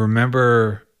 I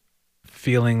remember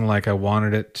feeling like I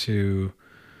wanted it to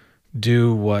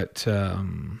do what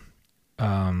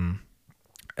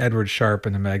Edward Sharpe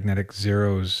and the Magnetic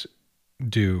Zeros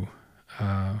do,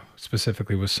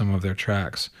 specifically with some of their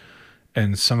tracks.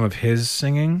 And some of his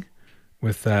singing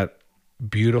with that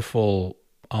beautiful,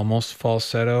 almost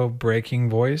falsetto breaking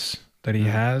voice that he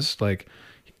has. Like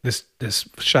this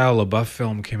Shia LaBeouf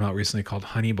film came out recently called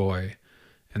Honey Boy,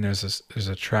 and there's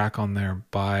a track on there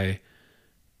by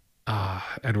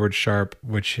Edward Sharpe,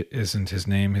 which isn't his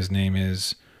name. His name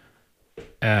is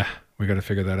we got to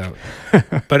figure that out.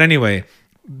 But anyway,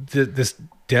 this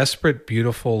desperate,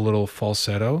 beautiful little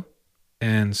falsetto,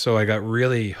 and so I got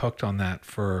really hooked on that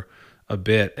for a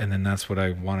bit, and then that's what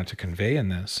I wanted to convey in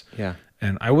this. Yeah.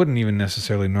 And I wouldn't even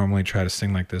necessarily normally try to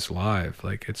sing like this live.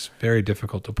 Like, it's very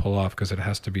difficult to pull off because it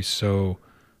has to be so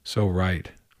right.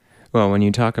 Well, when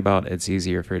you talk about it's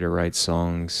easier for you to write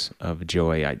songs of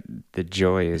joy, the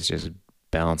joy is just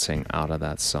bouncing out of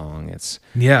that song.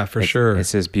 Sure.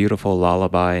 It's this beautiful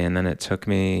lullaby, and then it took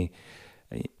me.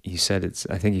 I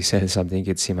think you said something you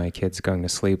could see my kids going to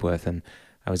sleep with, and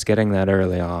I was getting that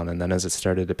early on, and then as it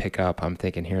started to pick up, I'm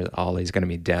thinking, here, Ollie's going to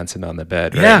be dancing on the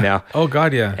bed right now. Oh,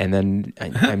 God, yeah. And then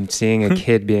I'm seeing a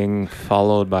kid being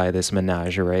followed by this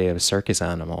menagerie of circus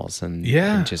animals, and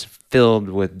just filled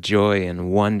with joy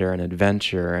and wonder and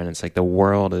adventure, and it's like the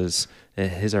world is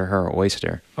his or her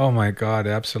oyster. Oh, my God,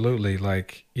 absolutely.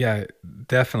 Like, yeah,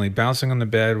 definitely. Bouncing on the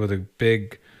bed with a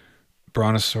big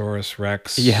Brontosaurus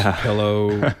Rex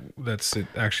pillow that's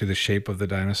actually the shape of the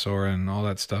dinosaur and all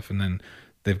that stuff, and then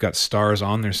they've got stars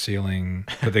on their ceiling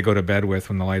that they go to bed with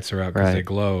when the lights are out because they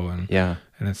glow. And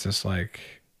it's just like,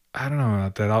 I don't know,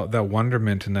 that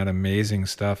wonderment and that amazing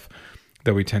stuff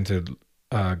that we tend to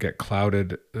get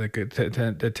clouded. Like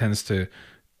it tends to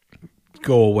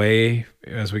go away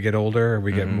as we get older.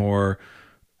 We get more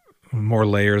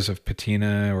layers of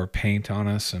patina or paint on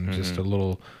us, and just a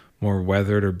little more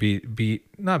weathered or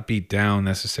not beat down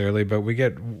necessarily, but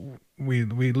we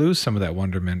lose some of that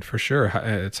wonderment for sure.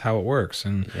 It's how it works.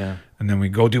 And then we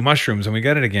go do mushrooms and we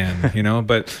get it again,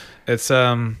 but it's,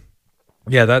 that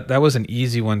was an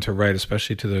easy one to write,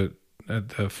 especially to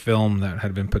the film that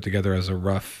had been put together as a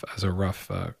rough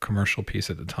commercial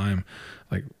piece at the time.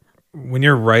 Like, when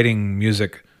you're writing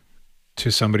music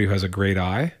to somebody who has a great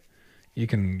eye, you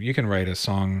can write a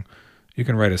song, you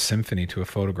can write a symphony to a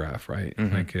photograph, right?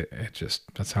 Like it just,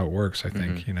 that's how it works, I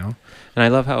think, And I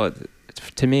love how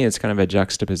to me, it's kind of a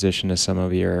juxtaposition to some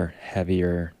of your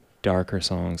heavier, darker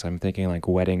songs. I'm thinking like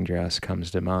Wedding Dress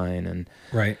comes to mind,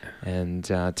 and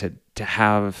to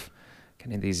have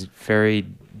kind of these very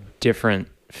different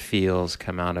feels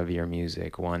come out of your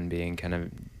music. One being kind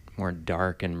of more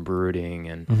dark and brooding,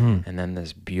 and then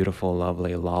this beautiful,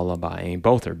 lovely lullaby. I mean,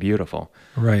 both are beautiful,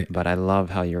 right? But I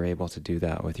love how you're able to do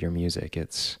that with your music.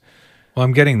 Well,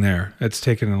 I'm getting there. It's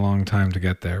taken a long time to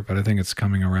get there, but I think it's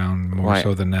coming around more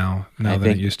so than now than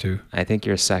it used to. I think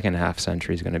your second half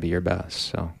century is going to be your best.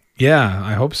 So yeah,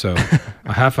 I hope so.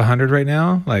 A half 100 right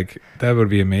now, like that would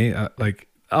be amazing.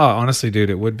 Honestly, dude,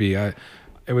 it would be.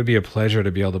 It would be a pleasure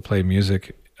to be able to play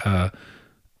music like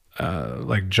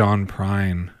John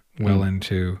Prine, well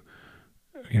into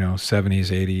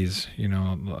 70s,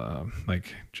 80s.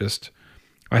 Like just,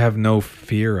 I have no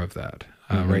fear of that.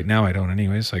 Right now, I don't.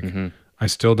 Anyways, like. I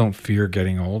still don't fear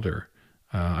getting older.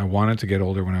 I wanted to get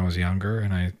older when I was younger,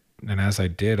 and as I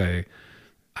did, I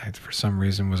for some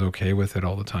reason was okay with it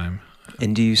all the time.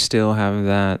 And do you still have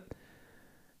that?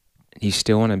 Do you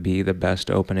still want to be the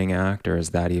best opening act, or has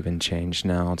that even changed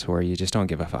now to where you just don't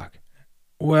give a fuck?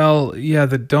 Well, yeah,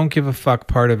 the don't give a fuck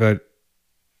part of it,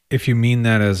 if you mean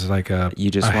that as like a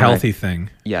healthy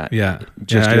thing. Yeah.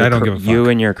 Just I don't give a fuck. You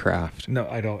and your craft. No,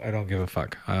 I don't give a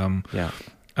fuck.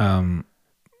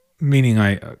 Meaning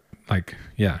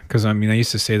because I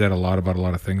used to say that a lot about a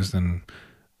lot of things, and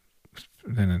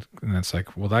it's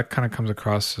like, well, that kind of comes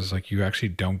across as like you actually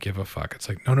don't give a fuck. It's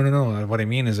like, no. What I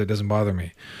mean is it doesn't bother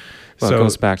me. Well, it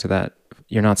goes back to that.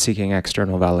 You're not seeking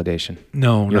external validation.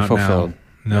 No, you're not fulfilled.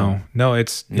 Now. No,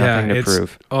 it's nothing to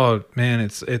prove. Oh man,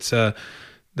 it's the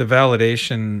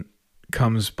validation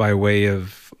comes by way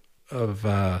of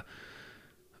the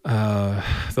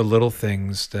little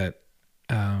things that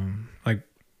like.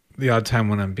 The odd time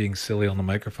when I'm being silly on the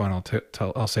microphone,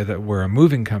 I'll say that we're a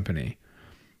moving company,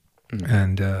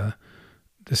 and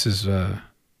this is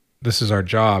our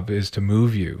job is to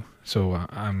move you. So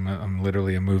I'm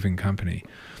literally a moving company.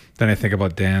 Then I think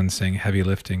about Dan saying heavy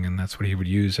lifting, and that's what he would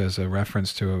use as a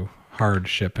reference to a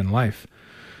hardship in life.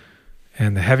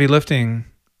 And the heavy lifting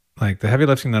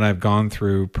that I've gone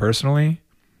through personally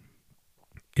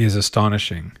is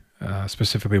astonishing.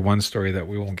 Specifically, one story that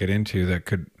we won't get into that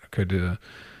could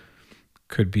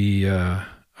could be a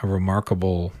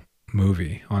remarkable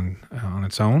movie on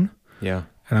its own. Yeah.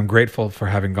 And I'm grateful for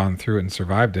having gone through it and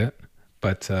survived it.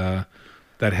 But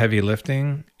that heavy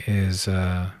lifting is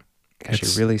Gosh, you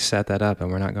really set that up,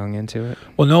 and we're not going into it.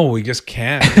 well, no, we just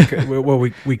can't. Well,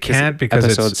 we can't because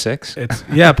episode 6. It's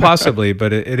yeah, possibly,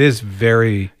 but it is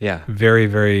very very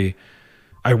very.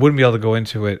 I wouldn't be able to go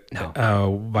into it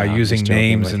by using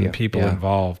names and people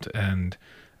involved, and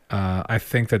I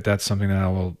think that something that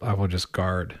I will just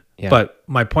guard. Yeah. But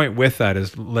my point with that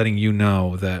is letting you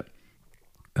know that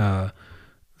I've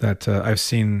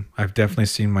definitely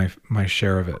seen my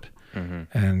share of it,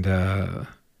 and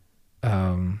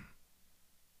and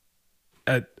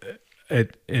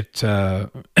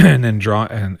then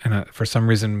for some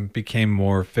reason became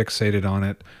more fixated on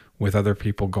it with other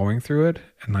people going through it,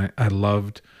 and I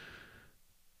loved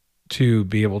to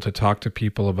be able to talk to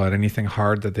people about anything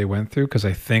hard that they went through, because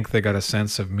I think they got a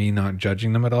sense of me not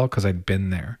judging them at all because I'd been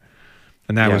there,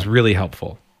 and that was really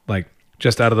helpful. Like,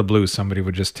 just out of the blue, somebody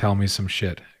would just tell me some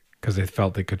shit because they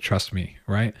felt they could trust me,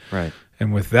 right? Right.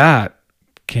 And with that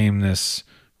came this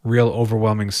real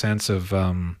overwhelming sense of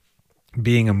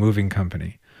being a moving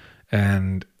company.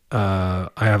 And I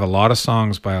have a lot of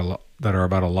songs that are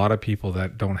about a lot of people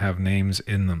that don't have names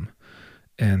in them,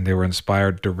 and they were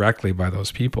inspired directly by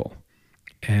those people.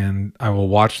 And I will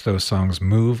watch those songs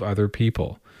move other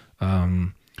people.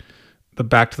 The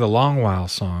Back to the Long While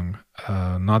song,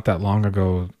 not that long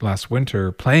ago, last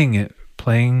winter,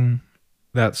 playing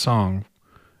that song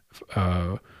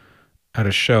at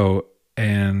a show,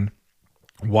 and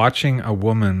watching a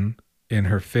woman in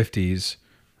her 50s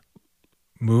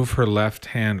move her left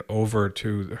hand over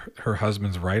to her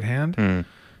husband's right hand and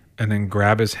then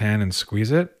grab his hand and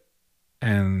squeeze it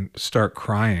and start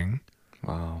crying.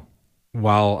 Wow.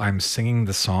 While I'm singing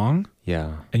the song.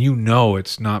 Yeah. And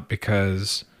it's not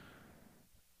because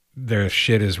their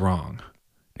shit is wrong.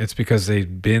 It's because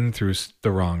they've been through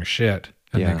the wrong shit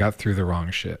and they got through the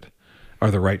wrong shit or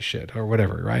the right shit or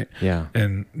whatever, right? Yeah.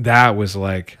 And that was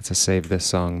like, it's a save this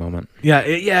song moment. Yeah,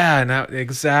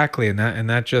 exactly. And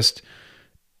that just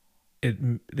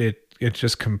it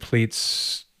just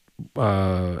completes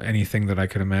anything that I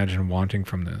could imagine wanting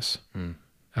from this.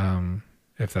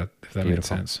 If that makes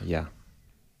sense. Yeah.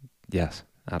 Yes,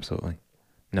 absolutely.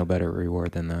 No better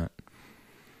reward than that.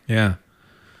 Yeah.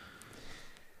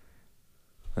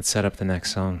 Let's set up the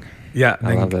next song. Yeah.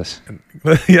 I love this.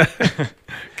 Yeah.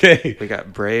 Okay. We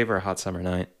got Brave or Hot Summer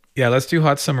Night. Yeah, let's do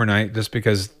Hot Summer Night, just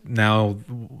because now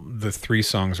the 3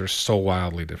 songs are so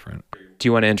wildly different. Do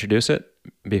you want to introduce it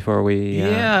before we...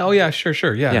 Yeah. Oh, yeah.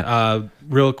 Sure. Yeah.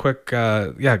 Real quick.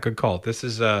 Good call. This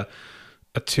is a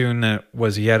tune that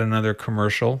was yet another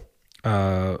commercial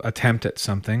attempt at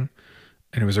something.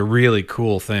 And it was a really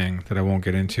cool thing that I won't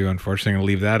get into. Unfortunately, I'm going to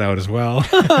leave that out as well.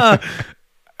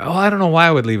 Oh, I don't know why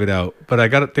I would leave it out, but I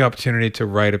got the opportunity to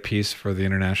write a piece for the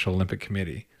International Olympic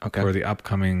Committee for the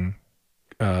upcoming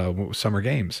Summer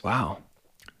Games. Wow.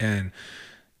 And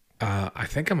I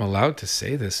think I'm allowed to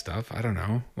say this stuff. I don't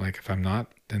know. Like, if I'm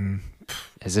not, then...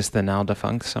 Is this the now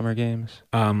defunct Summer Games?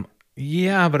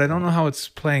 Yeah, but I don't know how it's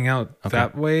playing out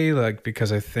that way. Like,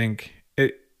 because I think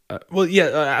it...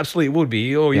 absolutely it would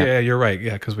be. Oh, yeah, you're right.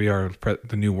 Yeah, because we are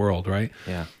the new world, right?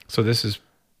 Yeah. So this is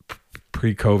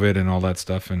pre-COVID and all that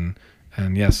stuff. And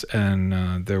yes,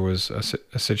 and there was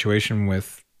a situation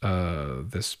with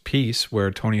this piece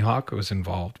where Tony Hawk was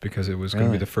involved, because it was going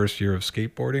to be the first year of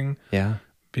skateboarding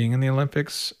being in the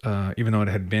Olympics, even though it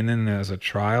had been in as a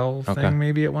trial thing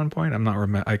maybe at one point. I'm not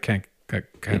I can't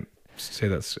say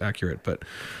that's accurate, but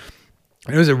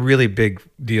it was a really big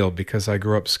deal because I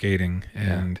grew up skating,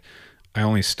 and I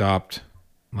only stopped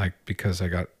because I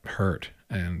got hurt,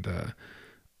 and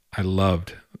I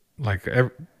loved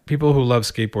people who love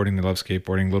skateboarding, they love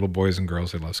skateboarding. Little boys and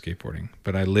girls, they love skateboarding.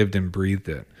 But I lived and breathed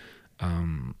it,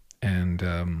 and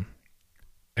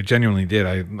I genuinely did.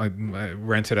 I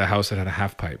rented a house that had a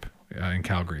half pipe in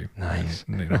Calgary. Nice.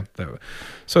 And,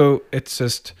 so it's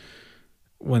just,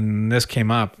 when this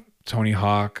came up, Tony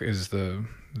Hawk is the.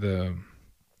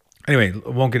 Anyway, I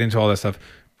won't get into all that stuff.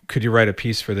 Could you write a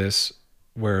piece for this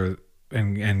where?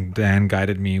 And Dan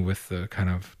guided me with the kind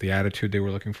of the attitude they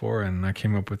were looking for, and I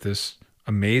came up with this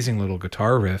amazing little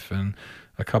guitar riff and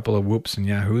a couple of whoops and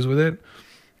yahoos with it,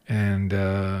 and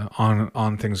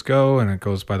on things go, and it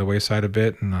goes by the wayside a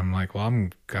bit, and I'm like, well,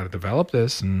 I'm got to develop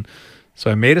this, and so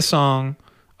I made a song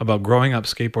about growing up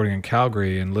skateboarding in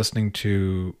Calgary and listening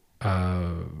to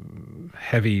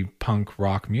heavy punk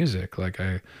rock music. Like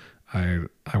I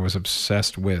was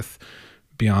obsessed with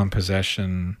Beyond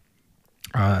Possession,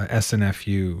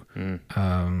 SNFU,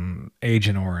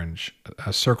 Agent Orange,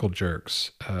 Circle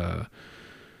Jerks,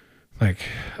 like,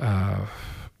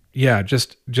 yeah,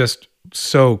 just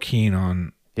so keen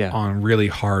on Yeah. on really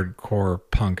hardcore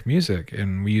punk music.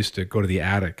 And we used to go to the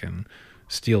attic and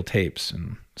steal tapes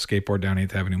and skateboard down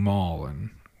 8th Avenue Mall. And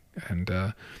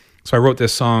so I wrote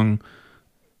this song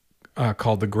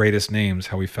called The Greatest Names,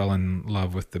 how we fell in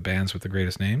love with the bands with the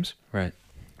greatest names. Right.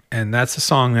 And that's a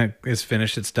song that is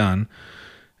finished. It's done.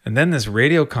 And then this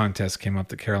radio contest came up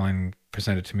that Caroline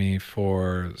presented to me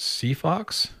for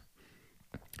CFox.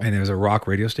 And it was a rock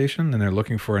radio station, and they're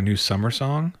looking for a new summer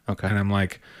song. Okay. And I'm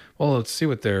like, well, let's see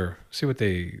what their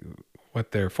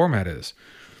format is.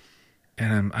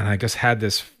 And I just had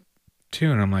this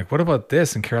tune. I'm like, what about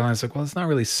this? And Caroline's like, well, it's not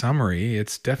really summery.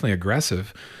 It's definitely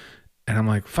aggressive. And I'm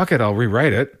like, fuck it, I'll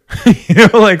rewrite it.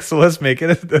 So let's make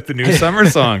it the new summer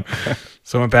song.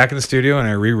 So I went back in the studio and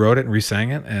I rewrote it and re-sang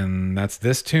it, and that's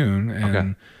this tune.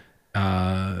 And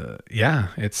yeah,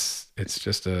 it's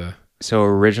just a. So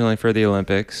originally for the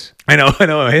Olympics. I know.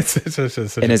 It's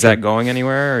And is that going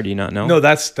anywhere, or do you not know? No,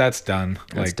 that's done.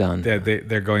 That's done.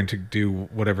 They're going to do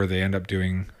whatever they end up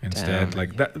doing instead.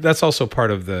 Like that's also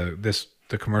part of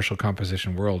the commercial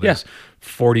composition world. Yeah. Is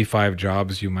 45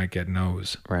 jobs you might get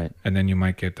no's. Right. And then you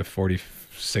might get the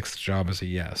 46th job as a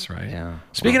yes, right? Yeah.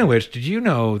 Speaking of which, did you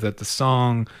know that the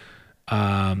song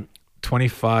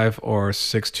 25 or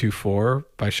 624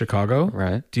 by Chicago?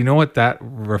 Right. Do you know what that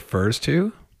refers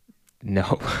to?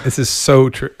 No. This is so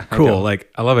cool. don't.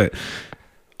 Like, I love it.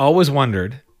 Always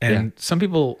wondered. And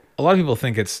Yeah. a lot of people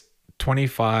think it's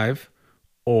 25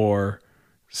 or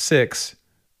 6,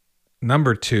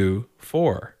 number 2,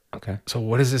 4. Okay. So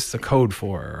what is this the code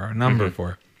for, or a number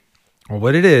for? Well,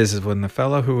 what it is when the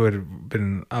fellow who had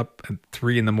been up at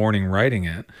 3 a.m. writing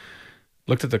it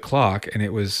looked at the clock, and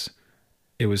it was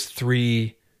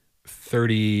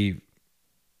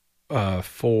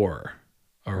 3:34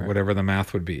 or whatever the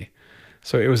math would be.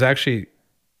 So it was actually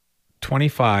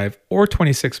 25 or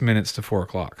 26 minutes to 4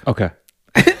 o'clock. Okay.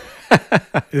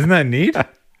 Isn't that neat?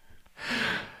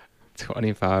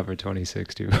 25 or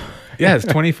 26 to. Yeah, it's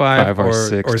 25 or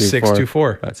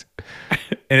 624. That's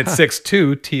And it's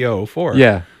 62 TO4.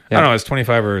 yeah. I don't know, it's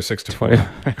 25 or 6 to 4.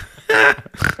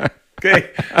 Okay.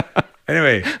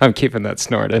 Anyway. I'm keeping that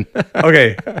snorted.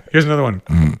 Okay. Here's another one.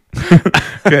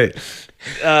 Okay.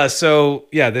 So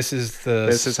yeah, this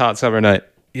is Hot Summer Night.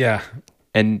 yeah.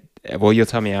 And well, you'll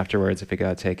tell me afterwards if it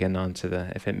got taken onto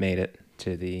if it made it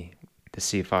to the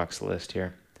CFox list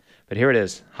here. But here it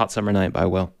is, Hot Summer Night by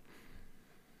Will.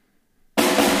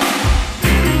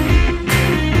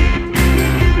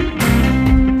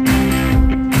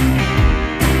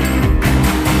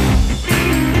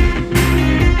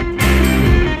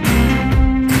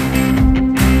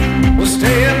 We'll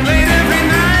stay up late every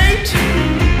night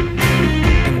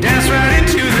and dance right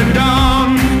into the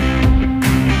dawn.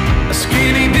 A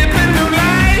skinny dip in the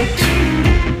light.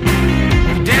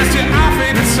 We dance to our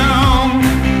favorite song.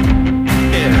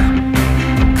 Yeah.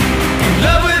 In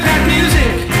love with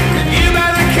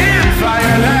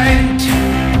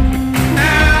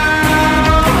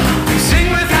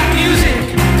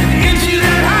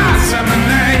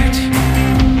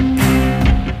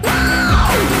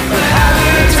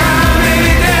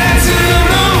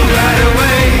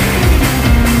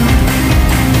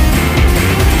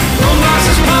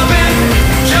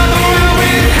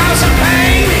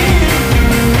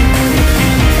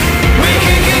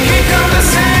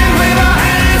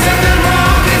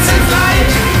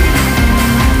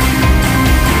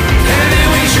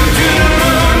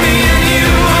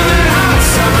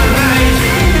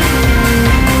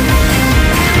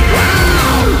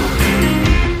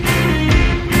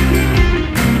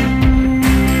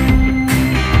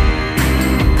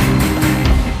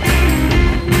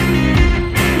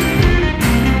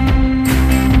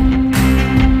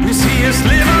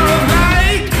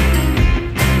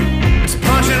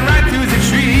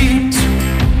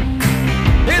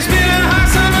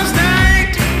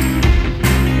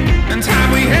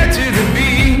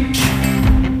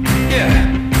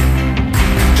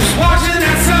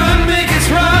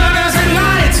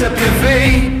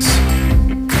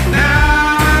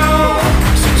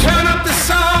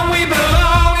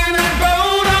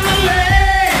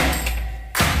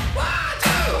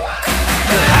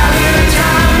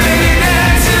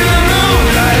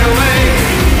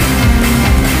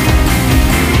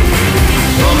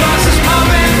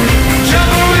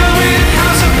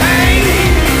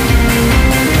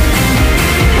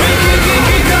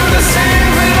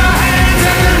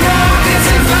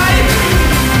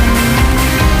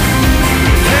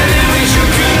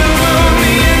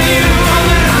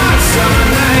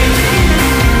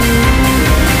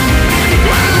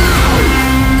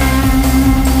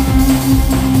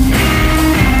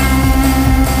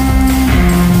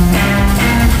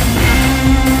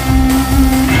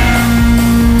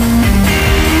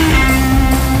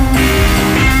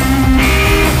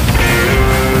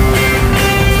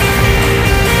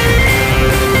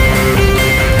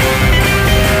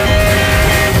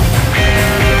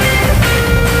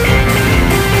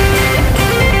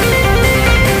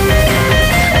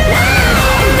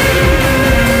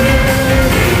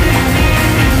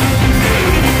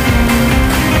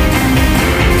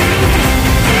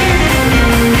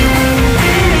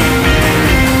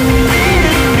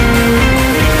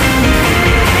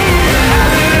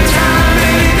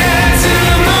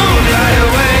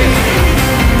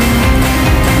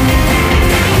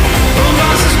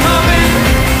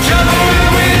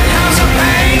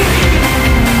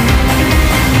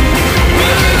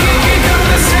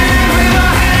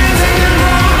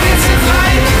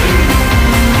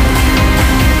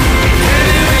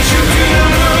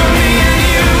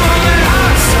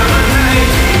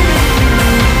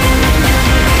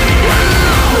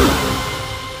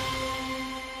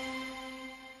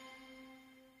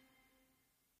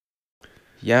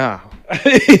Yeah.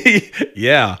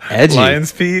 Yeah. Edgy.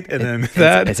 Lion's feet and then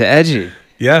that. It's edgy.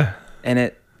 Yeah.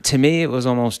 And to me, it was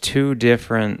almost two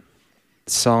different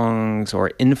songs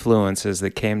or influences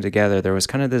that came together. There was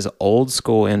kind of this old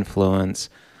school influence,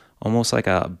 almost like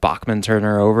a Bachman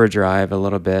Turner Overdrive a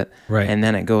little bit. Right. And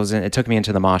then it took me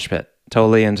into the mosh pit,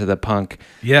 totally into the punk.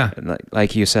 Yeah.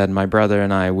 Like you said, my brother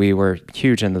and I, we were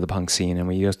huge into the punk scene, and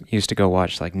we used to go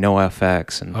watch like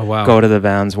NoFX and go to the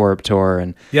Vans Warped Tour.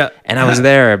 And yeah. And I was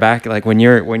there back, like when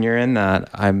you're in that,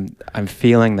 I'm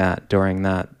feeling that during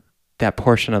that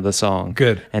portion of the song.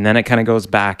 Good. And then it kind of goes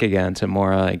back again to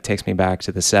more like takes me back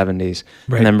to the 70s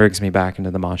and then brings me back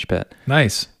into the mosh pit.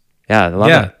 Nice. Yeah, I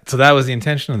love it. So that was the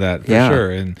intention of that for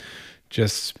sure. And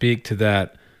just speak to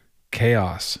that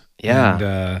chaos.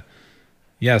 Yeah.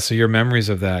 And so your memories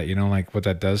of that, you know, like what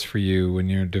that does for you when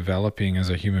you're developing as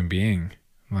a human being.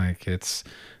 Like it's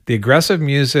the aggressive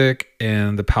music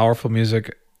and the powerful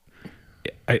music.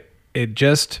 I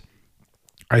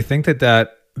think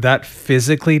that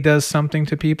physically does something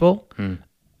to people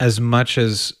as much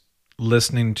as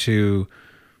listening to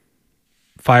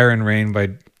Fire and Rain by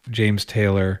James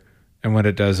Taylor and what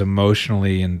it does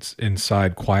emotionally and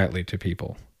inside quietly to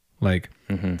people. Like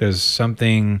there's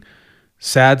something,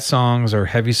 sad songs or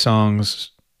heavy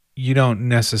songs, you don't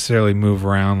necessarily move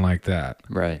around like that.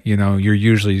 Right. You know, you're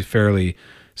usually fairly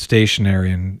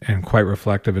stationary and quite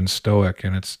reflective and stoic,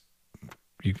 and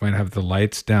you might have the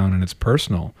lights down and it's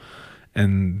personal.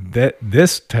 And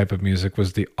this type of music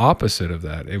was the opposite of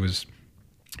that. It was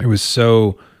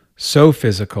so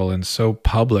physical and so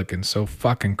public and so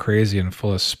fucking crazy and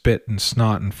full of spit and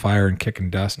snot and fire and kicking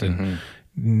dust and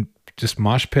just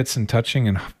mosh pits and touching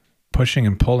and pushing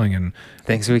and pulling and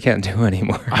things we can't do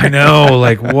anymore. I know,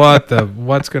 like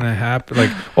what's gonna happen?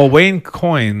 Like, Wayne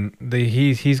Coyne,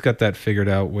 he's got that figured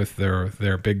out with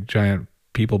their big giant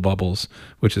people bubbles,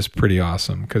 which is pretty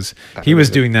awesome because he was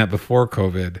doing that before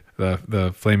COVID.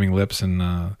 The flaming lips and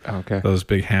those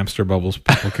big hamster bubbles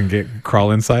people can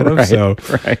crawl inside of. So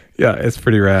yeah, it's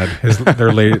pretty rad.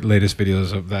 Their latest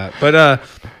videos of that, but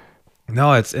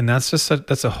no,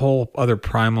 that's a whole other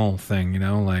primal thing, you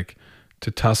know, like to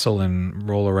tussle and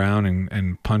roll around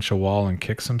and punch a wall and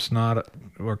kick some snot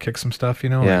or kick some stuff, you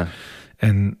know. Yeah,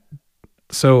 and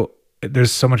so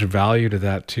there's so much value to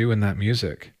that too in that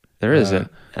music. There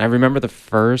isn't. And I remember the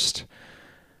first,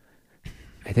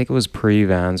 I think it was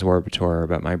pre-Vans Warped Tour,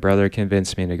 but my brother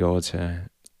convinced me to go to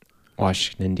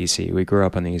Washington, D.C. We grew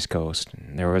up on the East Coast.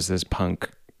 And there was this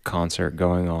punk concert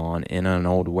going on in an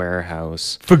old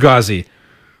warehouse. Fugazi.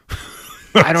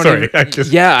 I don't Sorry, I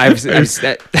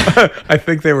I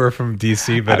think they were from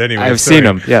D.C., but anyway. I've seen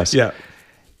them, yes. Yeah.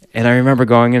 And I remember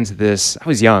going into this, I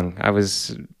was young. I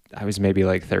was maybe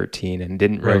like 13 and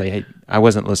didn't really, I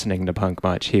wasn't listening to punk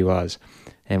much. He was.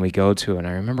 And we go to it. And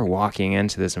I remember walking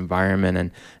into this environment.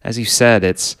 And as you said,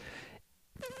 it's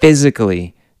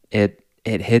physically, it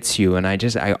hits you. And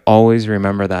I always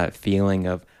remember that feeling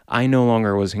of, I no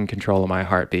longer was in control of my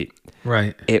heartbeat.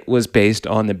 Right. It was based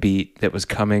on the beat that was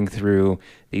coming through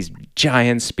these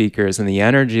giant speakers and the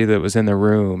energy that was in the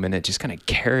room. And it just kind of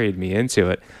carried me into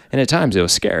it. And at times it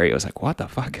was scary. I was like, what the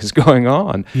fuck is going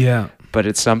on? Yeah. But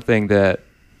it's something that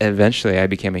eventually I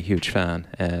became a huge fan,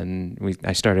 and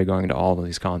I started going to all of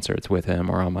these concerts with him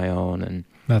or on my own, and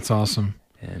that's awesome.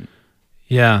 And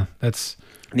yeah, that's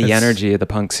the energy of the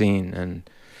punk scene, and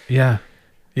yeah,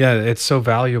 it's so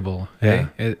valuable. Yeah.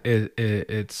 Hey,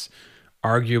 it's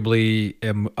arguably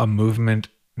a movement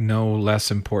no less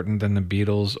important than the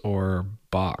Beatles or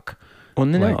Bach. Well,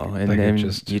 and then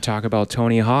you talk about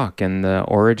Tony Hawk and the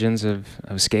origins of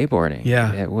skateboarding.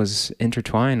 Yeah. It was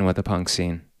intertwined with the punk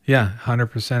scene. Yeah,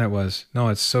 100% it was. No,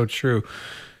 it's so true.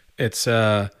 It's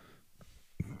you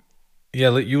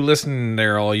listen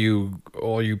there, all you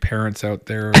parents out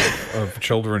there of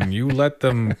children, you let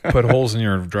them put holes in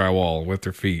your drywall with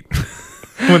their feet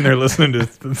when they're listening to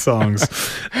the songs.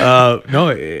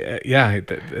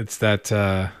 It's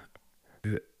that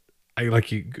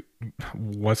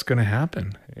what's going to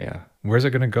happen? Yeah. Where's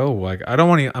it going to go? Like, I don't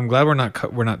want to, I'm glad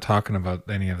we're not talking about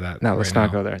any of that. No, let's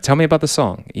not go there. Tell me about the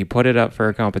song. You put it up for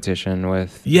a competition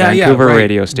with Vancouver Vancouver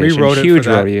radio station, huge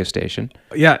radio station.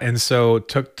 Yeah. And so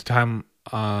took time,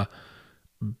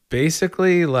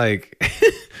 basically like,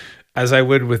 as I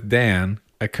would with Dan,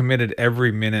 I committed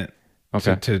every minute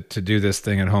to do this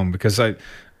thing at home because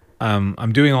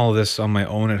I'm doing all of this on my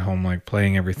own at home, like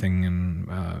playing everything,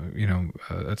 and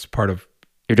that's part of.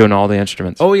 You're doing all the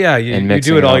instruments. Oh yeah, you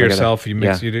do it all yourself. You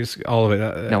mix, you do all of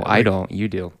it. No, I don't. You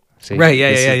do. See, right?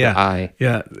 Yeah. I.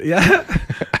 Yeah.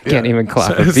 can't even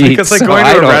clap a It's beat. like, it's like so going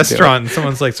I to a don't do it. restaurant and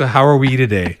someone's like, so how are we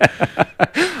today?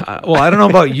 Well, I don't know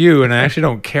about you, and I actually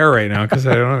don't care right now because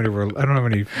I don't have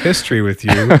any history with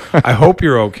you. I hope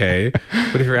you're okay.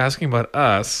 But if you're asking about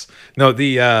us, no,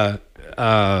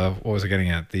 what was I getting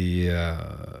at?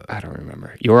 I don't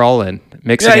remember. You were all in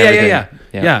mixing everything.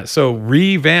 Yeah. So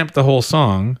revamped the whole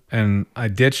song, and I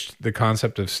ditched the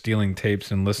concept of stealing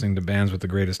tapes and listening to bands with the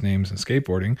greatest names in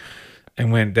skateboarding,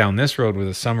 and went down this road with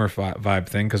a summer vibe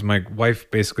thing because my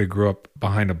wife basically grew up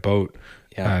behind a boat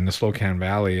in the Slocan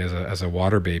Valley as a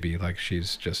water baby. Like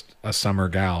she's just a summer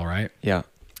gal, right? Yeah.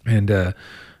 And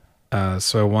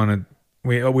so I wanted.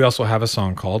 We also have a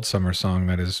song called Summer Song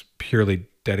that is purely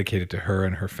dedicated to her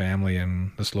and her family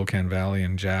and the Slocan Valley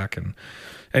and Jack. And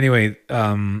anyway,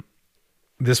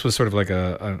 this was sort of like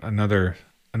another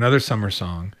summer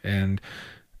song, and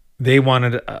they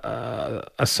wanted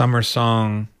a summer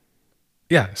song.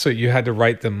 Yeah, so you had to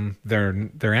write them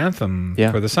their anthem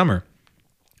for the summer.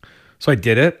 So I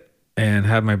did it and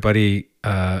had my buddy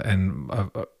and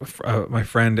my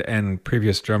friend and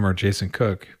previous drummer Jason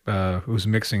Cook, who's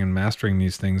mixing and mastering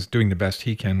these things, doing the best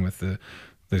he can with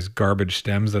these garbage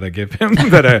stems that I give him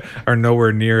that are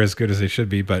nowhere near as good as they should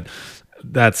be. But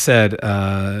that said,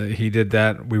 he did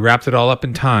that. We wrapped it all up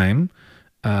in time.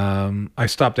 I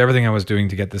stopped everything I was doing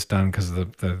to get this done because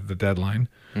of the deadline.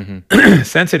 Mm-hmm.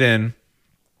 Sent it in.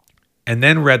 And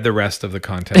then read the rest of the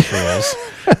contest rules,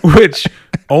 which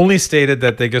only stated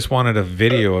that they just wanted a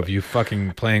video of you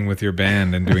fucking playing with your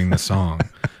band and doing the song,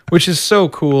 which is so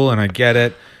cool, and I get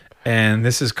it. And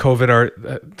this is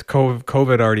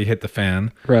COVID already hit the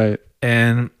fan, right?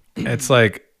 And it's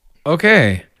like,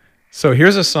 okay, so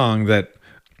here's a song that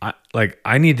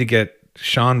I need to get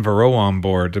Sean Varro on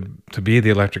board to be the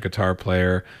electric guitar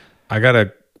player. I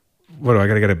gotta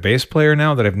get a bass player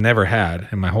now that I've never had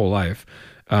in my whole life.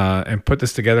 And put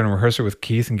this together and rehearse it with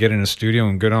Keith and get in a studio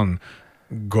and get on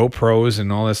GoPros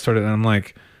and all that sort of. And I'm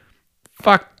like,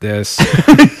 fuck this.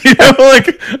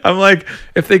 I'm like,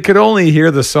 if they could only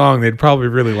hear the song, they'd probably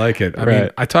really like it. I mean,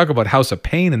 I talk about House of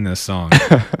Pain in this song.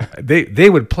 they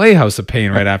would play House of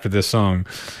Pain right after this song.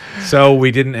 So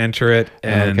we didn't enter it,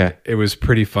 and it was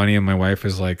pretty funny. And my wife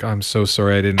was like, I'm so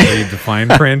sorry I didn't read the fine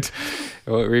print.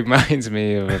 Well, it reminds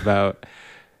me of about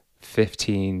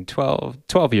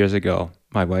 12 years ago.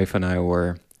 My wife and I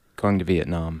were going to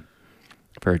Vietnam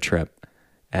for a trip,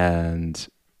 and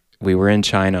we were in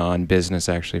China on business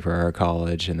actually for our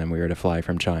college, and then we were to fly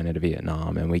from China to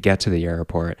Vietnam, and we get to the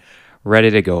airport ready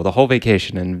to go. The whole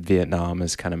vacation in Vietnam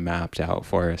is kind of mapped out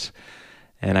for us,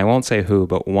 and I won't say who,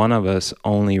 but one of us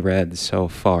only read so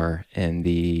far in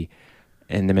the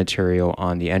material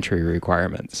on the entry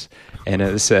requirements, and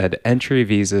it said entry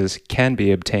visas can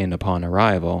be obtained upon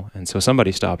arrival. And so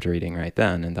somebody stopped reading right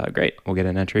then and thought, great, we'll get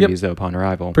an entry visa upon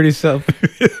arrival. Pretty self.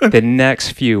 The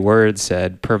next few words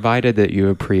said, provided that you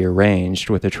have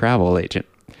pre-arranged with a travel agent,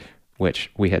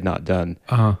 which we had not done.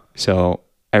 So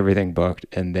everything booked,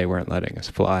 and they weren't letting us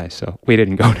fly, so we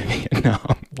didn't go to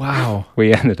Vietnam. Wow.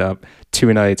 We ended up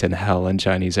 2 nights in hell in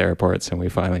Chinese airports, and we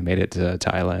finally made it to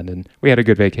Thailand, and we had a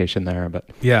good vacation there. But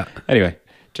anyway,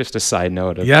 just a side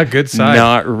note of good side.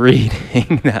 Not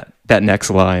reading that next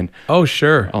line. Oh,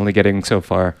 sure. Only getting so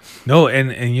far. No,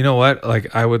 and you know what?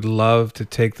 Like, I would love to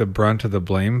take the brunt of the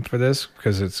blame for this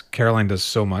because Caroline does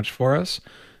so much for us.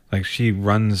 Like, she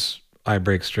runs I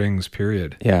Break Strings,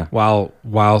 period. Yeah.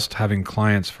 Whilst having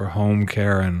clients for home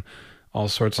care and all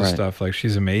sorts of stuff. Like,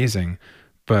 she's amazing.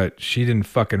 But she didn't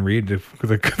fucking read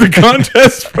the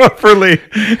contest properly.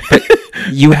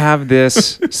 You have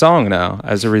this song now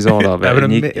as a result of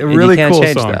it. A really you can't cool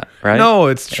change song. That, right? No,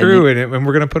 it's true. And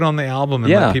we're going to put it on the album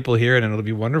and let people hear it, and it'll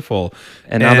be wonderful.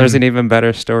 And now there's an even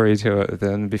better story to it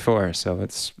than before. So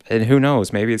and who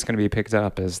knows? Maybe it's going to be picked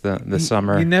up as the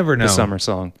summer. You never know. The summer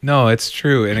song. No, it's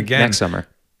true. And again, next summer.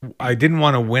 I didn't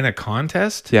want to win a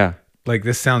contest. Yeah. Like,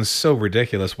 this sounds so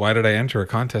ridiculous. Why did I enter a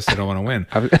contest I don't want to win?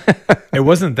 It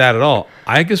wasn't that at all.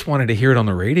 I just wanted to hear it on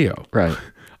the radio. Right.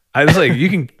 I was like, you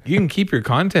can keep your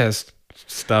contest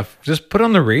stuff. Just put it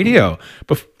on the radio.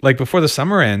 Before the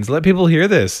summer ends, let people hear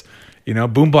this. You know,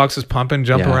 boombox is pumping,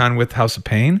 jump around with House of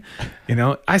Pain. You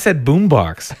know, I said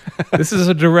boombox. This is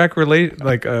a direct relate.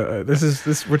 Like,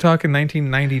 this. We're talking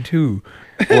 1992.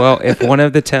 Well, if one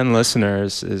of the 10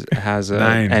 listeners has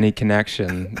any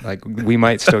connection, like, we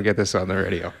might still get this on the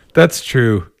radio. That's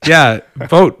true. Yeah,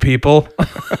 vote, people.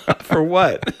 For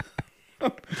what?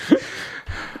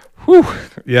 Whew.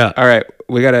 Yeah. All right,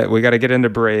 we gotta get into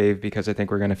Brave, because I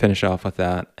think we're gonna finish off with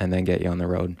that and then get you on the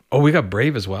road. Oh, we got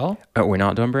Brave as well? Oh, we're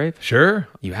not doing Brave? Sure.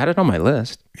 You had it on my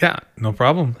list. Yeah, no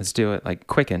problem. Let's do it. Like,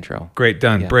 quick intro. Great,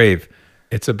 done. Yeah. Brave.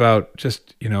 It's about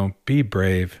just, be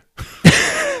brave.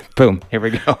 Boom. Here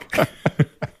we go.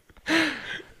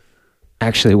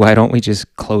 Actually, why don't we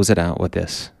just close it out with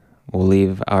this? We'll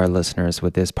leave our listeners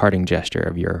with this parting gesture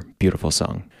of your beautiful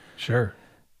song. Sure.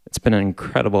 It's been an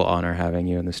incredible honor having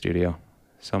you in the studio.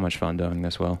 So much fun doing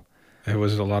this, Will. It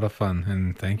was a lot of fun,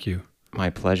 and thank you. My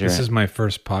pleasure. This is my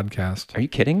first podcast. Are you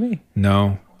kidding me?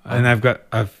 No. And I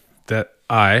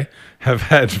have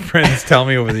had friends tell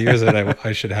me over the years that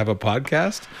I should have a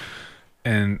podcast.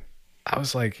 And I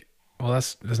was like, well,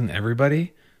 doesn't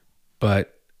everybody?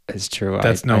 But it's true.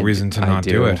 That's no reason to not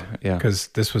do it. Yeah. Because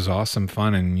this was awesome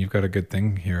fun, and you've got a good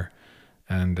thing here.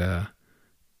 And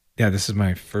yeah, this is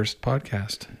my first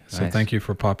podcast. So Nice. thank you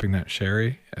for popping that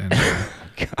sherry. And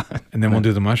and then we'll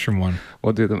do the mushroom one.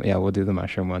 We'll do the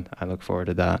mushroom one. I look forward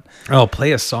to that. I'll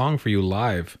play a song for you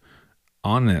live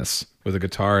on this with a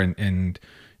guitar and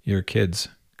your kids,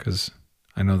 because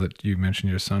I know that you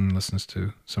mentioned your son listens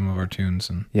to some of our tunes,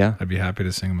 and Yeah. I'd be happy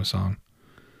to sing him a song.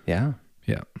 Yeah.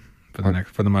 Yeah,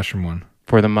 for the mushroom one.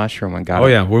 For the mushroom one. Got Oh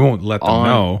it. yeah, we won't let them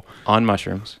know. On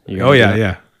mushrooms. You're Oh gonna yeah, do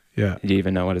that? yeah. Do you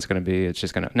even know what it's going to be? It's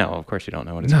just going to... No, of course you don't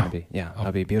know what it's No. going to be. Yeah,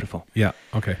 that'll be beautiful. Yeah,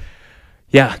 okay.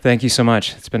 Yeah, thank you so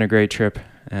much. It's been a great trip,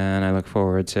 and I look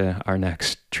forward to our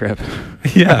next trip.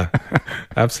 Yeah,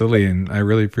 absolutely. And I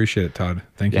really appreciate it, Todd.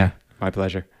 Thank Yeah, you. my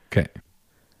pleasure. Okay.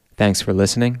 Thanks for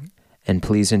listening, and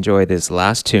please enjoy this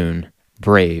last tune,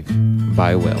 Brave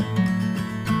by Will.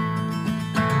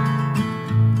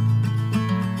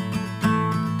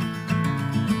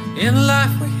 In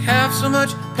life we have so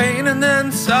much pain and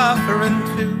then suffering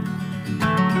too.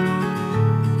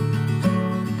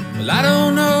 Well, I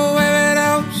don't know where it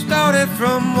all started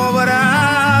from, what would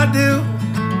I do?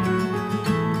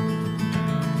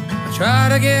 I try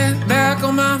to get back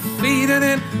on my feet and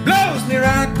it blows me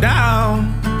right down.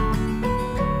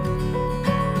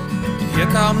 And here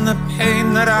come the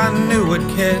pain that I knew would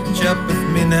catch up with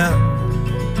me now.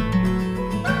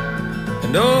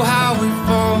 And oh, how we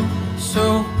fall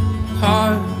so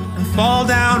hard and fall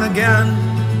down again.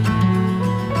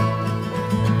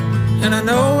 And I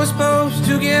know we're supposed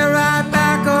to get right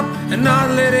back up and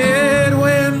not let it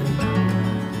win.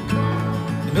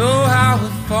 And oh, how we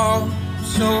fall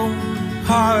so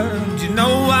hard, you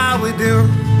know why we do?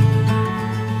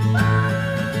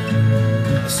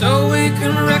 So we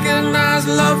can recognize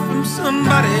love from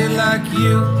somebody like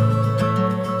you.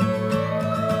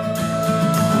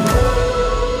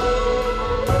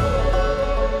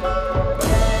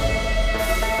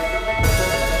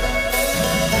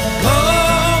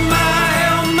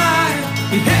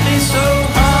 You hit me so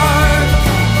hard.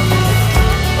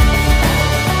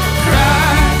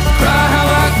 Cry how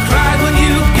I cried when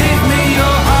you gave me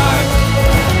your heart.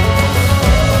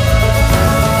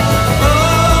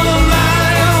 Oh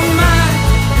my,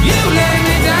 you laid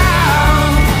me down.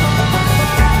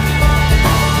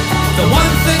 The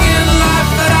one thing in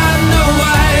life that I know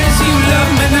is you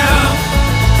love me now.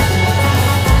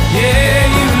 Yeah,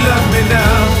 you love me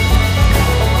now.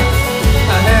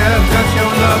 I have got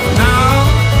your love now.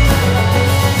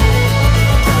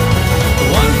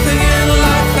 One thing in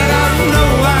life that I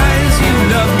know is you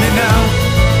love me now.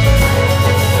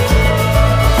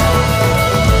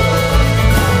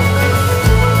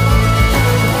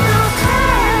 Now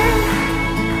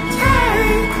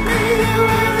take me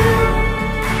with you.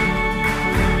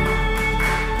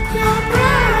 You're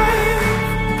brave,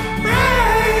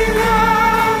 aren't you?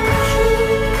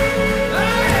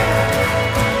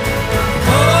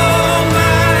 Oh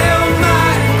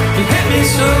my, you hit me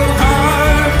so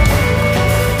hard.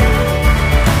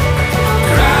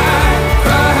 Cry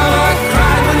how I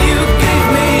cried when you gave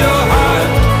me your heart.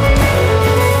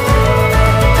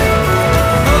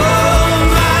 Oh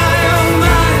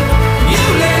my, you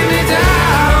laid me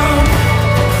down.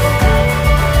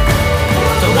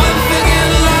 The one thing in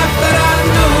life that I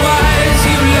know is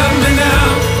you love me now.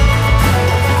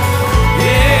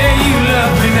 Yeah, you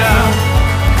love me now.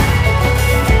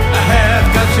 I have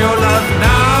got your love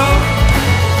now.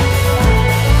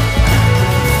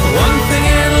 The one thing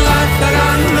in life that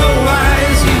I know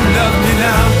is you love me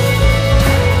now.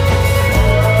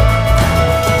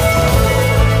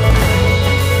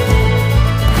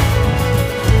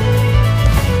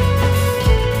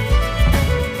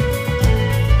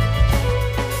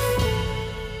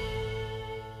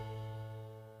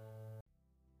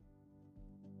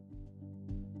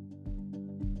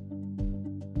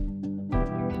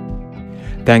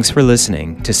 Thanks for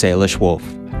listening to Salish Wolf,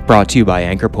 brought to you by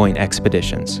Anchor Point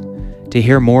Expeditions. To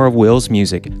hear more of Will's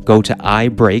music, go to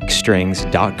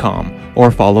ibreakstrings.com or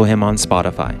follow him on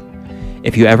Spotify.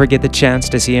 If you ever get the chance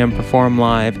to see him perform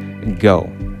live, go.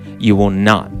 You will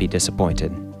not be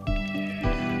disappointed.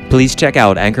 Please check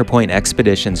out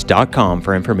anchorpointexpeditions.com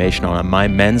for information on my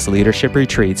men's leadership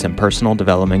retreats and personal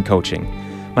development coaching.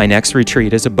 My next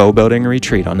retreat is a bow building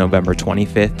retreat on November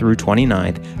 25th through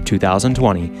 29th,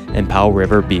 2020 in Powell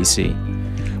River,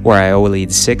 BC, where I will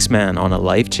lead 6 men on a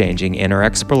life-changing inner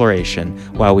exploration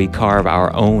while we carve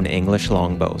our own English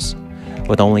longbows.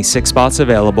 With only 6 spots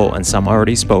available and some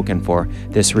already spoken for,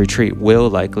 this retreat will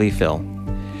likely fill.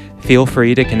 Feel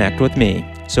free to connect with me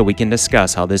so we can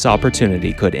discuss how this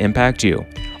opportunity could impact you,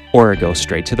 or go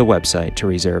straight to the website to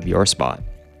reserve your spot.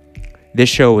 This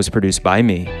show was produced by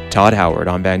me, Todd Howard,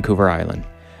 on Vancouver Island.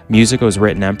 Music was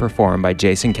written and performed by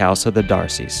Jason Kals of the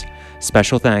Darcys.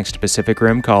 Special thanks to Pacific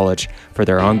Rim College for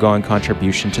their ongoing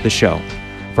contribution to the show.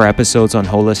 For episodes on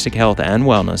holistic health and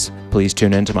wellness, please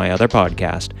tune into my other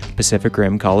podcast, Pacific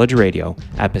Rim College Radio,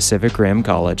 at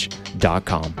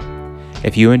pacificrimcollege.com.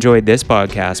 If you enjoyed this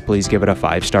podcast, please give it a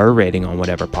 5-star rating on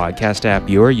whatever podcast app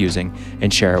you are using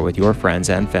and share it with your friends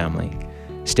and family.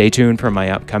 Stay tuned for my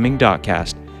upcoming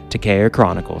dotcast, Takea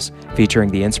Chronicles,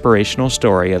 featuring the inspirational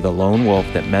story of the lone wolf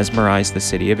that mesmerized the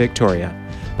city of Victoria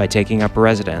by taking up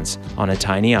residence on a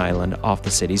tiny island off the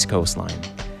city's coastline.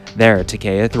 There,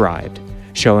 Takea thrived,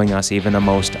 showing us even the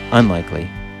most unlikely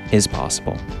is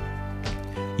possible.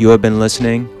 You have been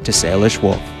listening to Salish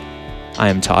Wolf. I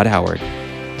am Todd Howard,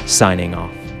 signing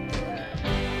off.